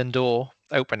Forbidden Door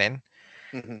opening.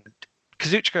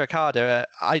 Kazuchika Okada,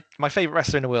 my favorite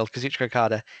wrestler in the world, Kazuchika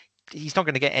Okada, he's not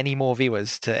going to get any more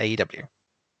viewers to AEW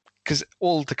because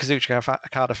all the Kazuchika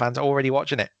Okada fans are already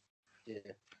watching it.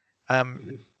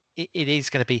 It is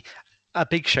going to be a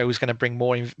Big Show is going to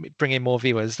bring in more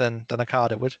viewers than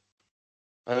Okada would.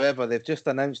 However, they've just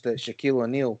announced that Shaquille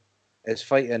O'Neal is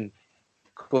fighting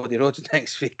Cody Rhodes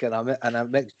next week in a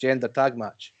mixed gender tag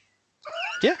match.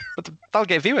 Yeah, but that'll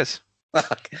get viewers.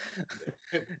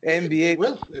 NBA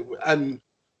will, and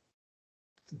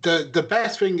the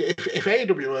best thing, if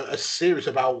AEW are serious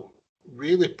about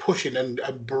really pushing and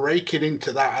breaking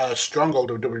into that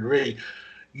stronghold of WWE,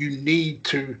 you need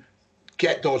to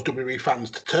get those WWE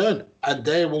fans to turn, and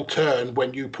they will turn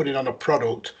when you put in on a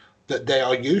product that they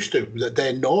are used to, that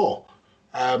they know.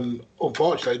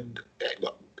 Unfortunately,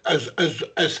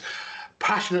 as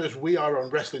passionate as we are on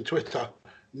wrestling Twitter,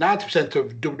 90%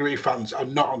 of WWE fans are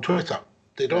not on Twitter.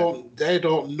 They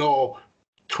don't know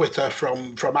Twitter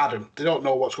from Adam. They don't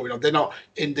know what's going on. They're not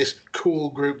in this cool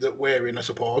group that we're in, I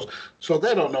suppose. So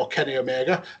they don't know Kenny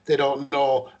Omega. They don't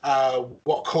know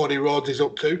what Cody Rhodes is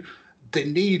up to. They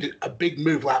need a big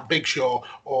move like Big Show,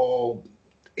 or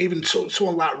even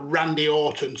someone like Randy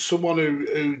Orton, someone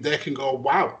who they can go,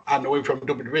 wow, I know him from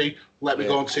WWE, let me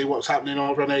go and see what's happening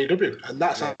over on AEW. And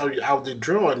that's how they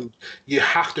draw. And you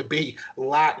have to be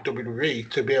like WWE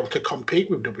to be able to compete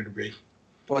with WWE.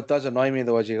 What does annoy me,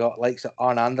 though, is you got likes of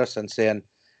Arn Anderson saying,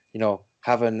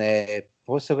 having,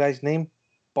 what's the guy's name?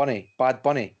 Bad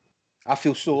Bunny. I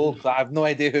feel so old that I have no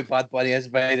idea who Bad Bunny is,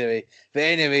 by the way. But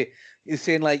anyway, he's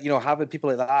saying, having people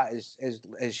like that is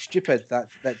stupid. That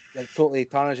totally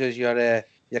tarnishes your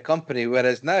company.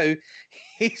 Whereas now,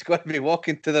 he's going to be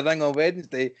walking to the ring on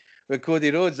Wednesday with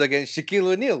Cody Rhodes against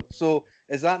Shaquille O'Neal. So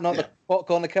is that not the pot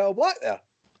calling the kettle black there?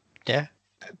 Yeah.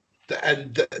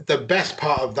 And the best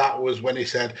part of that was when he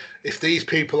said, if these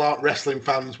people aren't wrestling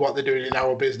fans, what they're doing in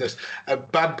our business.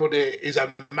 Bad Bunny is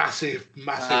a massive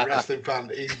wrestling fan.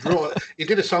 He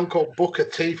did a song called Booker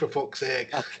T, for fuck's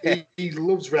sake. Okay. He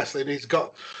loves wrestling. He's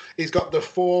got the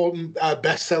 4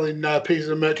 best-selling pieces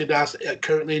of merchandise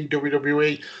currently in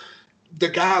WWE. The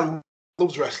guy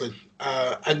loves wrestling.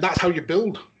 And that's how you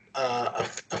build a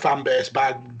fan base,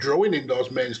 by drawing in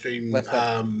those mainstream...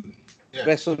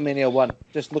 WrestleMania 1.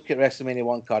 Just look at WrestleMania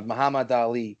 1 card. Muhammad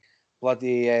Ali,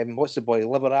 bloody what's the boy?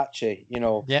 Liberace.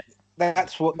 Yeah.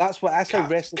 That's how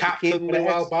wrestling Captain Lou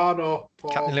Albano.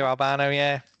 Captain Lou Albano,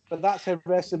 yeah. But that's how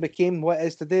wrestling became what it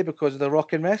is today, because of the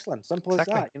rock and wrestling. Simple as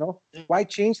that. Why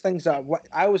change things? I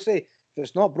always say, if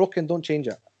it's not broken, don't change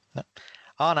it. No.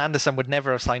 Arn Anderson would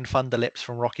never have signed Thunder Lips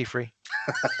from Rocky III.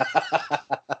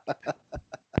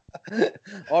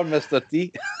 Or Mr.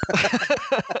 T.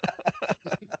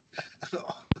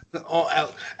 Or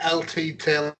LT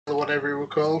Taylor, or whatever he was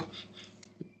called.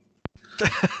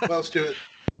 Well, Stuart,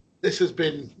 this has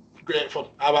been great fun.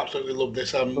 I've absolutely loved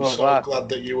this. I'm glad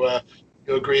that you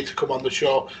agreed to come on the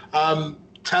show.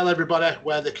 Tell everybody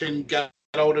where they can get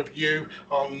hold of you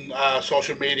on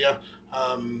social media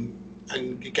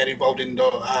and get involved in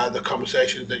the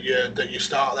conversations that you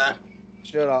start there.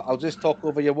 Sure, I'll just talk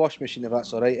over your wash machine if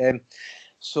that's all right.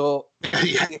 So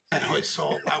yeah, I know it's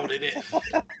so loud, isn't it?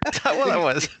 Well, it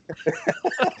was.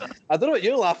 I don't know what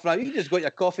you're laughing at. You just got your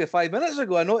coffee 5 minutes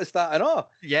ago. I noticed that and all.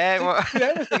 Yeah, well... 2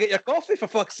 hours to get your coffee, for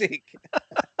fuck's sake.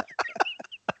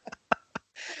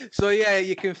 So yeah,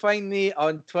 you can find me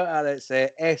on Twitter. It's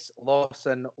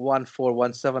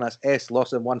slawson1417. That's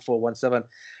slawson1417.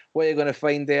 What you're going to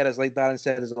find there is, like Darren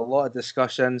said, there's a lot of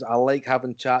discussions. I like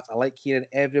having chats. I like hearing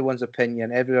everyone's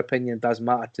opinion. Every opinion does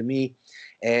matter to me.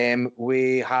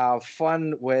 We have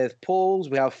fun with polls.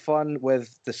 We have fun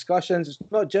with discussions. It's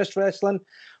not just wrestling.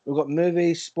 We've got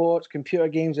movies, sports, computer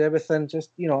games, everything.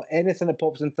 Just, anything that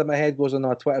pops into my head goes on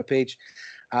our Twitter page.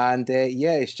 And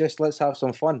it's just, let's have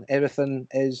some fun. Everything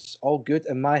is all good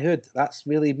in my hood. That's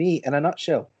really me in a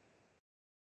nutshell.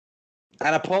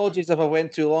 And apologies if I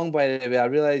went too long, by the way. I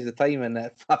realised the time and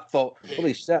I thought,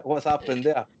 holy shit, what's happened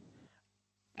there?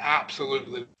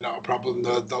 Absolutely not a problem.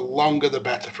 The longer the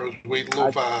better for us. We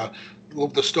love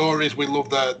the stories. We love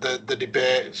the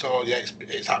debate. So yeah,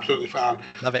 it's absolutely fine.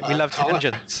 Love it. We love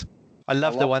tangents. I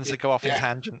love the ones that go off in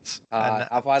tangents.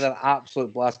 I've had an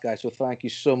absolute blast, guys. So thank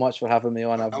you so much for having me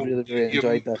on. I've really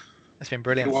enjoyed that. It's been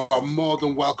brilliant. You are more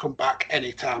than welcome back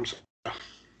anytime.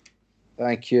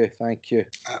 Thank you.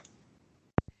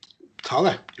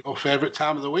 Tolly, your favourite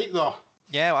time of the week, though?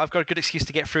 Yeah, well, I've got a good excuse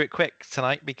to get through it quick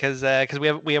tonight because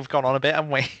we have gone on a bit,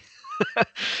 haven't we?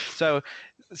 so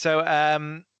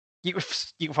you can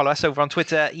follow us over on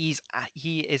Twitter.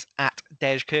 He is at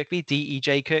Dej Kirkby,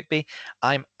 DEJ Kirkby.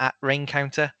 I'm at Rain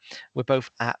Counter. We're both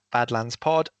at Badlands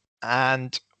Pod,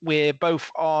 and we're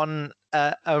both on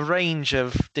a range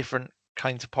of different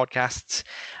kinds of podcasts.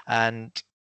 And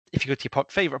if you go to your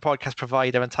favorite podcast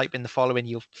provider and type in the following,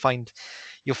 you'll find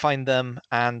them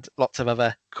and lots of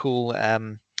other cool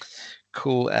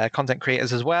content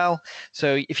creators as well.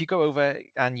 So if you go over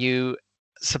and you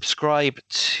subscribe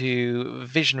to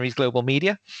Visionaries Global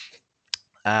Media,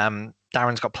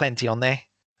 Darren's got plenty on there.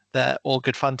 They're all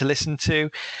good fun to listen to.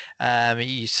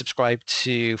 You subscribe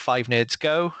to 5 Nerds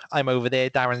Go. I'm over there.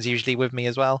 Darren's usually with me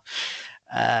as well.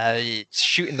 It's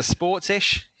Shooting the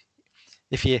Sports-ish.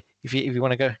 If you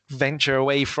want to go venture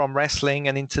away from wrestling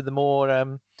and into the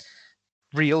more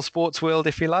real sports world,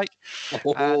 if you like.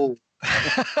 Oh.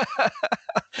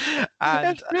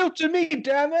 And it's real to me,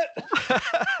 damn it.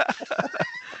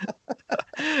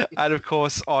 And of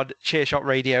course on Chairshot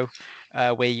Radio,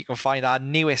 where you can find our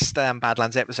newest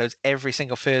Badlands episodes every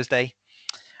single Thursday.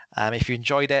 If you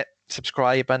enjoyed it,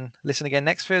 subscribe and listen again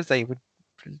next Thursday. We'd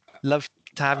love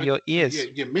to have your ears.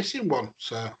 You're missing one,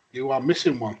 sir. You are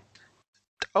missing one.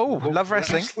 Oh, Love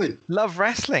Wrestling. Love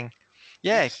Wrestling.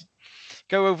 Yeah. Yes.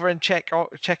 Go over and check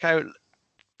out,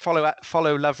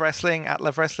 follow Love Wrestling at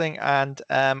Love Wrestling, and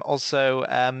also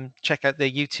check out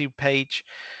the YouTube page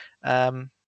on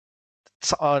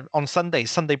Sunday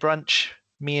brunch.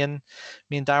 Me and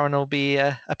Darren will be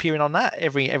appearing on that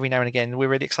every now and again. We're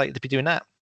really excited to be doing that.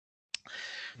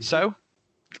 Mm-hmm. So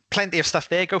plenty of stuff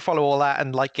there. Go follow all that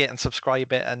and like it and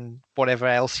subscribe it and whatever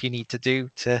else you need to do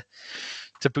to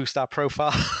boost our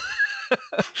profile.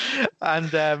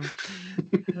 and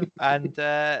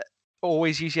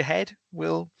always use your head.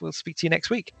 We'll speak to you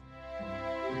next week.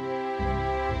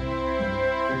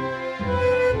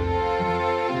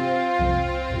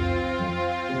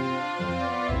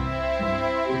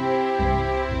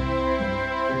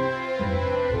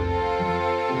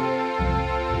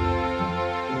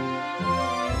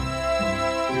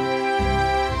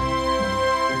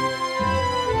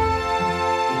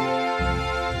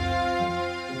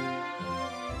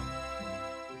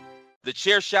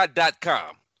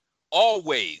 TheChairShot.com.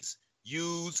 Always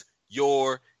use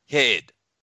your head.